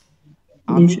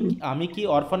 আমি আমি কি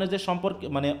অরফানেজের সম্পর্ক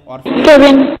মানে অরফানেজ,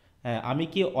 হ্যাঁ, আমি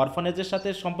কি অরফানেজের সাথে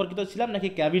সম্পর্কিত ছিলাম নাকি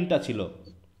ক্যাবিনটা ছিল?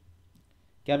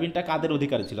 ক্যাবিনটা কাদের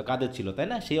অধিকারে ছিল? কাদের ছিল, তাই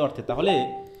না? সেই অর্থে তাহলে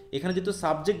এখানে যেহেতু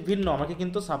সাবজেক্ট ভিন্ন, আমাকে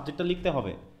কিন্তু সাবজেক্টটা লিখতে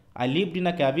হবে। I lived in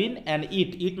a cabin and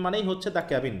it মানেই হচ্ছে দ্য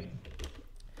ক্যাবিন।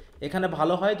 এখানে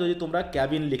ভালো হয় যদি তোমরা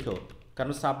ক্যাবিন লিখো,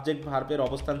 কারণ সাবজেক্ট ভার্বের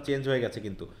অবস্থান চেঞ্জ হয়ে গেছে।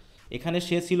 কিন্তু এখানে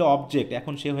সে ছিল অবজেক্ট,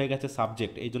 এখন সে হয়ে গেছে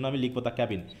সাবজেক্ট, এই জন্য আমি লিখবো the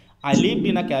cabin. I lived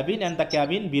in a cabin and the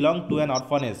cabin belong to an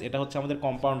orphanage. এটা হচ্ছে আমাদের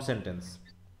কম্পাউন্ড সেন্টেন্স,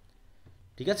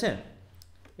 ঠিক আছে?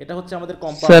 এটা হচ্ছে আমাদের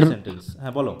কম্পাউন্ড সেন্টেন্স।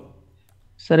 হ্যাঁ বলো।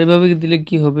 স্যার এভাবে দিলে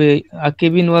কি হবে? আ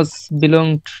কেবিন ওয়াজ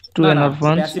বিলংড টু না অ্যান না,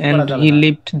 অরফানেজ প্যাসিভ এন্ড করা যাবে হি না।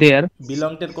 লিভড দেয়ার।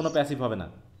 বিলংটের কোনো প্যাসিভ হবে না,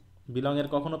 বিলং এর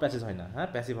কখনো প্যাসিভ হয় না। হ্যাঁ,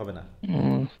 প্যাসিভ হবে না,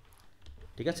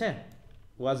 ঠিক আছে?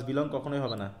 ওয়াজ বিলং কখনোই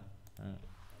হবে না।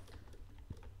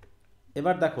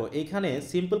 এবার দেখো এইখানে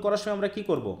সিম্পল করার সময় আমরা কি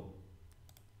করব?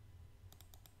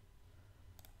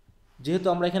 যেহেতু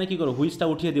আমরা এখানে কি করব, হুইসটা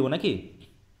উঠিয়ে দিব নাকি?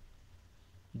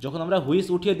 যখন আমরা হুইস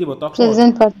উঠিয়ে দিব তখন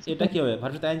এটা কি হবে?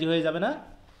 ভার্ব আইএনজি হয়ে যাবে না?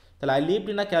 তাহলে I lived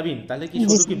in a cabin, তাহলে কি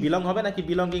শুধু কি বিলং হবে নাকি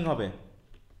বিলঙ্গিং হবে?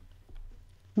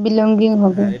 বিলঙ্গিং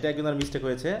হবে। হ্যাঁ, এটা একদম মিস্টেক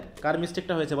হয়েছে। কার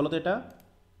মিস্টেকটা হয়েছে বলো তো? এটা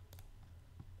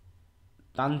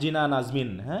তানজিনা নাজমিন।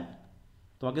 হ্যাঁ,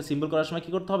 তোমাকে সিম্বল করার সময়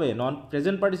কি করতে হবে? নন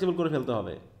প্রেজেন্ট পার্টিসিপল করে ফেলতে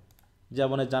হবে।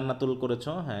 যেমন জান্নাতুল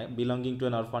করেছো, হ্যাঁ, বিলঙ্গিং টু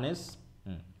অ্যান অরফানেজ।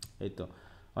 এই তো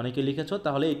অনেকে লিখেছো।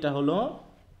 তাহলে এটা হলো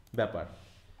ব্যাপার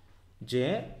যে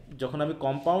যখন আমি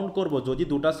কম্পাউন্ড করব, যদি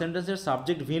দুটা সেন্টেন্সের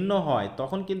সাবজেক্ট ভিন্ন হয়,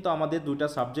 তখন কিন্তু আমাদের দুইটা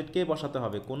সাবজেক্টকেই বসাতে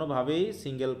হবে, কোনোভাবেই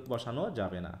সিঙ্গেল বসানো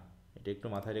যাবে না। এটা একটু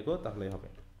মাথায় রেখো, তাহলেই হবে।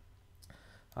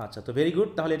 আচ্ছা, তো ভেরি গুড,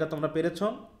 তাহলে এটা তোমরা পেরেছো।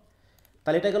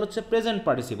 তাহলে এটা গেল হচ্ছে প্রেজেন্ট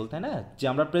পার্টিসিপল, তাই না? যে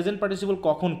আমরা প্রেজেন্ট পার্টিসিপল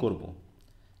কখন করব?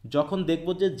 যখন দেখব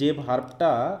যে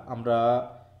ভার্বটা আমরা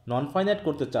নন ফাইনাইট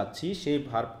করতে চাচ্ছি, সেই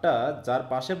ভার্বটা যার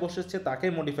পাশে বসেছে তাকে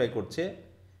মডিফাই করছে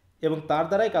এবং তার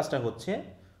দ্বারাই কাজটা হচ্ছে,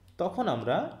 তখন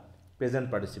আমরা প্রেজেন্ট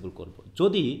পার্টিসিপল করব।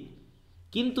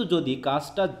 যদি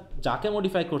কাজটা যাকে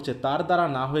মডিফাই করছে তার দ্বারা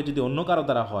না হয়ে যদি অন্য কারো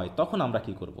দ্বারা হয়, তখন আমরা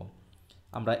কি করব?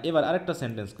 আমরা এবার আরেকটা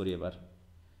সেন্টেন্স করি। এবার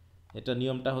এটা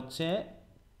নিয়মটা হচ্ছে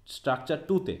স্ট্রাকচার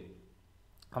 2-তে।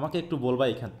 আমাকে একটু বলবা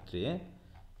এই ক্ষেত্রে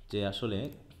যে আসলে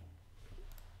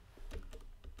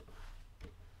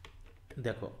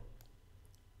দেখো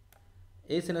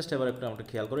এই সেন্টেন্সটা এবার একটু আমরা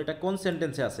খেয়াল করো, এটা কোন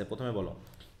সেন্টেন্সে আছে প্রথমে বলো।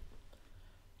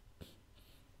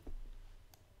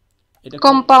 এটা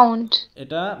কম্পাউন্ড।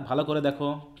 এটা ভালো করে দেখো।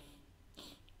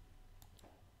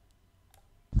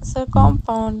 Sir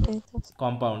compound.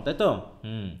 কম্পাউন্ড, তাই তো?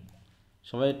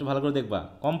 সবাই একটু ভালো করে দেখবা।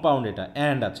 কম্পাউন্ড, এটা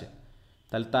অ্যান্ড আছে,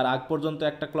 তাহলে তার আগ পর্যন্ত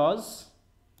একটা ক্লজ,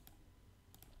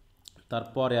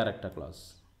 তারপরে আর একটা ক্লজ।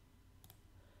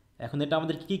 এখন এটা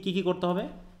আমাদের কি কি কি করতে হবে?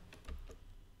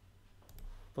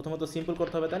 প্রথমত সিম্পল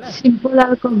করতে হবে, তাই না? সিম্পল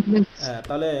আর কমপ্লেক্স। হ্যাঁ,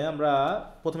 তাহলে আমরা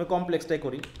প্রথমে কমপ্লেক্সটাই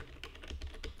করি।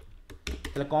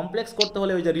 তাহলে কমপ্লেক্স করতে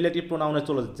হলে ওই যে রিলেটিভ প্রোনাউনে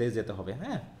চলে যেতে হবে।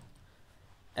 হ্যাঁ,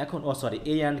 এখন সরি,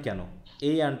 এই অ্যান্ড কেন?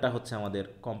 এই অ্যান্ডটা হচ্ছে আমাদের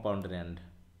কম্পাউন্ডের অ্যান্ড,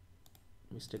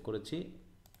 মিস্টেক করেছি।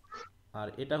 আর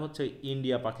এটা হচ্ছে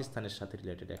ইন্ডিয়া পাকিস্তানের সাথে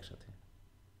রিলেটেড একসাথে।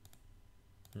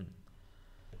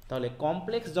 তাহলে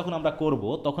কমপ্লেক্স যখন আমরা করব,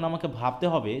 তখন আমাকে ভাবতে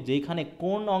হবে যে এইখানে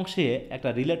কোন অংশে একটা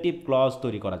রিলেটিভ ক্লজ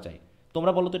তৈরি করা যায়।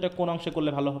 তোমরা বলো তো এটা কোন অংশে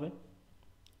করলে ভালো হবে?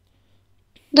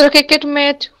 The cricket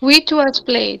match which was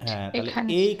played. হ্যাঁ, তাহলে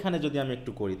এইখানে যদি আমি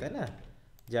একটু করি, তাই না?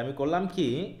 যে আমি করলাম কি,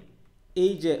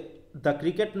 এই যে the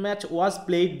cricket match was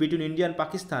played between India and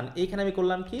Pakistan, এইখানে আমি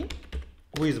করলাম কি,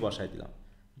 হুইচ বসাই দিলাম।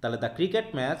 তাহলে the cricket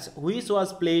match which was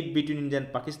played between India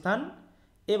and Pakistan.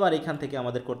 এবার এখান থেকে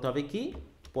আমাদের করতে হবে কি,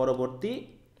 পরবর্তী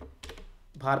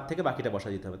ভার্ব থেকে বাকিটা বসা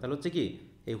দিতে হবে। তাহলে হচ্ছে কি,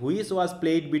 এই which was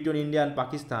played between India and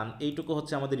Pakistan, এইটুকু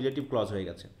হচ্ছে আমাদের রিলেটিভ ক্লজ হয়ে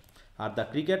গেছে। Are the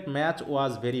cricket match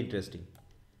was very interesting,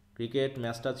 cricket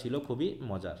ম্যাচটা ছিল খুবই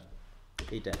মজার।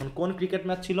 এইটা এখন কোন ক্রিকেট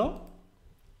ম্যাচ ছিল?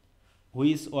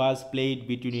 Which was played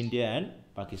between India and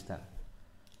Pakistan.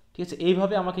 ঠিক আছে,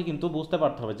 এইভাবে আমাকে কিন্তু বুঝতে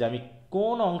পারতে হবে যে আমি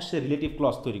কোন অংশে রিলেটিভ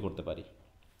ক্লজ তৈরি করতে পারি,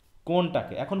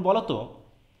 কোনটাকে। এখন বলো তো,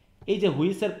 এই যে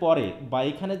হুইসের পরে বা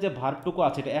এখানে যে ভার্বটুকু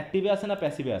আছে, এটা অ্যাক্টিভে আছে না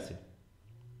প্যাসিভে আছে?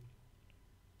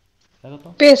 দেখো তো,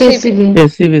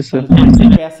 প্যাসিভ স্যার।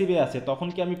 প্যাসিভে আছে, তখন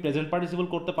কি আমি প্রেজেন্ট পার্টিসিপল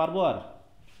করতে পারবো? আর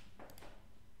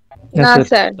না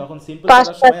স্যার, তখন সিম্পল Past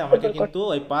করার সময় আমাকে participle কিন্তু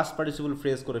ওই পাস্ট পার্টিসিপল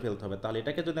ফ্রেজ করে ফেলতে হবে। তাহলে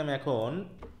এটাকে যদি আমি এখন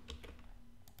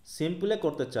সিম্পলে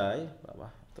করতে চাই, বাবা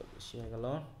তো বেশি হয়ে গেল,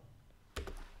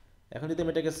 এখন যদি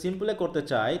আমি এটাকে সিম্পলে করতে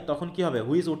চাই তখন কি হবে?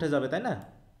 হুইস উঠে যাবে, তাই না?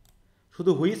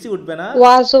 শুধু হুইসই উঠবে না,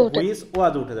 হুইস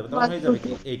ওয়াজ উঠে যাবে, তখন হয়ে যাবে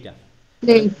কি এইটা,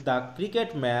 the cricket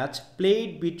match played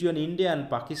between India and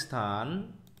Pakistan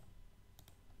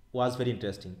was very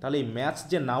interesting. তাহলে এই ম্যাচ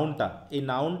যে নাউনটা, এই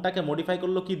নাউনটাকে মডিফাই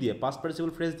করলো কি দিয়ে? পাস্ট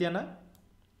পার্টিসিপল ফ্রেজ দিয়ে না?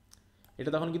 এটা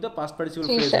তখন কিন্তু পাস্ট পার্টিসিপল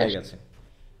ফ্রেজ হয়ে গেছে।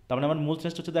 তার মানে আমার মূল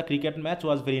টেক্সট হচ্ছে the cricket match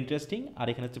was very interesting, আর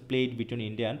এখানে হচ্ছে played between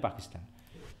India and Pakistan.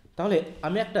 তাহলে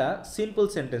আমি একটা সিম্পল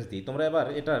সেন্টেন্স দিই, তোমরা এবার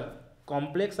এটার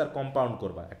কমপ্লেক্স আর কম্পাউন্ড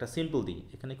করবা। একটা সিম্পল দিই,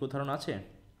 এখানে কি উদাহরণ আছে?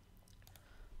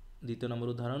 দ্বিতীয় নম্বর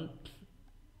উদাহরণ,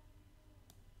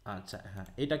 আচ্ছা হ্যাঁ,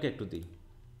 এটাকে একটু দিই।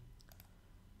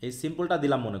 এই সিম্পলটা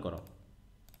দিলাম মনে করো,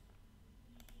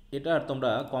 এটার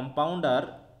তোমরা কম্পাউন্ড আর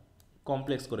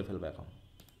কমপ্লেক্স করে ফেলবে। এখন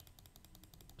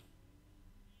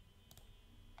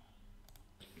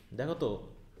দেখো তো,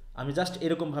 আমি জাস্ট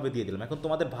এরকমভাবে দিয়ে দিলাম। এখন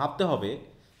তোমাদের ভাবতে হবে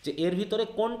যে এর ভিতরে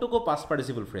কোনটুকু পাস্ট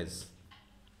পার্টিসিপল ফ্রেজ,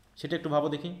 সেটা একটু ভাবো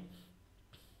দেখি।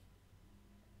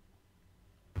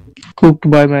 কুকড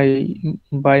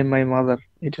বাই মাই মাদার,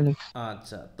 এটা নাকি?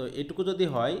 আচ্ছা, তো এটুকু যদি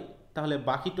হয় তাহলে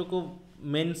বাকিটুকু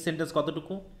মেন সেন্টেন্স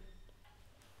কতটুকু?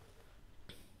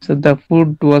 So the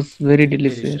food was very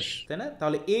delicious. তাই না?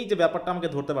 তাহলে এই যে ব্যাপারটা আমাকে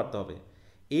ধরতে পারতে হবে,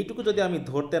 এইটুকু যদি আমি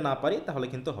ধরতে না পারি তাহলে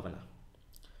কিন্তু হবে না।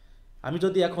 আমি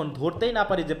যদি এখন ধরতেই না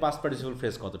পারি যে পাস্ট পার্টিসিপল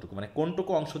ফ্রেজ কতটুকু, মানে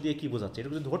কোনটুকু অংশ দিয়ে কি বোঝাচ্ছে,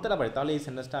 এটুকু যদি ধরতে না পারি তাহলে এই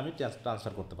সেন্টেন্সটা আমি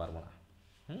ট্রান্সফার করতে পারবো না।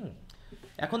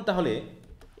 এখন তাহলে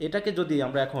এটাকে যদি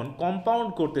আমরা এখন কম্পাউন্ড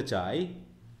করতে চাই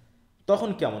তখন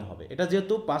কেমন হবে? এটা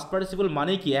যেহেতু পাস্ট পার্টিসিপল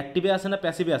মানে কি অ্যাক্টিভে আছে না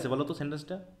প্যাসিভে আছে বলো তো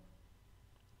সেন্টেন্সটা?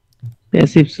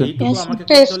 Passive sir. এইটুকু আমাকে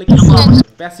করতে হলে কি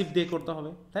প্যাসিভ দিয়ে করতে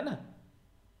হবে, তাই না?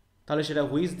 তাহলে সেটা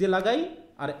হুইচ দিয়ে লাগাই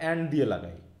আর অ্যান্ড দিয়ে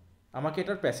লাগাই, আমাকে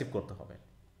এটার প্যাসিভ করতে হবে।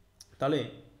 তাহলে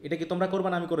এটা কি তোমরা করবা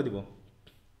না আমি করে দিব?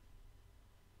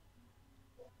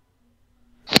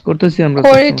 করতেছি আমরা।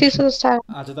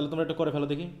 আচ্ছা তাহলে তোমরা এটা করে ফেলো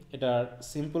দেখি। এটা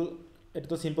সিম্পল, এটা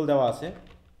তো সিম্পল দেওয়া আছে,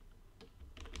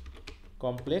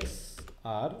 কমপ্লেক্স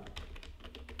আর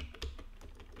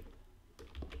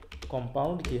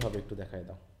কম্পাউন্ড কি হবে একটু দেখাই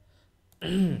দাও।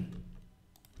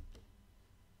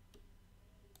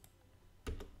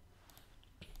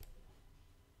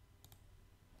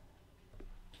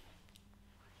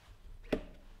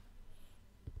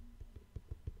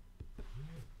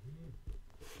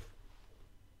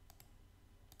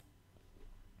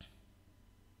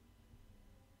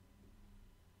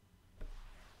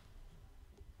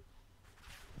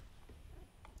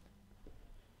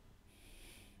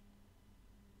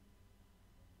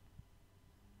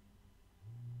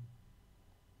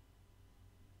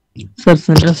 স্যার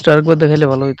সেন্টেন্সটা আরেকবার দেখাইলে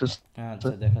ভালো হতো। আচ্ছা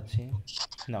দেখাচ্ছি,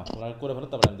 না তোমরা করে ফেলো,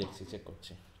 তারপর আমি দেখছি, চেক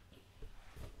করছি।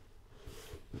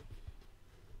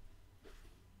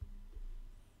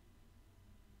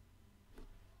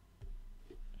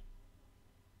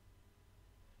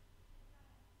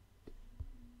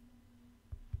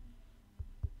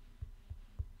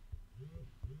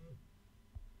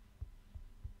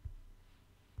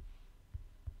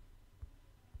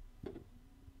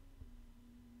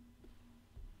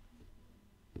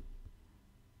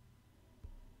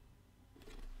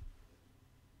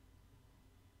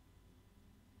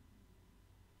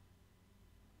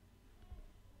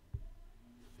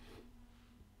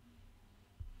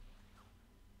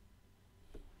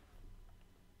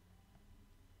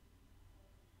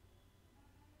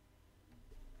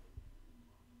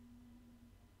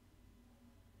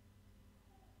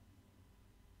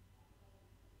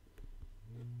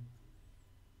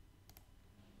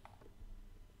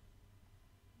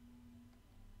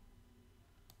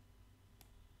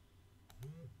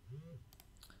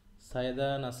 সায়েদা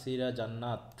নাসিরা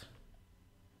জান্নাত,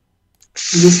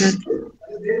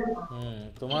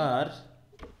 তোমার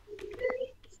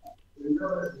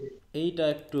এইটা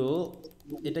একটু,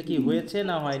 এটা কি হয়েছে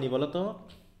না হয়নি বলো তো?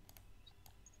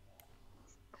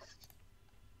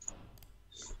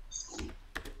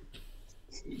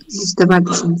 বুঝতে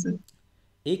পারছি স্যার।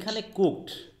 এইখানে কুকড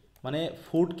মানে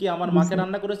ফুড কি আমার মাকে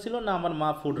রান্না করেছিল না আমার মা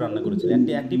ফুড রান্না করেছিল?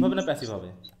 একটি অ্যাক্টিভ হবে না প্যাসিভ হবে?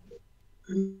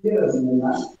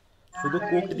 শুধু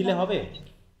কুকড দিলে হবে?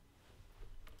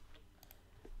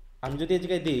 আমি যদি এই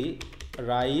জায়গায় দিই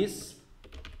রাইস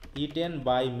ইটেন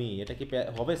বাই মি, এটা কি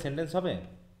হবে, সেন্টেন্স হবে?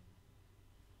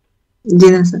 জি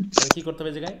না স্যার। তাহলে কি করতে হবে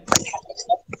এই জায়গায়?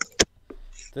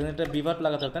 তাহলে একটা বিভার্ব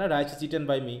লাগাতে হবে, তাই না? Rice is eaten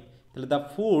by me. তাহলে the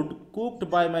food cooked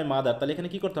by my mother, তাহলে এখানে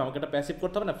কি করতে হবে? আমাকে একটা প্যাসিভ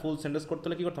করতে হবে না? ফুল সেন্টেন্স করতে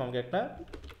হলে কি করতে হবে? আমাকে একটা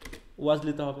ওয়াজ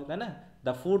দিতে হবে, তাই না?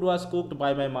 The food was cooked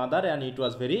by my mother and it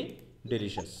was very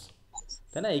delicious,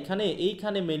 তাই না?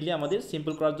 এইখানে মেনলি আমাদের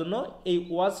সিম্পল করার জন্য এই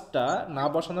ওয়াজটা না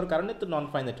বসানোর কারণে তো নন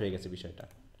ফাইনাইট হয়ে গেছে বিষয়টা।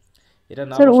 এটা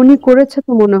না স্যার উনি করেছে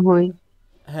তো মনে হয়।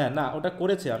 হ্যাঁ, না ওটা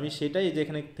করেছে, আমি সেটাই যে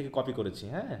এখানে থেকে কপি করেছি।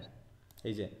 হ্যাঁ,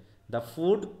 এই যে the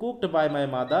food cooked by my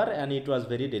mother and it was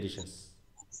very delicious,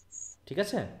 ঠিক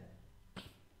আছে?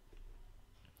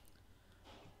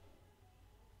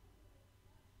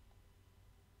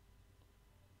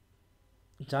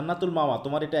 জান্নাতুল মাওয়া,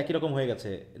 তোমার এটা একই রকম হয়ে গেছে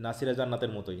নাসিরা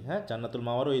জান্নাতের মতোই। হ্যাঁ, জান্নাতুল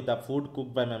মাওয়ারও এই the food cook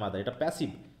by my mother, এটা প্যাসিভ।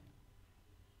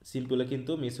 সিম্পলে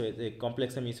কিন্তু মিস হয়ে,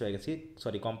 কমপ্লেক্সে মিস হয়ে গেছি,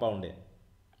 সরি কম্পাউন্ডে।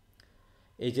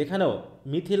 এই যেখানেও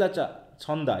মিথিলা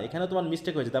ছন্দা, এখানেও তোমার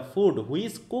মিস্টেক হয়েছে। The food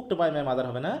who's cooked by my mother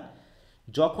হবে না।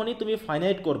 যখনই তুমি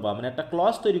ফাইনাইট করবা, মানে একটা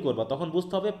ক্লজ তৈরি করবা, তখন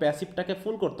বুঝতে হবে প্যাসিভটাকে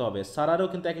ফুল করতে হবে। সারারও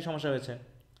কিন্তু একই সমস্যা হয়েছে,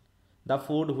 the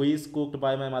food who's cooked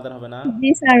by my mother হবে না। জি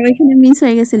স্যার, ওইখানে মিস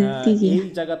হয়ে গেছে ঠিকই। এই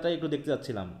জায়গাটা একটু দেখতে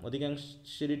যাচ্ছিলাম,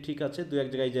 অধিকাংশেরই ঠিক আছে, দু এক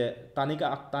জায়গায় যে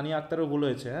তানিয়া আক্তারও ভুল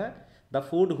হয়েছে। হ্যাঁ, the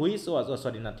food who's was,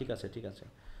 sorry না, ঠিক আছে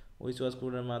who's was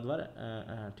cooked by mother,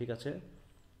 ঠিক আছে,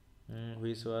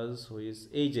 হুইজ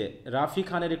এই যে রাফি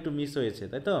খানের একটু মিস হয়েছে,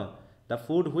 তাই তো? The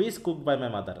food who's cooked by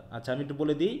my mother. আচ্ছা, আমি একটু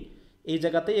বলে দিই, এই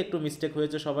জায়গাতেই একটু মিস্টেক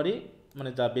হয়েছে সবারই, মানে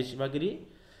যা বেশিরভাগেরই।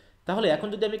 তাহলে এখন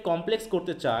যদি আমি কমপ্লেক্স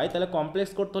করতে চাই, তাহলে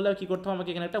কমপ্লেক্স করতে হলে কী করতে হবে? আমাকে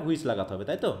এখানে একটা হুইজ লাগাতে হবে,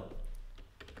 তাই তো?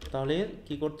 তাহলে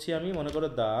কি করছি আমি, মনে করো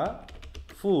দ্য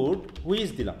ফুড হুইজ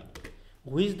দিলাম।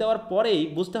 হুইজ দেওয়ার পরেই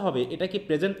বুঝতে হবে এটা কি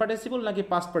প্রেজেন্ট পার্টিসিপল নাকি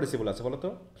পাস্ট পার্টিসিপল আছে, বলো তো?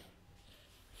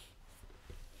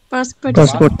 পাস্ট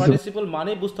পার্টিসিপল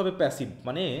মানে বুঝতে হবে প্যাসিভ,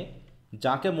 মানে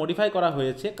যাকে মডিফাই করা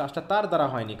হয়েছে কাজটা তার দ্বারা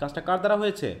হয়নি, কাজটা কার দ্বারা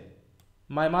হয়েছে?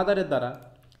 মাই মাদারের দ্বারা।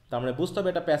 তার মানে বুঝতে হবে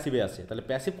এটা প্যাসিভে আছে। তাহলে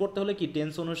প্যাসিভ করতে হলে কি,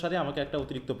 টেন্স অনুসারে আমাকে একটা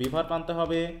অতিরিক্ত বিভার্ব আনতে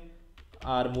হবে,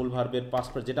 আর মূল ভার্বের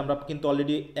পাস্ট, যেটা আমরা কিন্তু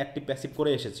অলরেডি অ্যাক্টিভ প্যাসিভ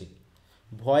করে এসেছি।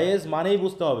 ভয়েস মানেই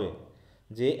বুঝতে হবে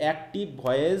যে অ্যাক্টিভ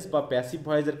ভয়েস বা প্যাসিভ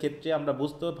ভয়েসের ক্ষেত্রে আমরা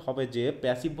বুঝতে হবে যে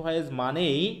প্যাসিভ ভয়েস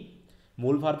মানেই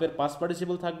মূল ভার্বের পাস্ট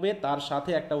পার্টিসিপল থাকবে, তার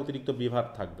সাথে একটা অতিরিক্ত বিভার্ব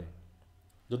থাকবে,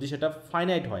 যদি সেটা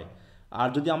ফাইনাইট হয়। আর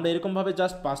যদি আমরা এরকমভাবে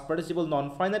just past participle non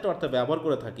finite অর্থে ব্যবহার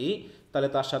করে থাকি, তাহলে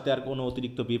তার সাথে আর কোনো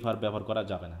অতিরিক্ত বিভার্ব ব্যবহার করা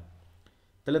যাবে না।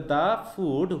 তাহলে the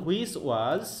food which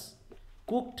was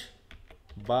cooked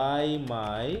by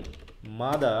my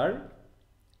mother,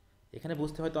 এখানে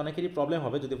বুঝতে হয়তো অনেকেরই প্রবলেম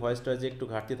হবে যদি ভয়েস টয়েসে একটু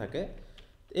ঘাটতি থাকে।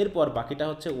 এরপর বাকিটা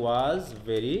হচ্ছে ওয়াজ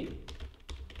ভেরি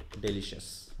ডেলিশিয়াস।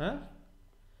 হ্যাঁ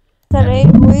স্যার, এই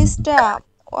হুইজটা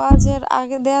ওয়াজের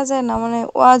আগে দেয়া যায় না, মানে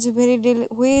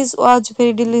হুইজ ওয়াজ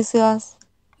ভেরি ডেলিশিয়াস।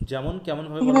 যেমন কেমন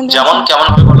ভাবে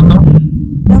এখানে বলো তো?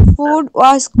 The food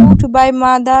was cooked by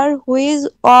mother, which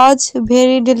was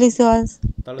very delicious.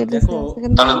 তাহলে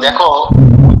দেখো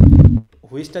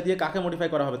হুইজটা দিয়ে কাকে মডিফাই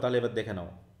করা হবে, তাহলে এবার দেখে নাও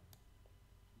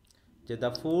যে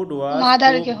the food was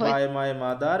cooked by my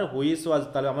mother which was,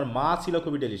 তাহলে আমার মা ছিল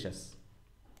খুবই ডেলিশিয়াস।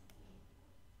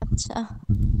 আচ্ছা,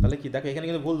 তাহলে কি দেখো এখানে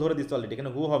কিন্তু ভুল ধরে দিচ্ছে অলরেডি,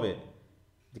 এখানে হু হবে,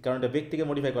 কারণ এটা ব্যক্তিকে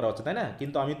মডিফাই করা হচ্ছে, তাই না?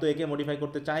 কিন্তু আমি তো একে মডিফাই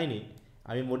করতে চাইনি,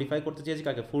 আমি মডিফাই করতে চেয়েছি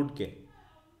কাকে? ফুডকে,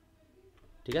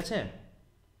 ঠিক আছে?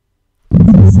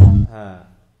 হ্যাঁ,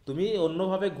 তুমি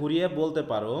অন্যভাবে ঘুরিয়ে বলতে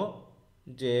পারো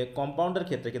যে কম্পাউন্ডের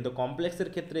ক্ষেত্রে, কিন্তু কমপ্লেক্সের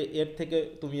ক্ষেত্রে এর থেকে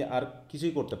তুমি আর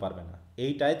কিছুই করতে পারবে না,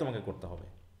 এইটাই তোমাকে করতে হবে।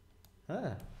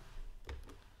 হ্যাঁ,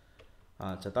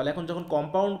 আচ্ছা, তাহলে এখন যখন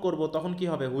কম্পাউন্ড করব তখন কি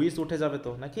হবে? হুইস উঠে যাবে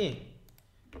তো, নাকি?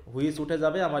 হুইস উঠে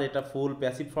যাবে, আমার এটা ফুল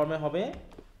প্যাসিভ ফর্মে হবে।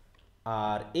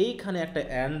 আর এইখানে একটা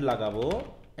অ্যান্ড লাগাবো,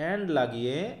 অ্যান্ড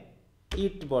লাগিয়ে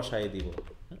ইট বসাই দিব।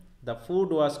 The food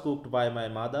was cooked by my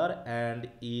mother and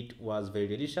it was very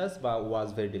delicious, বা ওয়াজ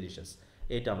ভেরি ডেলিশিয়াস,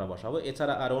 এইটা আমরা বসাবো।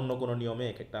 এছাড়া আর অন্য কোনো নিয়মে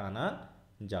এক একটা আনা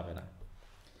যাবে না।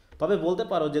 তবে বলতে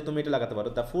পারো যে তুমি এটা লাগাতে পারো,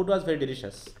 the food was very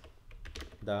delicious,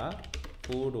 the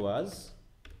food was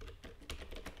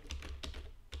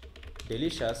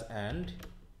delicious and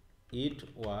it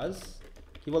ওয়াজ,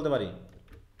 কি বলতে পারি?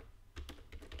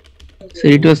 So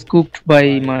it was cooked by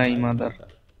my mother.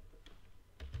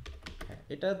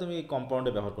 এটা তুমি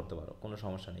কম্পাউন্ডে ব্যবহার করতে পারো, কোনো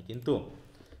সমস্যা নেই, কিন্তু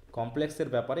কমপ্লেক্সের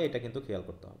ব্যাপারে এটা কিন্তু খেয়াল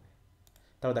করতে হবে।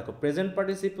 তাহলে দেখো প্রেজেন্ট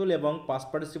পার্টিসিপল এবং পাস্ট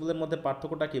পার্টিসিপলের মধ্যে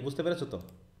পার্থক্যটা কি বুঝতে পেরেছো তো?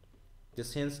 যে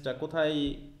সেন্সটা কোথায়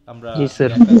আমরা,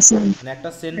 মানে একটা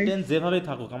সেন্টেন্স যেভাবেই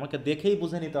থাকুক আমাকে দেখেই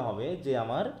বুঝে নিতে হবে যে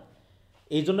আমার,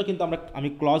 এই জন্য কিন্তু আমি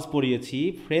ক্লজ পড়িয়েছি,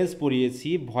 ফ্রেজ পড়িয়েছি,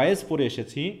 ভয়েস পড়ে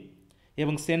এসেছি,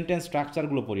 এবং সেন্টেন্স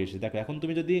স্ট্রাকচারগুলো পড়িয়েছি। দেখো এখন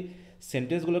তুমি যদি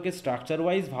সেন্টেন্সগুলোকে স্ট্রাকচার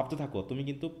ওয়াইজ ভাবতে থাকো তুমি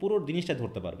কিন্তু পুরো জিনিসটা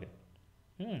ধরতে পারবে।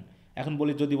 এখন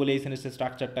যদি বলি এই সেন্টেন্সের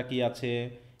স্ট্রাকচারটা কী আছে,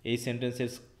 এই সেন্টেন্সের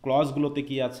ক্লজগুলোতে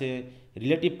কী আছে,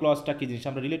 রিলেটিভ ক্লজটা কী জিনিস,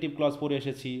 আমরা রিলেটিভ ক্লজ পড়ে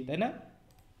এসেছি, তাই না?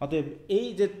 অতএব এই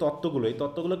যে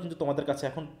তত্ত্বগুলো কিন্তু তোমাদের কাছে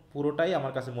এখন পুরোটাই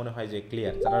আমার কাছে মনে হয় যে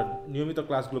ক্লিয়ার, যারা নিয়মিত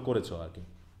ক্লাসগুলো করেছো আর কি।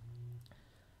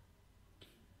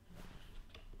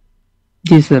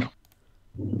 জি স্যার।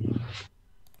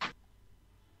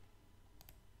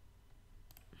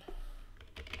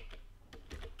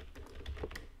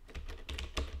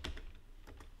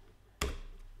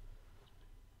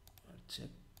 আচ্ছা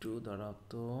একটু দাঁড়াও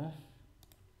তো।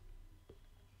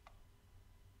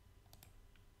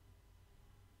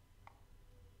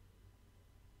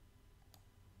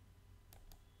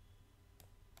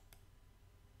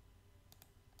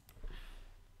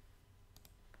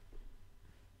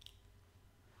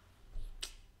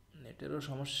 নেটেরও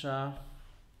সমস্যা।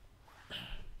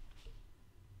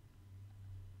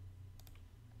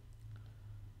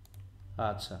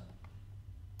 আচ্ছা,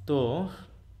 তো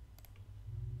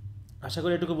আশা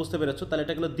করি এটুকু বুঝতে পেরেছো। তাহলে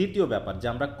এটা গেলো দ্বিতীয় ব্যাপার, যে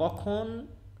আমরা কখন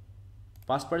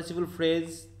পাস্ট পার্টিসিপল ফ্রেজ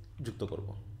যুক্ত করব।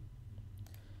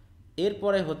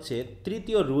 এরপরে হচ্ছে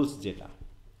তৃতীয় রুলস,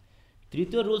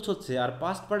 তৃতীয় রুলস হচ্ছে আর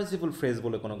পাস্ট পার্টিসিপল ফ্রেজ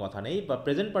বলে কোনো কথা নেই বা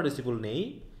প্রেজেন্ট পার্টিসিপল নেই।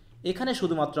 এখানে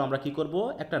শুধুমাত্র আমরা কি করব,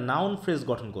 একটা নাউন ফ্রেজ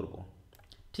গঠন করব,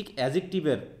 ঠিক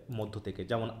অ্যাজেক্টিভের মধ্য থেকে।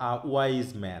 যেমন আ ওয়াইজ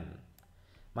ম্যান,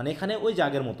 মানে এখানে ওই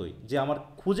জায়গার মতোই যে আমার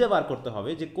খুঁজে বার করতে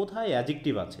হবে যে কোথায়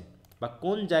অ্যাজেক্টিভ আছে বা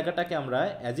কোন জায়গাটাকে আমরা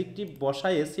অ্যাজেক্টিভ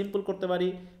বসায়ে সিম্পল করতে পারি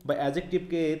বা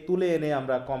অ্যাজেক্টিভকে তুলে এনে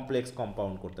আমরা কমপ্লেক্স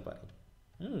কম্পাউন্ড করতে পারি।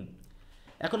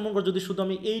 এখন মনে করো যদি শুধু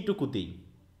আমি এইটুকু দিই,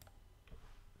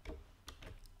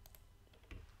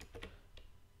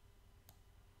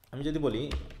 আমি যদি বলি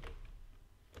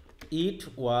ইট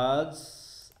ওয়াজ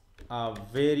আ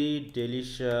ভেরি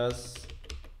ডেলিশিয়াস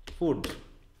ফুড,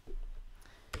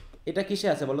 এটা কিসে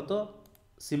আছে বলো তো?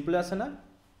 সিম্পলে আছে না?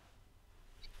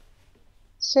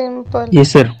 সিম্পল। জি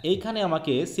স্যার। এইখানে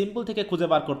আমাকে সিম্পল থেকে খুঁজে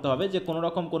বার করতে হবে যে কোনো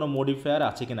রকম কোনো মডিফায়ার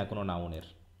আছে কিনা কোনো নাউনের,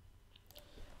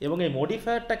 এবং এই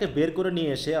মডিফায়ারটাকে বের করে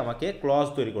নিয়ে এসে আমাকে ক্লজ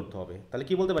তৈরি করতে হবে। তাহলে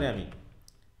কি বলতে পারি আমি?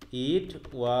 ইট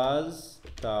was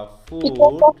the food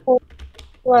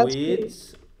which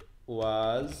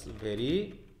was very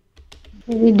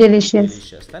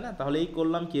delicious, তাই না? তাহলে এই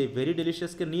করলাম কি, ভেরি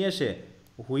ডেলিশিয়াসকে নিয়ে এসে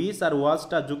হুইচ আর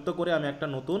ওয়াজটা যুক্ত করে আমি একটা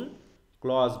নতুন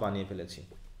ক্লজ বানিয়ে ফেলেছি।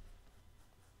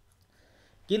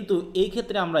 কিন্তু এই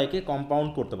ক্ষেত্রে আমরা একে কম্পাউন্ড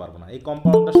করতে পারবো না, এই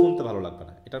কম্পাউন্ডটা শুনতে ভালো লাগবে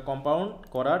না, এটা কম্পাউন্ড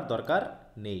করার দরকার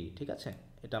নেই, ঠিক আছে?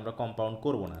 এটা আমরা কম্পাউন্ড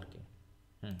করবো না আর কি।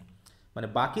 মানে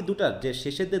বাকি দুটা যে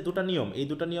শেষের যে দুটা নিয়ম, এই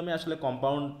দুটা নিয়মে আসলে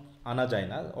কম্পাউন্ড আনা যায়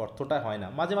না, অর্থটা হয় না,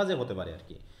 মাঝে মাঝে হতে পারে আর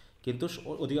কি, কিন্তু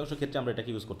অধিকাংশ ক্ষেত্রে আমরা এটাকে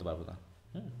ইউজ করতে পারবো না।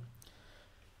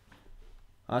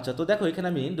 আচ্ছা, তো দেখো এখানে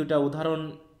আমি দুটা উদাহরণ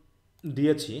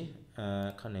দিয়েছি।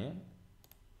 এখানে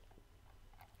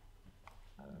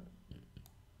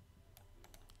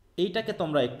এইটাকে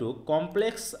তোমরা একটু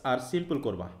কমপ্লেক্স আর সিম্পল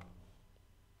করবা।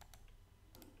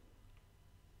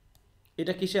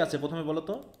 এটা কিসে আছে প্রথমে বলো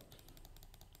তো?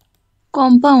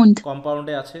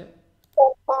 কম্পাউন্ডে আছে।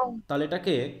 তাহলে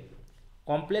এটাকে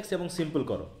কমপ্লেক্স এবং সিম্পল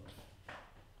করো।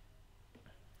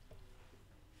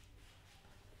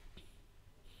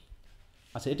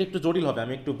 আচ্ছা, এটা একটু জটিল হবে,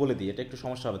 আমি একটু বলে দিই, এটা একটু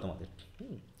সমস্যা হবে তোমাদের।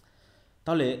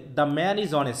 তাহলে দ্য ম্যান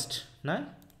ইজ অনেস্ট, না?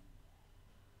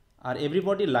 আর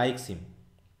এভরিবডি লাইকস হিম।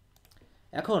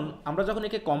 এখন আমরা যখন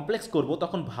একে কমপ্লেক্স করব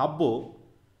তখন ভাববো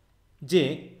যে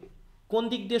কোন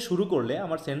দিক দিয়ে শুরু করলে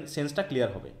আমার সেন্সটা ক্লিয়ার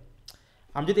হবে।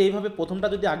 আমি যদি এইভাবে প্রথমটা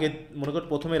যদি আগে মনে করি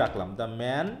প্রথমে রাখলাম, the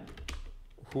man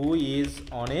who is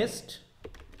honest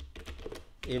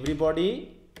everybody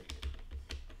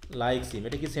likes him,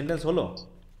 এটা কি সেন্টেন্স হলো?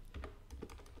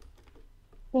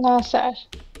 না স্যার।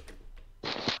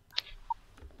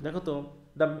 দেখো তো,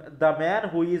 the man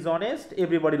who is honest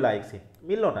everybody likes him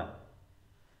মিলল না।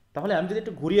 তাহলে আমি যদি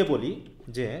একটু ঘুরিয়ে বলি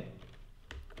যে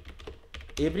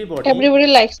এভরিবডি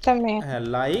লাইকস দ্য ম্যান, হ্যাঁ,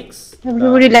 likes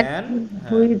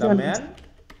the man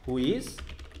who is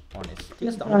honest, ঠিক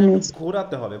আছে? আমাদের একটু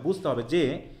ঘোরাতে হবে, বুঝতে হবে যে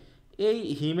এই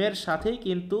হিমের সাথেই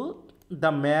কিন্তু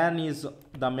the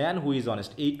man who is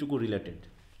honest এইটুকু রিলেটেড।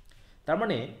 তার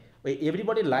মানে ওই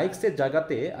এভরিবডি লাইকসের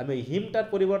জায়গাতে আমি ওই হিমটার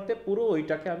পরিবর্তে পুরো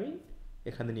ওইটাকে আমি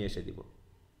এখানে নিয়ে এসে দিব।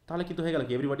 তাহলে কিন্তু হয়ে গেল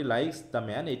কি, এভরিবডি লাইকস দ্য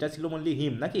ম্যান, এটা ছিল মনলি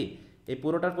হিম নাকি? এই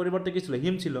পুরোটার পরিবর্তে কি ছিল?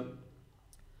 হিম ছিল,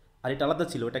 আর এটা আলাদা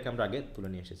ছিল, এটাকে আমরা আগে তুলে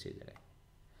নিয়ে এসেছি এই জায়গায়।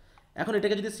 এখন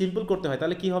এটাকে যদি সিম্পল করতে হয়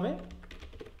তাহলে কি হবে?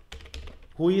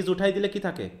 হু ইজ উঠাই দিলে কি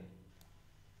থাকে?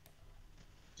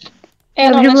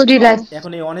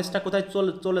 এখন এই অনেস্টটা কোথায়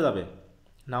চলে যাবে?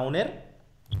 নাউনের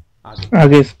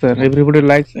আগে sir, everybody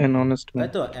likes an honest man,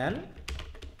 তাই তো? অ্যান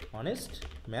অনেস্ট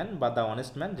ম্যান বা দ্য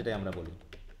অনেস্ট ম্যান, যেটাই আমরা বলি।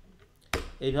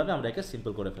 এইভাবে আমরা একে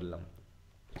সিম্পল করে ফেললাম,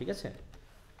 ঠিক আছে?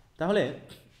 তাহলে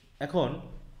এখন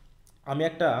আমি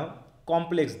একটা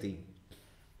কমপ্লেক্স দিই,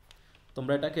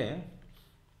 তোমরা এটাকে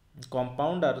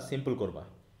কম্পাউন্ড আর সিম্পল করবা।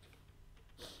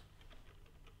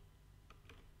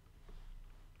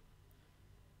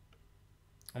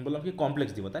 আমি বললাম কি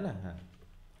কমপ্লেক্স দিব, তাই না? হ্যাঁ,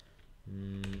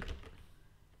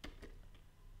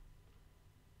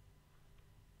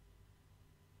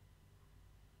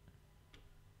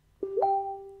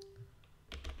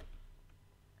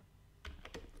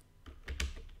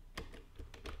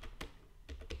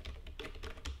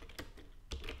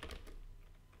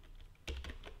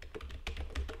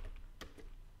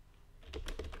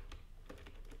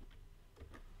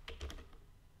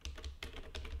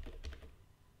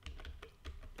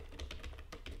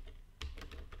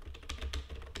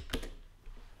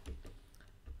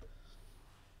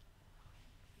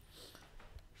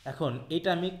 এখন এটা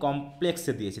আমি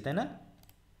কমপ্লেক্সে দিয়েছি, তাই না?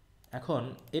 এখন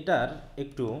এটার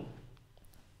একটু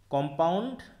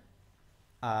কম্পাউন্ড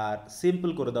আর সিম্পল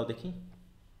করে দাও দেখি।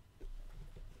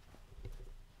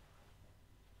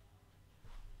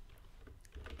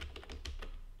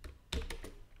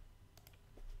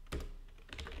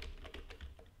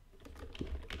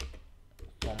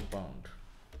 কম্পাউন্ড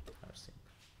আর সিম্পল।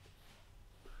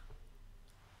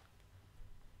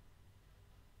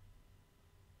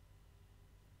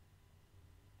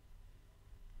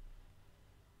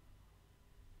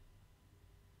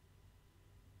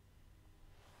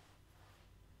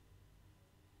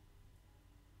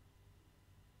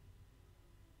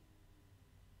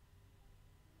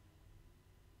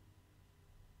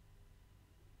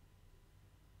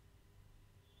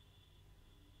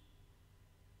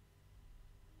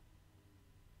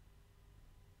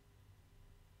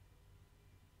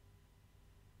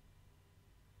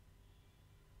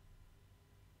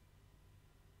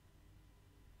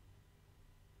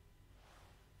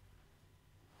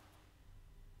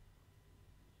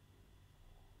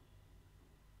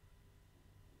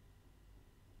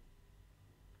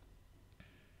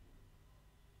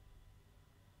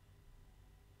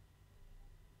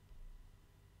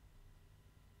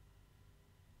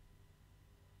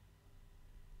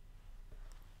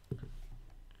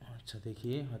 আচ্ছা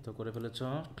দেখি, হয়তো করে ফেলেছ।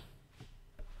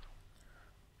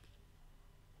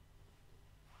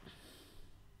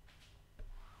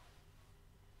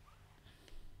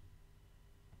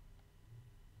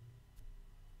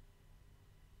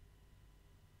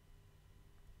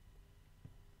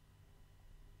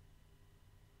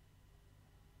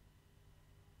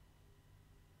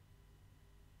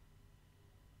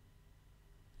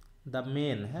 দ্য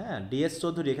মেন, হ্যাঁ, ডিএস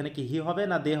চৌধুরী। এখানে কি হি হবে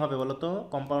না দে হবে বলো তো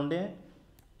কম্পাউন্ডে?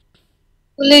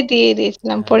 বলে দিয়ে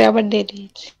দিয়েছিলাম, পরে আবার দিয়ে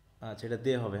দিয়েছি। আচ্ছা, এটা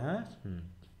দে হবে, হ্যাঁ।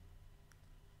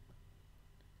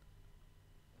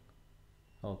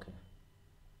 ওকে।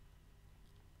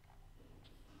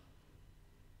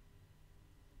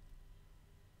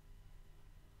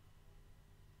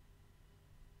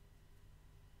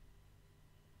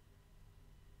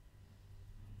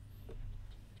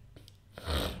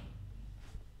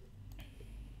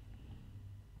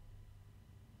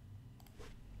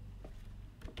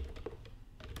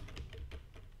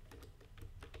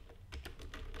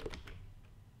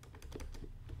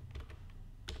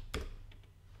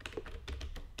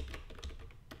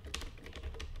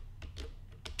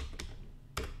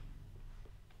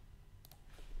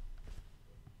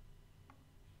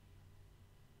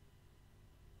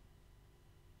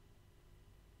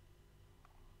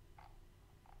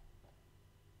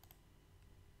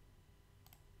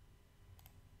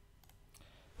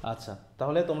 আচ্ছা,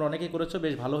 তাহলে তোমরা অনেকেই করেছো,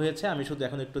 বেশ ভালো হয়েছে। আমি শুধু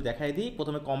এখন একটু দেখাই দিই।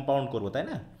 প্রথমে কম্পাউন্ড করব, তাই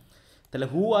না? তাহলে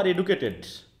হু আর এডুকেটেড,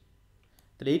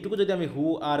 তাহলে এইটুকু যদি আমি হু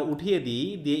আর উঠিয়ে দিই,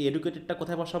 দিয়ে এডুকেটেডটা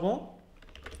কোথায় বসাবো?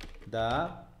 দ্য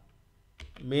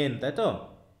মেন, তাই তো?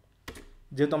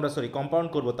 যেহেতু আমরা কম্পাউন্ড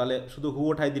করব, তাহলে শুধু হু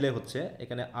ওঠাই দিলে হচ্ছে,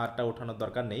 এখানে আরটা ওঠানোর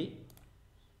দরকার নেই।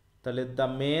 তাহলে the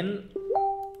main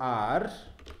are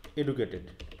educated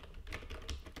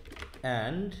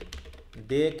and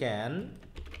they can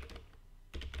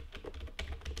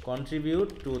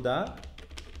contribute to the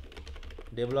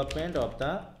development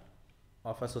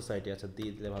of a society। আচ্ছা,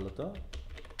 দিয়ে দিলে ভালো তো।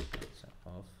 আচ্ছা,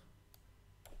 অফ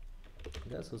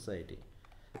দ্য সোসাইটি।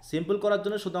 সিম্পল করার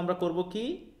জন্য শুধু আমরা করব কি,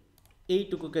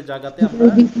 এইটুকুকে জায়গাতে আমরা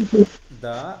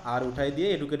দা আর উঠাই দিয়ে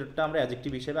এডুকেটেডটা আমরা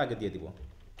অ্যাডজেক্টিভ হিসেবে আগে দিয়ে দিব।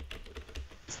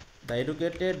 দ্য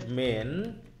এডুকেটেড মেন,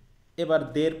 এবার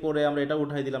দের পরে আমরা এটা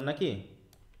উঠাই দিলাম নাকি,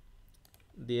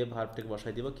 দিয়ে ভার্বটাকে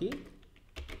বসাই দিব কি,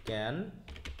 can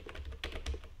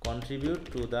contribute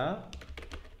to the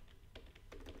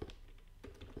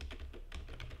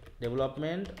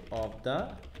development of the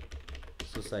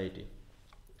society.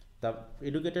 The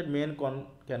educated main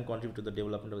can contribute to the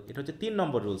development. এটা হচ্ছে 3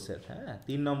 নম্বর রুলসের, হ্যাঁ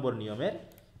 3 নম্বর নিয়মের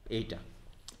এইটা।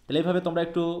 তাহলে এইভাবে তোমরা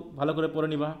একটু ভালো করে পড়ে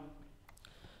নিবা।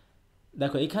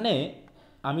 দেখো এখানে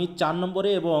আমি 4 নম্বরে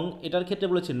এবং এটার ক্ষেত্রে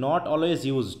বলেছি নট অলওয়েজ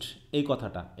ইউজড, এই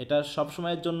কথাটা এটা সব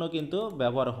সময়ের জন্য কিন্তু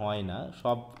ব্যবহার হয় না,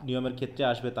 সব নিয়মের ক্ষেত্রে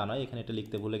আসবে তা নয়। এখানে এটা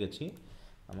লিখতে ভুলে গেছি,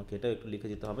 আমাকে এটা একটু লিখে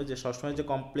দিতে হবে যে সবসময় যে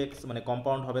কমপ্লেক্স মানে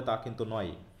কম্পাউন্ড হবে তা কিন্তু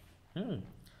নয়।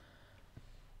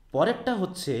 পরেরটা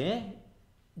হচ্ছে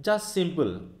জাস্ট সিম্পল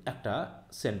একটা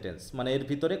সেন্টেন্স, মানে এর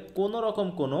ভিতরে কোনো রকম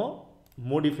কোনো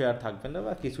মডিফায়ার থাকবে না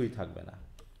বা কিছুই থাকবে না।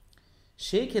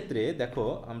 সেই ক্ষেত্রে দেখো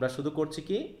আমরা শুধু করছি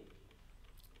কি,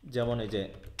 যেমন এই যে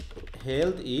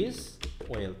হেলথ ইজ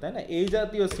ওয়েলথ, তাই না, এই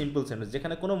জাতীয় সিম্পল সেন্টেন্স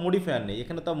যেখানে কোনো মডিফায়ার নেই।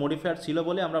 এখানে তো মডিফায়ার ছিল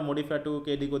বলে আমরা মডিফায়ারটুকুকে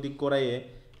এদিক ওদিক করাইয়ে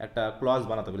একটা ক্লজ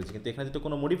বানাতে পেরেছি, কিন্তু এখানে যেহেতু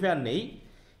কোনো মডিফায়ার নেই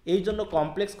এই জন্য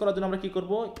কমপ্লেক্স করার জন্য আমরা কি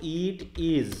করব, ইট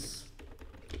ইজ,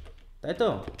 তাই তো।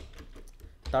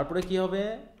 তারপরে কি হবে,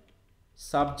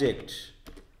 সাবজেক্ট,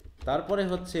 তারপরে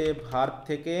হচ্ছে ভার্ব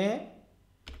থেকে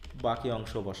বাকি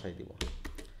অংশ বসাই দিব।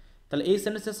 তাহলে এই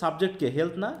সেন্টেন্সের সাবজেক্ট কে,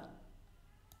 হেলথ না?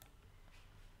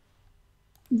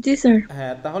 জি স্যার।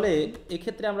 হ্যাঁ, তাহলে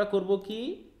এক্ষেত্রে আমরা করব কি,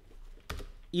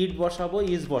 ইট বসাবো,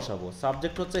 ইজ বসাবো,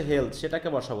 সাবজেক্ট হচ্ছে হেলথ সেটাকে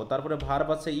বসাবো, তারপরে ভার্ব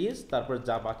আছে ইজ, তারপরে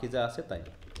যা বাকি যা আছে তাই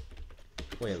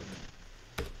ওয়েলথ।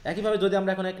 একইভাবে যদি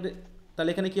আমরা এখন তাহলে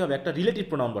এখানে কি হবে, একটা রিলেটিভ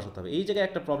প্রোনাউন বসাতে হবে। এই জায়গায়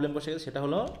একটা প্রবলেম বসে গেছে, সেটা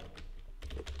হলো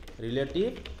রিলেটিভ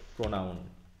প্রোনাউন,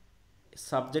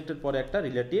 সাবজেক্টের পরে একটা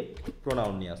রিলেটিভ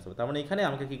প্রোনাউন নিয়ে আসতে হবে। তার মানে এখানে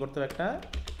আমাকে কি করতে হবে, একটা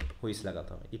হুইস লাগাতে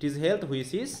হবে। It is health, which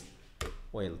is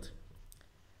wealth,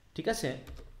 ঠিক আছে।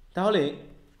 তাহলে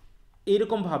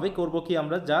এইরকমভাবে করব কি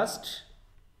আমরা, জাস্ট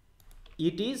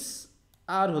ইট ইজ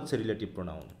আর হচ্ছে রিলেটিভ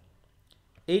প্রোনাউন,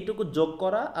 এইটুকু যোগ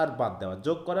করা আর বাদ দেওয়া,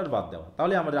 যোগ করা আর বাদ দেওয়া,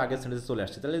 তাহলে আমাদের আগের সেন্টেন্সে চলে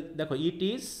আসছে। তাহলে দেখো ইট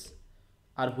ইজ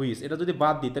আর হুইস, এটা যদি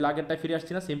বাদ দিই তাহলে আগেরটা ফিরে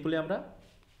আসছি না সিম্পলি আমরা।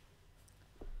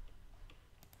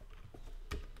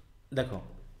 দেখো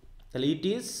তাহলে ইট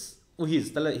ইজ হুইস,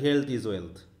 তাহলে হেলথ ইজ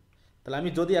ওয়েলথ। তাহলে আমি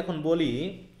যদি এখন বলি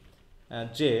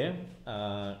যে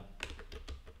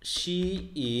she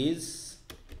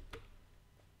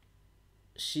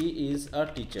is a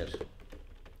teacher,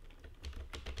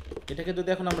 এটাকে যদি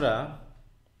এখন আমরা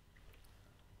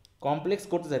কমপ্লেক্স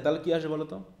করতে চাই তাহলে কি আসবে বলো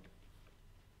তো?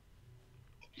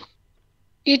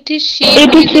 It is she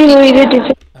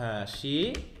হ্যাঁ, she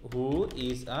who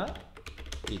is a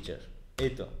teacher,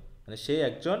 এই তো, মানে সে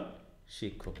একজন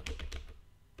শিক্ষক।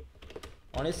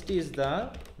 honesty is the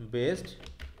best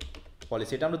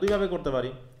policy, এটা আমরা দুইভাবে করতে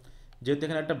পারি। যেহেতু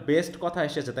এখানে একটা বেস্ট কথা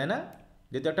এসেছে, তাই না,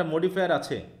 যেহেতু একটা মডিফায়ার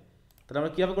আছে, তাহলে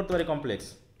আমরা কীভাবে করতে পারি complex,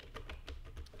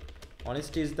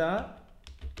 honesty is the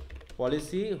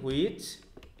policy which,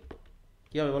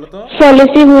 কি হবে বলো তো,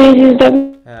 Policy which is the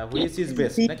হ্যাঁ which is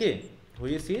best নাকি,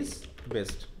 which is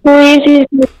best,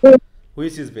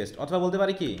 which is best, অথবা বলতে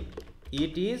পারি কি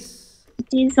it is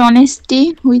honesty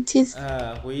which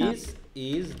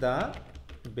is the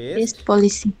best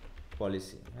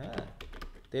policy, হ্যাঁ।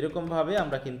 তো এরকমভাবে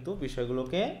আমরা কিন্তু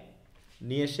বিষয়গুলোকে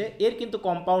নিয়ে এসে, এর কিন্তু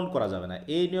কম্পাউন্ড করা যাবে না,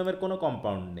 এই নিয়মের কোনো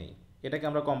কম্পাউন্ড নেই, এটাকে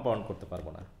আমরা কম্পাউন্ড করতে পারবো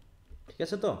না, ঠিক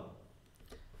আছে তো।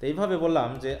 তো এইভাবে বললাম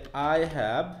যে I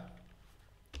have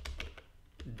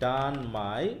done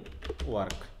my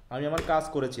work, আমি আমার কাজ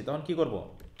করেছি, তখন কি করব,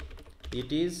 ইট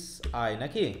ইজ আই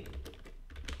নাকি,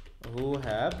 who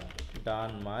have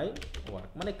done my work,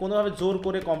 মানে কোনোভাবে জোর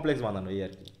করে কমপ্লেক্স বানানো, এই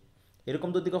আর কি। এরকম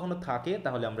যদি কখনো থাকে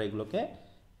তাহলে আমরা এগুলোকে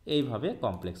এইভাবে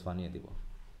কমপ্লেক্স বানিয়ে দিব।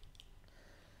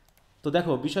 তো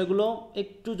দেখো বিষয়গুলো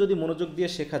একটু যদি মনোযোগ দিয়ে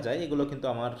শেখা যায়, এগুলো কিন্তু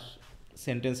আমার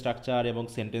সেন্টেন্স স্ট্রাকচার এবং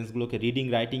সেন্টেন্সগুলোকে রিডিং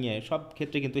রাইটিংয়ে সব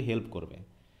ক্ষেত্রে কিন্তু হেল্প করবে।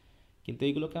 কিন্তু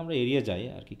এইগুলোকে আমরা এড়িয়ে যাই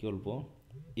আর কি বলবো,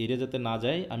 এড়িয়ে যেতে না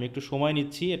যাই। আমি একটু সময়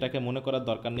নিচ্ছি, এটাকে মনে করার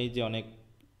দরকার নেই যে অনেক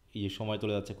সময়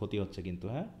চলে যাচ্ছে, ক্ষতি হচ্ছে, কিন্তু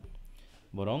হ্যাঁ,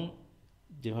 বরং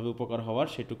যেভাবে উপকার হওয়ার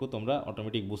সেটুকু তোমরা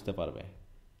অটোমেটিক বুঝতে পারবে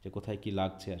যে কোথায় কি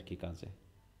লাগছে আর কি কাজে।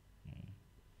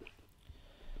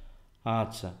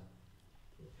 আচ্ছা,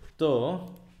 তো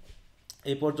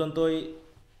এই পর্যন্তই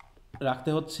রাখতে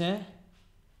হচ্ছে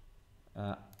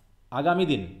আগামী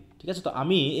দিন, ঠিক আছে। তো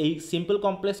আমি এই সিম্পল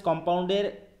কমপ্লেক্স কম্পাউন্ডের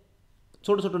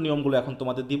ছোট ছোট নিয়মগুলো এখন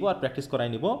তোমাদের দিব আর প্র্যাকটিস করাই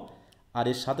নিব। আর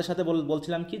এর সাথে সাথে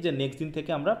বলছিলাম কি যে নেক্সট দিন থেকে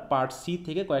আমরা পার্ট সি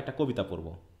থেকে কয়েকটা কবিতা পড়ব,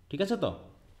 ঠিক আছে তো।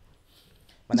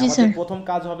 মানে আমাদের প্রথম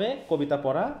কাজ হবে কবিতা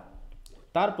পড়া,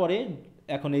 তারপরে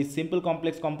এখন এই সিম্পল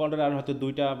কমপ্লেক্স কম্পাউন্ডের আর হয়তো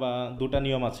দুটা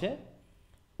নিয়ম আছে,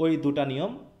 ওই দুটা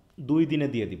নিয়ম 2 দিনে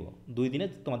দিয়ে দিব। 2 দিনে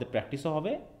তোমাদের প্র্যাকটিসও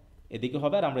হবে, এদিকে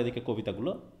হবে, আর আমরা এদিকে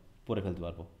কবিতাগুলো পড়ে ফেলতে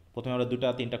পারবো। প্রথমে আমরা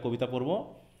 2-3টা কবিতা পড়বো,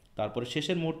 তারপরে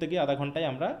শেষের মুহূর্তে গিয়ে আধা ঘন্টায়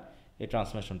আমরা এই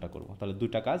ট্রান্সলেশনটা করব। তাহলে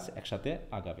 2টা কাজ একসাথে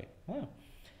আগাবে, হ্যাঁ।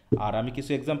 আর আমি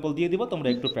কিছু এক্সাম্পল দিয়ে দিব, তোমরা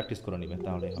একটু প্র্যাকটিস করে নিবে,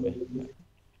 তাহলে হবে।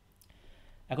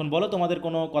 এখন বলো তোমাদের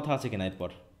কোনো কথা আছে কিনা এরপর,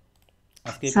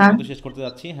 আজকে এই স্যার পর্যন্ত শেষ করতে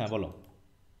যাচ্ছি। হ্যাঁ বলো।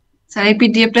 স্যার এই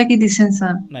পিডিএফটা কি দিচ্ছেন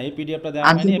স্যার? না এই পিডিএফটা দেওয়া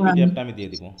আগে হয়নি, এই পড়ানো পিডিএফটা আমি দিয়ে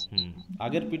দিব।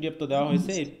 আগের পিডিএফ তো দেওয়া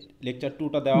হয়েছে, এই লেকচার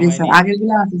 2টা দেওয়া জি স্যার, হয়নি।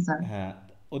 আগেরগুলো আছে স্যার। হ্যাঁ,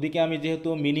 ওদিকে আমি যেহেতু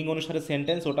মিনিং অনুসারে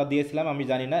সেন্টেন্স ওটা দিয়েছিলাম, আমি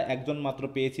জানি না, একজন মাত্র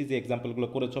পেয়েছি যে এক্সাম্পলগুলো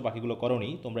করেছো, বাকিগুলো করোনি।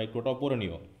 তোমরা একটু ওটাও পড়ে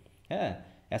নিও। হ্যাঁ,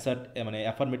 মানে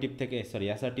অ্যাফার্মেটিভ থেকে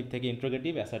অ্যাসার্টিভ থেকে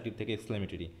ইন্ট্রোগেটিভ, অ্যাসার্টিভ থেকে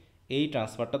এক্সক্লেমেটরি, এই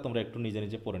ট্রান্সফারটা তোমরা একটু নিজে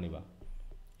নিজে পড়ে নিবা।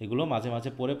 এগুলো মাঝে মাঝে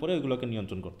পড়ে পড়ে ওইগুলোকে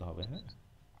নিয়ন্ত্রণ করতে হবে। হ্যাঁ,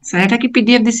 স্যার এটা কি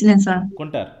পিডিএফ দিছিলেন স্যার?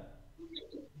 কোনটার?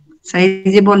 স্যার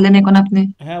এই যে বললেন এখন আপনি।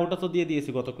 হ্যাঁ, ওটা তো দিয়ে দিয়েছি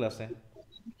গত ক্লাসে,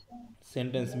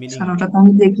 সেন্টেন্স মিনিং। স্যার ওটা তো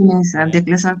আমি দেখিনি স্যার, হ্যাঁ,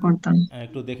 দেখলে স্যার করতাম।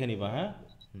 একটু দেখে নিবা। হ্যাঁ,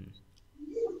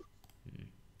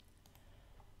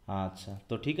 আচ্ছা,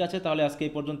 তো ঠিক আছে, তাহলে আজকে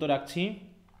এই পর্যন্ত রাখছি।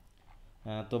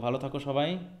 তো ভালো থাকো সবাই।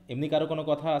 এমনি কারো কোনো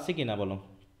কথা আছে কি না বলো।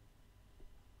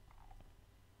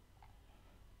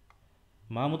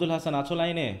 মাহমুদুল হাসান আছো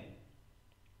লাইনে?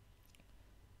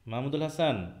 মাহমুদুল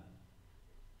হাসান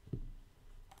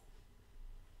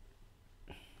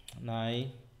নাই।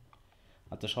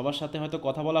 আচ্ছা, সবার সাথে হয়তো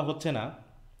কথা বলা হচ্ছে না,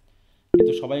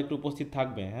 কিন্তু সবাই একটু উপস্থিত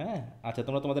থাকবে। হ্যাঁ, আচ্ছা,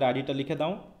 তোমরা তোমাদের আইডিটা লিখে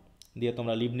দাও, দিয়ে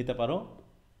তোমরা লিভ নিতে পারো।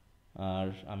 আর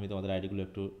আমি তোমাদের আইডিগুলো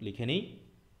একটু লিখে নিই।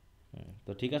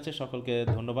 তো ঠিক আছে, সকলকে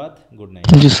ধন্যবাদ, গুড নাইট।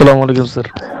 জি, আসসালামু আলাইকুম স্যার।